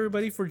thank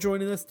everybody for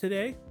joining us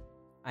today.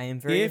 I am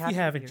very If happy you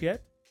to haven't be here.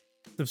 yet,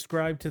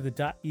 subscribe to the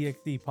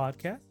dotEXE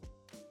podcast.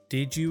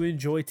 Did you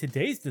enjoy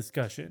today's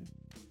discussion?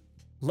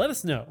 Let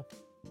us know.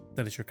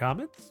 Send us your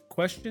comments,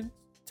 questions,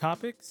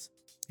 topics,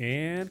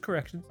 and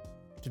corrections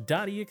to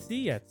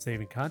dotEXE at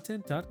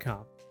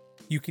savingcontent.com.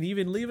 You can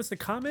even leave us a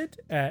comment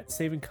at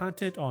Saving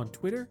Content on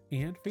Twitter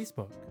and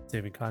Facebook.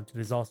 Saving Content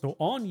is also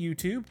on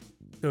YouTube,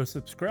 so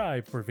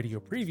subscribe for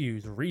video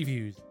previews,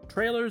 reviews,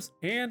 trailers,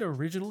 and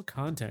original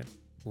content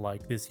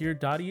like this here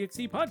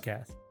dotEXE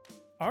podcast.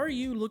 Are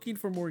you looking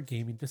for more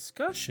gaming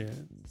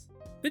discussions?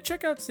 Then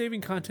check out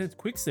Saving Content's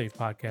Quick Save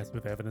podcast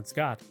with Evan and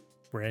Scott.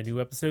 Brand new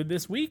episode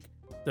this week,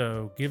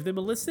 so give them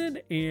a listen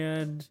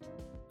and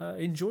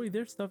enjoy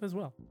their stuff as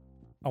well.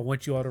 I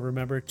want you all to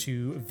remember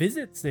to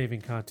visit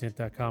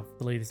savingcontent.com for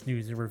the latest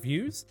news and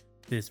reviews.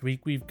 This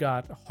week we've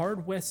got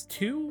Hard West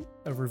 2,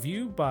 a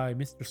review by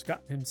Mr.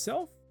 Scott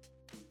himself.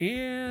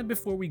 And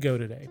before we go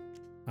today,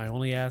 I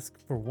only ask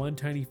for one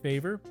tiny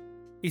favor,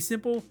 a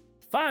simple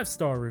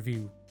 5-star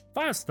review.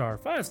 5-star,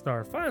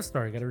 5-star,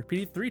 5-star. You gotta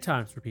repeat it 3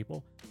 times for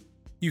people.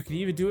 You can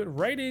even do it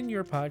right in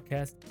your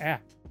podcast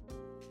app.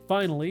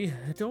 Finally,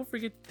 don't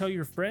forget to tell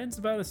your friends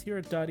about us here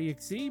at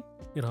dotEXE.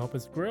 It'll help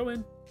us grow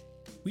and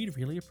we'd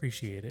really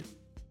appreciate it.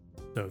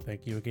 So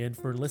thank you again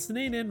for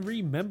listening, and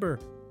remember,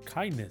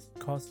 kindness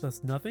costs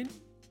us nothing,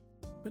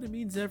 but it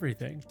means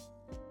everything.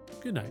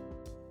 Good night.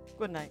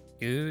 Good night.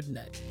 Good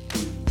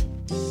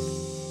night.